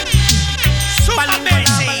 Super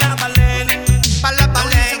Bassy.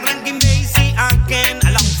 Balabalen. Ranking Bassy again.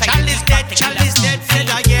 Alongside Charlie's dead, said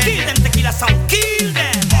again. Kill them, tequila sound, kill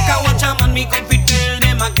them. Watch a man, me come fi tell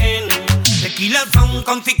them again. Tequila sound,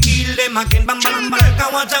 come fi kill them again. Bam bam bam.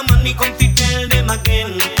 Watch a man, me come fi tell them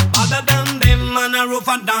again. Other than them, man a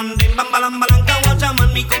rougher than them. Bam bam bam. Watch a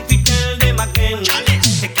man, me come fi tell them again.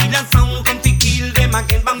 Tequila sound, come fi kill them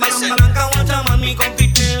again. Bam bam bam. Watch a man, me come fi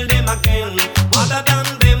tell them again. Other than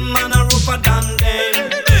them, man a rougher than them.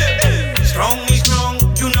 Strong is strong,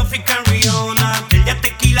 you know fi carry on. Tell ya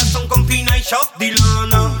tequila sound, come fi nice shop the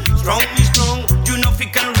lana. Strong is strong, you know fi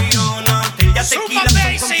carry on. Tell ya tequila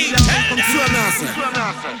sound, come fi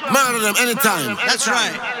Murder them anytime. That's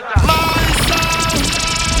right. My son,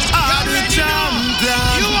 I'm the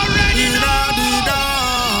champion. You are ready in now. the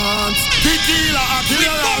dance. Tequila, kill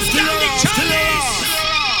us.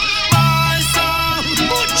 My son,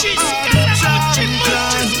 I'm the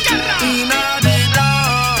champion in the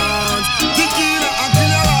dance. Tequila,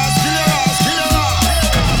 kill us.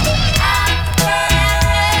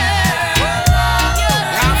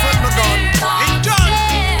 Yeah, put my gun.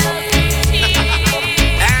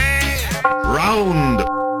 Round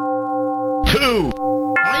 2.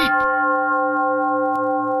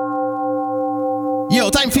 Yo,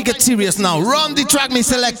 time to get serious now. Run the track, me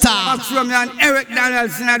selector. Max Romeo and Eric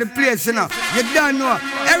Donaldson at the place, you know. You don't know.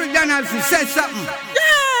 Eric Donaldson said something.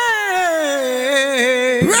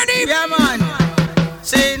 Ready? Yeah, man.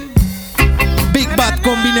 Sing. Big bad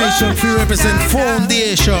combination to represent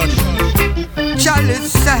Foundation.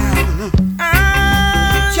 Chalice sound.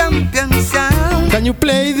 Champion sound. Can you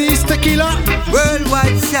play this, Tequila?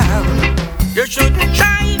 Worldwide sound. You shouldn't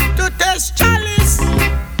try to test Chalice.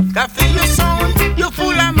 Coffee your sound, you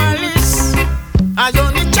full of malice. I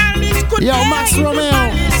only Chalice could Yo, Max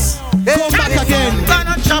Romeo, go back again.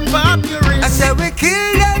 Gonna chop up your wrist. I said we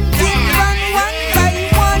kill them one by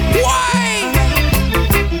one. Why?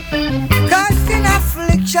 Casting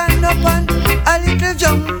affliction upon a little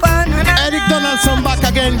jump on. Eric Donaldson back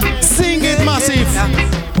again. Sing it massive.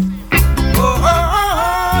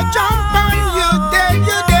 Jump on, you dead.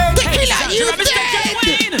 Tequila, you dead.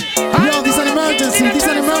 Yo, this is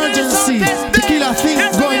an emergency. Tequila thing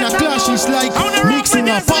going a clash is like mixing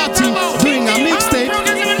a party, doing a mixtape.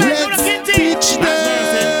 Let's teach them.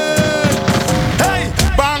 Hey,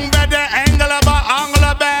 bang better angle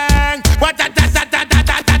bang. What da da da da da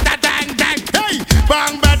da da dang dang. Hey,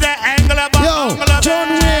 bang better angle Yo, John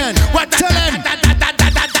Wayne, tell him.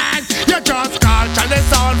 You just call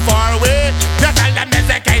Chalice on far away. You tell them it's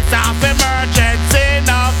a case of emergency.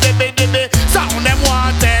 Now dibby sound them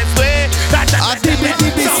want this way. A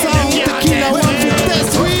dibby sound, Tequila want to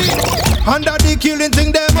test we. Under the killing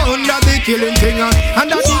thing, them under the killing thing,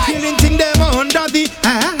 under the killing thing, them under the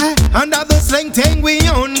slang thing, we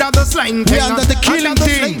under the slang thing, under the killing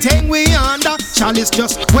thing, we under. Chalice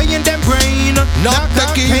just weighing them brain, not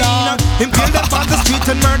Tequila. Him kill them on the street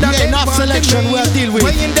and murder. Yeah, enough selection we'll deal with.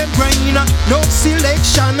 Weighing them brain, no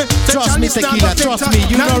selection. Trust me, Tequila, trust me,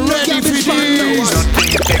 you're not ready for this.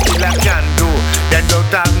 Nothing Tequila can do. They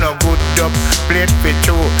don't have no good dub. Plate for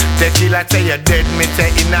two. Tequila say you're dead, me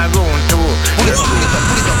say in a round two. Pull it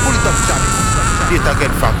up, Chalice. It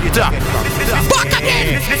again from the top. Back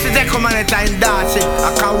again. This is the command time dancing.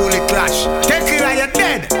 I can't hold it clash. Tequila, you're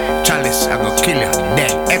dead. Chalice, I go kill you.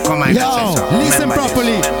 Dead. Yo, listen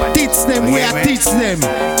properly. Teach them where I teach them.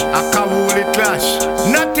 I can't hold it clash.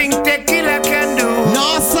 Nothing Tequila can do.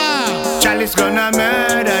 No, sir. Chalice gonna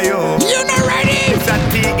murder you. You not ready? It's that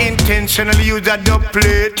he intentionally use a dub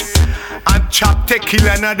plate and chop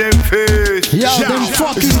Tequila in their face. Yo, them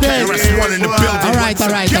fucking dead. Alright.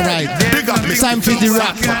 Big up, time for the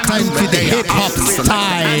rap, time for the hip hop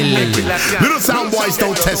style. Little sound boys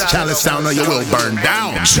don't test Chalice sound or you will burn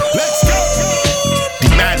down. Let's go. The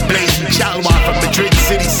man blazing Chalwa from Madrid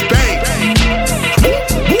City, Spain.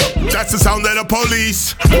 That's the sound of the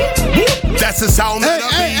police. That's the sound of the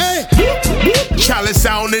beast. Chalice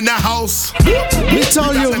sound in the house. Me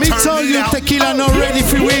tell you, Tequila not ready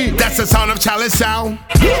for we. That's the sound of Chalice sound.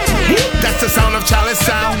 That's the sound of Chalice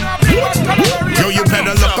sound. Yo, you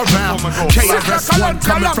better look around. KRS-One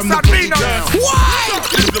coming from the boogie down.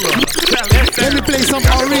 Let me play some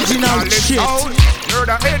original shit.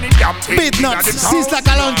 Beat nuts, Sister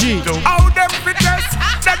Kalonji. How them fittest,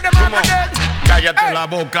 then them have dead. Cállate la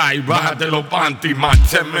boca y bájate los panty. My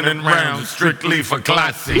 10-minute round, strictly for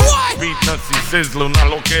classy. Beat nuts y sizzle, una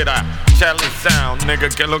loquera. Charlie Sound, nigga,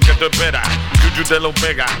 que lo que te espera. Juju te lo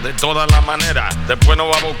pega de todas las maneras. Después no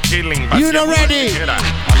vamos killing. You not ready? A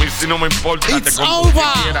mí si no me importa, it's te over.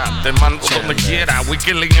 Te mando donde quiera. We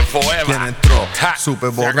killing it forever. ¿Quién entró?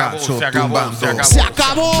 Super borracho, tumbando. Se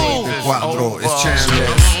acabó. 4 es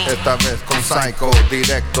Chandless. Esta vez con Psycho,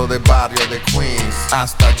 directo de barrio de Queens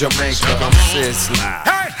hasta Jamaica.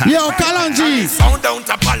 Yo, Kalonji. Sound don't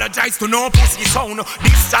apologize to no pussy sound.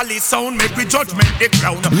 This Sally sound make we judgment the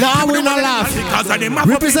crown. Now we not laugh. We are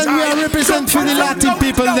represent for the Latin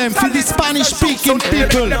people, them for the Spanish speaking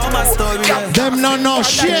people. Them no know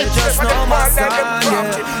shit.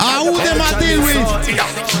 Who them a deal with?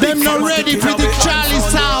 Them not ready for the Charlie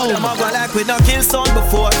sound. Them a go like we not kill sound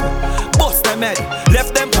before. Bust them head,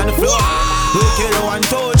 left them on the floor. We kill one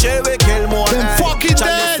touch, we kill more. Them fucking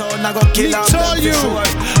dead. Me told you.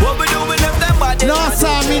 What we do, we left them body. No,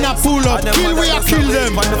 sir, me not pull up. Kill we or kill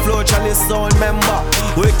them. On the floor, Charlie sound member.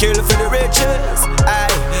 We kill for the riches, aye.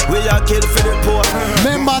 We are kill for the poor.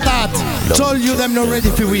 Remember that. Told you them not ready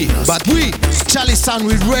for we, but we, Charlie Sound,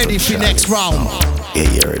 we ready for next round. You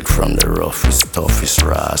hear it from the roughest, toughest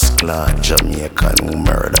rascal Jamaican who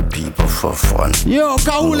murder people for fun. Yo,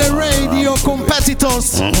 Kaule Radio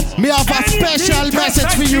competitors, me have a special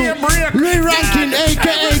message for you. Re-ranking,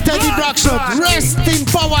 aka Teddy Blackshot. Rest in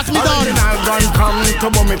power, me done. Original gun come to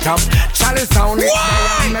boom it up. Charlie Sound is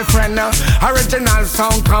my friend. Original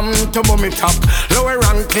sound come to boom it up. Lower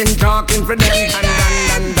ranking talking for them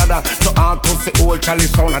and dada. So all pussy old Charlie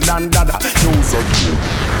Sound and dada. Use it.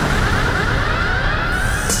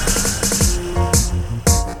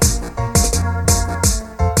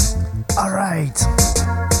 Alright,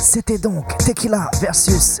 c'était donc Tequila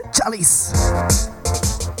versus Chalice.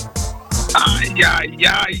 Aïe, aïe,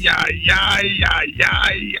 aïe, aïe, aïe, aïe,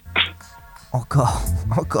 aïe. Encore.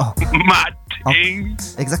 Matting.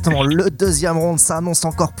 Exactement, le deuxième round s'annonce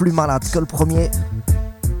encore plus malade que le premier.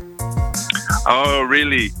 Oh,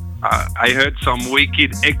 really? I heard some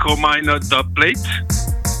wicked Echo Minor dubplate.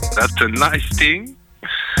 That's a nice thing.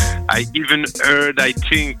 I even heard, I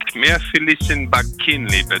think, may I have to listen back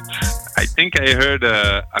keenly, but I think I heard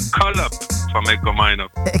a call-up from Echo Minor.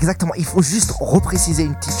 Exactement, il faut juste repréciser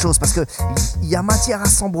une petite chose parce que il y a matière à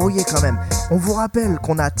s'embrouiller quand même. On vous rappelle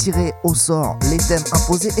qu'on a tiré au sort les thèmes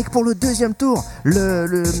imposés et que pour le deuxième tour,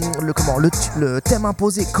 le thème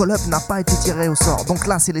imposé call-up n'a pas été tiré au sort. Donc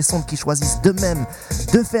là, c'est les sondes qui choisissent d'eux-mêmes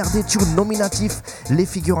de faire des tunes nominatifs. Les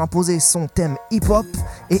figures imposées sont thème hip-hop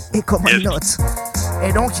et Echo Minor.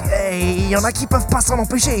 Et donc, il y en a qui peuvent pas s'en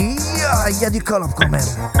empêcher. Il y a du call-up quand même.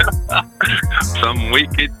 Some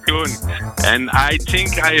wicked tune. And I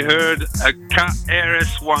think I heard a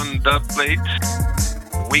KRS-One dubplate.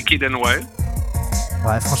 Wicked and wild.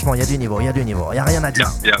 Ouais, franchement, il y a du niveau, il y a rien à dire.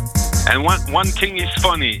 Yeah. And one thing is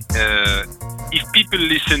funny. If people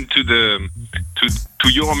listen to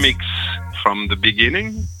your mix from the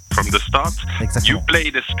beginning, from the start, you play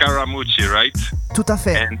the Scaramucci, right? Tout à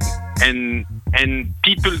fait. And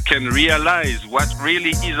people can realize what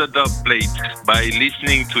really is a dub plate by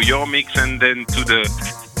listening to your mix and then to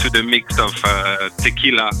the mix of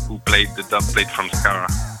Tequila, who played the dub plate from Scara.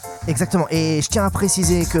 Exactement, et je tiens à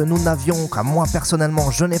préciser que nous n'avions, comme moi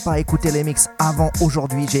personnellement, je n'ai pas écouté les mix avant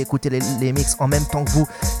aujourd'hui, j'ai écouté les mix en même temps que vous,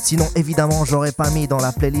 sinon évidemment j'aurais pas mis dans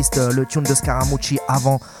la playlist le tune de Scaramucci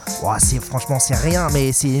avant. Franchement c'est rien,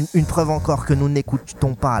 mais c'est une preuve encore que nous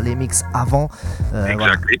n'écoutons pas les mix avant.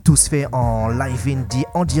 Voilà, tout se fait en live indie,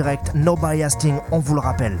 en direct, no biasing, on vous le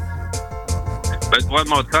rappelle. But one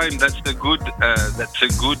more time, that's a good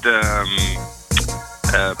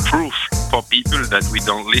proof for people that we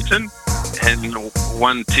don't listen. And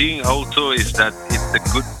one thing also is that it's a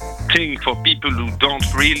good thing for people who don't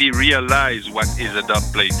really realize what is a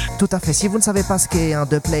dubplate. Tout à fait. Si vous ne savez pas ce qu'est un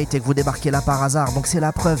dubplate et que vous débarquez là par hasard, donc c'est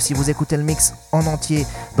la preuve. Si vous écoutez le mix en entier,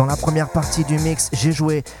 dans la première partie du mix, j'ai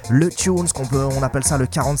joué le tune, on appelle ça le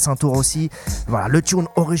 45 tours aussi. Voilà, le tune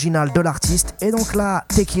original de l'artiste. Et donc là,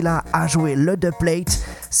 Tequila a joué le dubplate.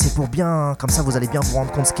 C'est pour bien, comme ça vous allez bien vous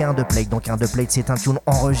rendre compte ce qu'est un dubplate. Donc un dubplate, c'est un tune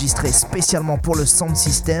enregistré spécialement pour le sound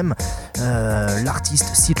system.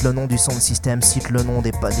 L'artiste cite le nom du sound system, cite le nom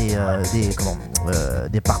des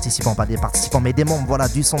participants, pas des participants, mais des membres, voilà,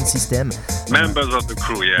 du sound system. Members of the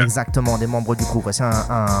crew, yeah. Exactement, des membres du crew. C'est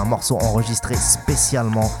un morceau enregistré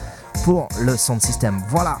spécialement pour le sound system.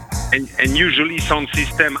 Voilà. And usually sound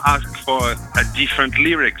system ask for a different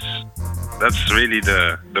lyrics. That's really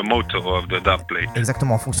the motto of the dubplate.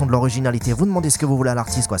 Exactement, en fonction de l'originalité. Vous demandez ce que vous voulez à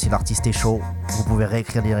l'artiste, quoi. Si l'artiste est chaud, vous pouvez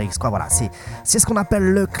réécrire les lyrics, quoi. Voilà, c'est ce qu'on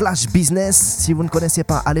appelle le clash business. Si vous ne connaissez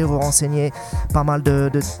pas, allez vous renseigner. Pas mal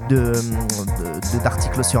d'articles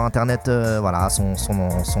sur internet, voilà, sont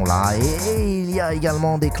là. Et il y a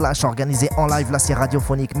également des clashs organisés en live, là c'est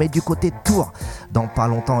radiophonique. Mais du côté Tours, dans pas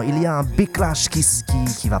longtemps, il y a un big clash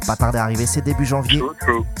qui va pas tarder à arriver. C'est début janvier.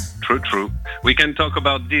 True. We can talk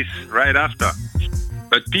about this right after.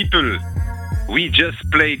 But people, we just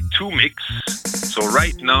played 2 mix. So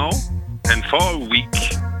right now, and for a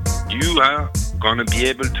week, you are gonna be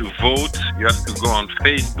able to vote. You have to go on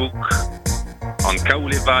Facebook, on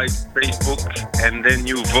Kaoulé Vibes Facebook, and then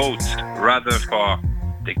you vote rather for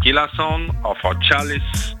Tequila Sound or for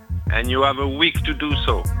Chalice, and you have a week to do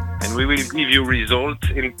so. And we will give you results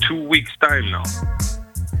in 2 weeks' time now.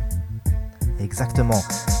 Exactement.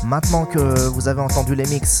 Maintenant que vous avez entendu les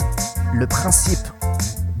mix, le principe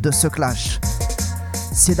de ce clash,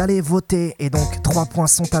 c'est d'aller voter et donc 3 points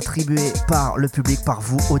sont attribués par le public, par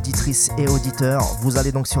vous, auditrices et auditeurs. Vous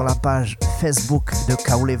allez donc sur la page Facebook de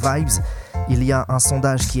Kaoulé Vibes. Il y a un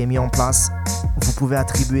sondage qui est mis en place. Vous pouvez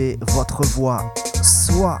attribuer votre voix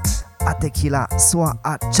soit à Tequila, soit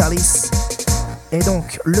à Chalice. Et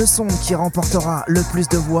donc, le son qui remportera le plus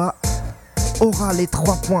de voix aura les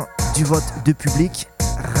 3 points du vote du public.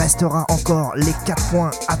 Restera encore les 4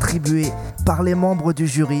 points attribués par les membres du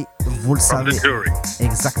jury. Vous le savez.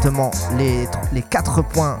 Exactement. Les 4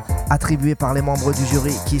 points attribués par les membres du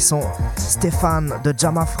jury qui sont Stéphane de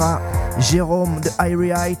Jamafra, Jérôme de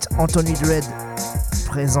Irie Height, Anthony Dread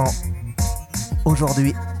présent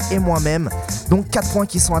aujourd'hui et moi-même. Donc 4 points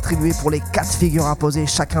qui sont attribués pour les 4 figures à poser.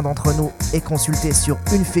 Chacun d'entre nous est consulté sur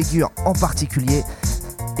une figure en particulier.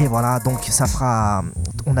 Et voilà, donc ça fera...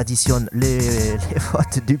 On additionne les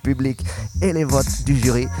votes du public et les votes du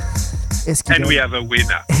jury. And we have a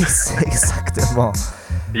winner. Exactement.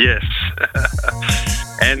 Yes.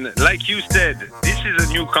 And like you said, this is a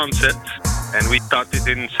new concept and we started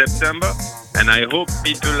in September and I hope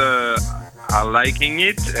people are liking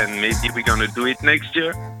it and maybe we're gonna do it next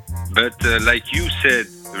year. But like you said,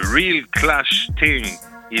 the real clash thing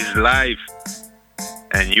is live.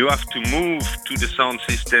 And you have to move to the sound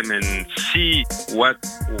system and see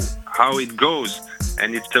how it goes.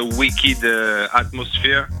 And it's a wicked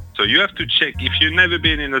atmosphere. So you have to check. If you've never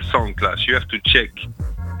been in a sound clash, you have to check.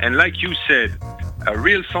 And like you said, a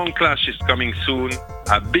real sound clash is coming soon.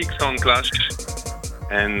 A big sound clash.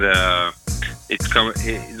 And it's going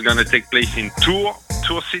to take place in Tours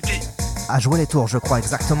City. À jouer les tours, je crois,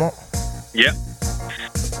 exactement. Yeah.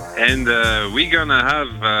 And we're going to have...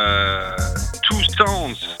 2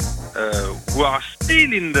 sounds who are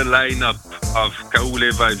still in the lineup of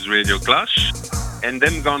Kaoulé Vibes Radio Clash, and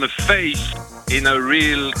them gonna face in a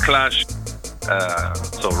real clash.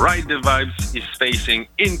 So Ride the Vibes is facing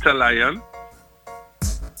Interlion,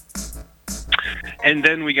 and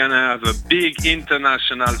then we're gonna have a big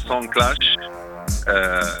international song clash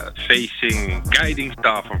facing Guiding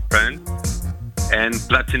Star from France and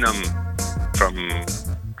Platinum from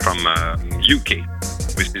UK.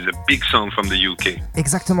 Which is a big song from the UK.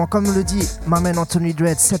 Exactement, comme le dit ma man Anthony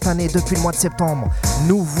Dread, cette année, depuis le mois de septembre,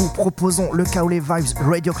 nous vous proposons le Kaoulé Vibes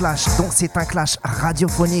Radio Clash. Donc c'est un clash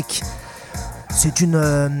radiophonique. C'est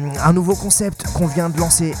un nouveau concept qu'on vient de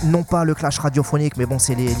lancer, non pas le clash radiophonique, mais bon,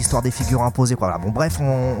 c'est l'histoire des figures imposées, quoi. Voilà. Bon, bref,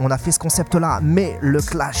 on a fait ce concept-là, mais le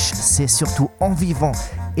clash, c'est surtout en vivant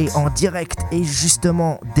et en direct. Et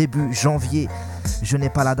justement, début janvier, je n'ai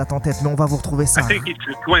pas la date en tête, mais on va vous retrouver ça. I think it's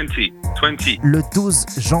the 20. Le 12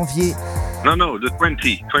 janvier. No, the 20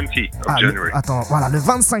 of January. Attends, voilà, le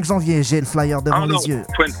 25 janvier, j'ai le flyer devant les yeux.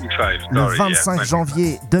 25, le 25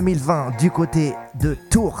 janvier 2020, du côté de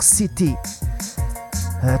Tours City.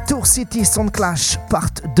 Tours City Sound Clash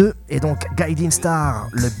Part 2. Et donc Guiding Star,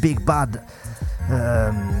 le Big Bad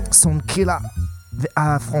Sound Killer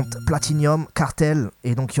affronte Platinum, Cartel.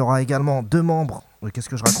 Et donc il y aura également 2 membres. Qu'est-ce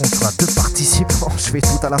que je raconte là? 2 participants, je fais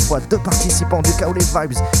tout à la fois. 2 participants du Kaoulé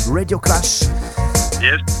Vibes Radio Clash.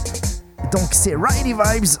 Yes. Donc c'est Riley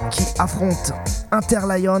Vibes qui affronte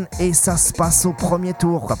Interlion et ça se passe au premier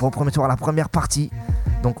tour, quoi, pas au premier tour, à la première partie.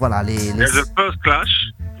 Donc voilà les... There's a first clash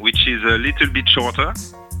which is a little bit shorter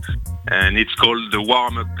and it's called the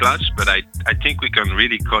warm-up clash, but I think we can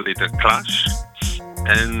really call it a clash.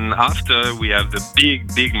 And after we have the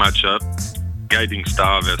big matchup, Guiding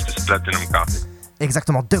Star versus Platinum Cartel.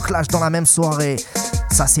 Exactement, 2 clashs dans la même soirée.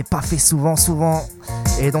 Ça s'est pas fait souvent.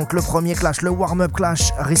 Et donc le premier clash, le warm-up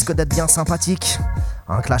clash, risque d'être bien sympathique.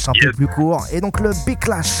 Un clash un peu plus court. Et donc le Big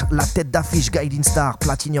Clash, la tête d'affiche Guiding Star,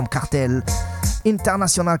 Platinum Cartel,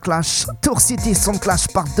 International Clash, Tour City Sound Clash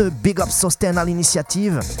Part 2, Big Up Sosten à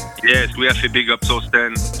l'initiative. Yes, we have a big up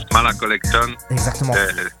Sosten, Smala Collection. Exactement.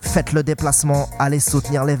 Faites le déplacement, allez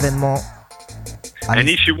soutenir l'événement. And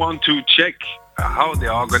if you want to check how they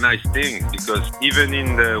organize things, because even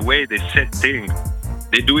in the way they set things,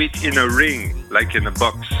 they do it in a ring, like in a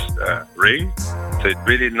box ring. So it's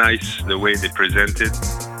really nice the way they present it.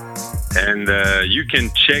 And you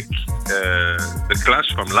can check the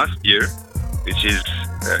clash from last year, which is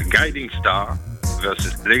Guiding Star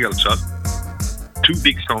versus Legal Shot. Two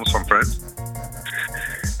big songs from France.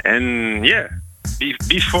 And yeah,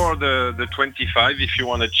 before the 25, if you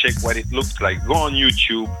want to check what it looks like, go on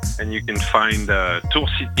YouTube and you can find Tour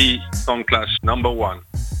City Sound Clash #1,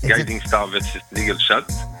 Guiding Star versus Legal Shot.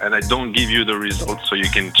 And I don't give you the results so you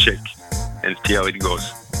can check and see how it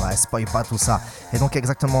goes. Ouais, spoil pas tout ça. Et donc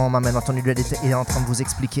exactement, ma main Anthony Dread est en train de vous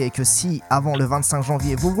expliquer que si avant le 25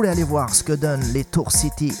 janvier vous voulez aller voir ce que donnent les Tour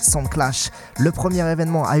City Sound Clash, le premier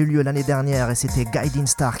événement a eu lieu l'année dernière et c'était Guiding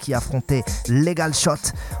Star qui affrontait Legal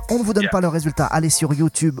Shot. On ne vous donne pas le résultat, allez sur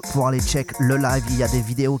YouTube pour aller check le live, il y a des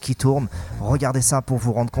vidéos qui tournent, regardez ça pour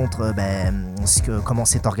vous rendre compte comment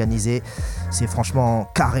c'est organisé. C'est franchement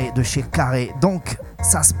carré de chez carré. Donc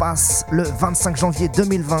ça se passe le 25 janvier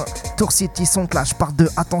 2020, Tour City Sound Clash Part 2.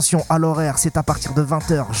 Attention à l'horaire, c'est à partir de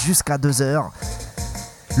 20h jusqu'à 2h.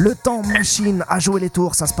 Le temps machine à jouer les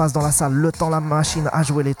tours, ça se passe dans la salle. Le temps la machine à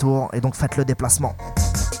jouer les tours, et donc faites le déplacement.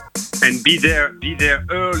 And be there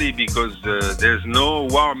early because there's no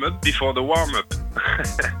warm-up before the warm-up.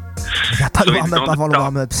 Il n'y a pas de warm-up avant le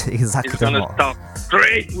warm-up, exactement. It's gonna start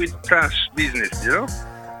straight with trash business, you know?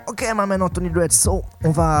 Ok, ma man Anthony Dread, so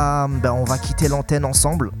on va quitter l'antenne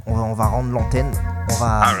ensemble. On va rendre l'antenne.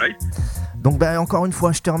 All right. Donc encore une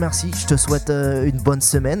fois, je te remercie, je te souhaite une bonne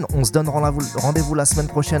semaine. On se donne rendez-vous la semaine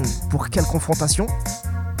prochaine pour quelle confrontation?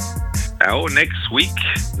 Oh, next week,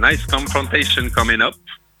 nice confrontation coming up.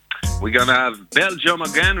 We're gonna have Belgium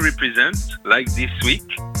again represent, like this week.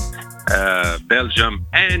 Belgium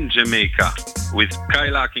and Jamaica with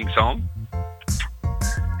Skylarking Sound.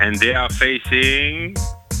 And they are facing...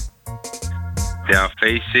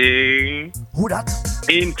 Who that?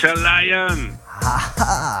 Interlion.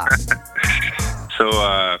 So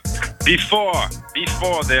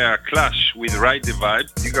before their clash with Ride the Vibe,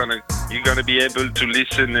 you're gonna be able to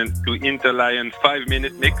listen to Interlion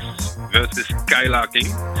 5-minute mix versus Skylarking.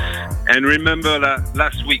 And remember that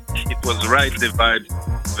last week it was Ride the Vibe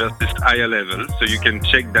versus Higher Level, so you can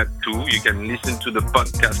check that too. You can listen to the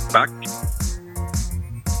podcast back.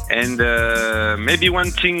 And maybe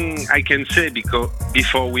one thing I can say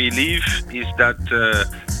before we leave is that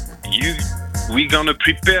we're gonna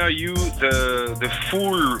prepare you the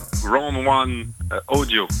full round 1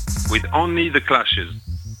 audio with only the clashes,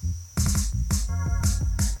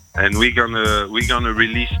 and we're gonna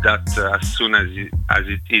release that as soon as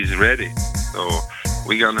it is ready. So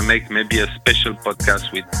we're gonna make maybe a special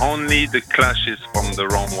podcast with only the clashes from the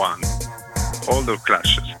round 1, all the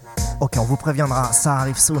clashes. Ok, on vous préviendra, ça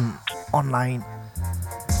arrive soon, online.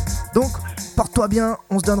 Donc, porte-toi bien,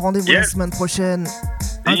 on se donne rendez-vous la semaine prochaine.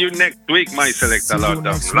 See you next week, my selector. Lot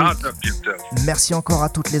of yourself. Merci encore à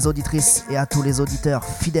toutes les auditrices et à tous les auditeurs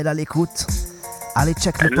fidèles à l'écoute. Allez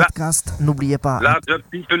check le podcast, n'oubliez pas. Lot of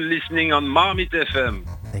people listening on Marmite FM.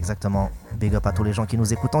 Exactement. Big up à tous les gens qui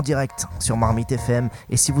nous écoutent en direct sur Marmite FM.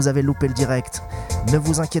 Et si vous avez loupé le direct, ne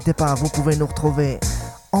vous inquiétez pas, vous pouvez nous retrouver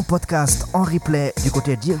en podcast, en replay du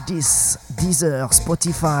côté d'Yildiz, Deezer,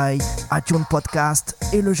 Spotify, iTunes Podcast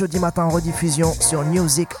et le jeudi matin en rediffusion sur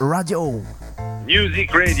Music Radio. Music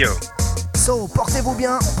Radio. So, portez-vous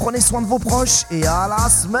bien, prenez soin de vos proches et à la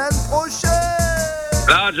semaine prochaine.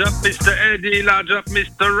 Large up Mr. Eddie, large up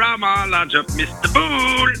Mr. Rama, large up Mr.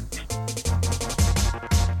 Bull.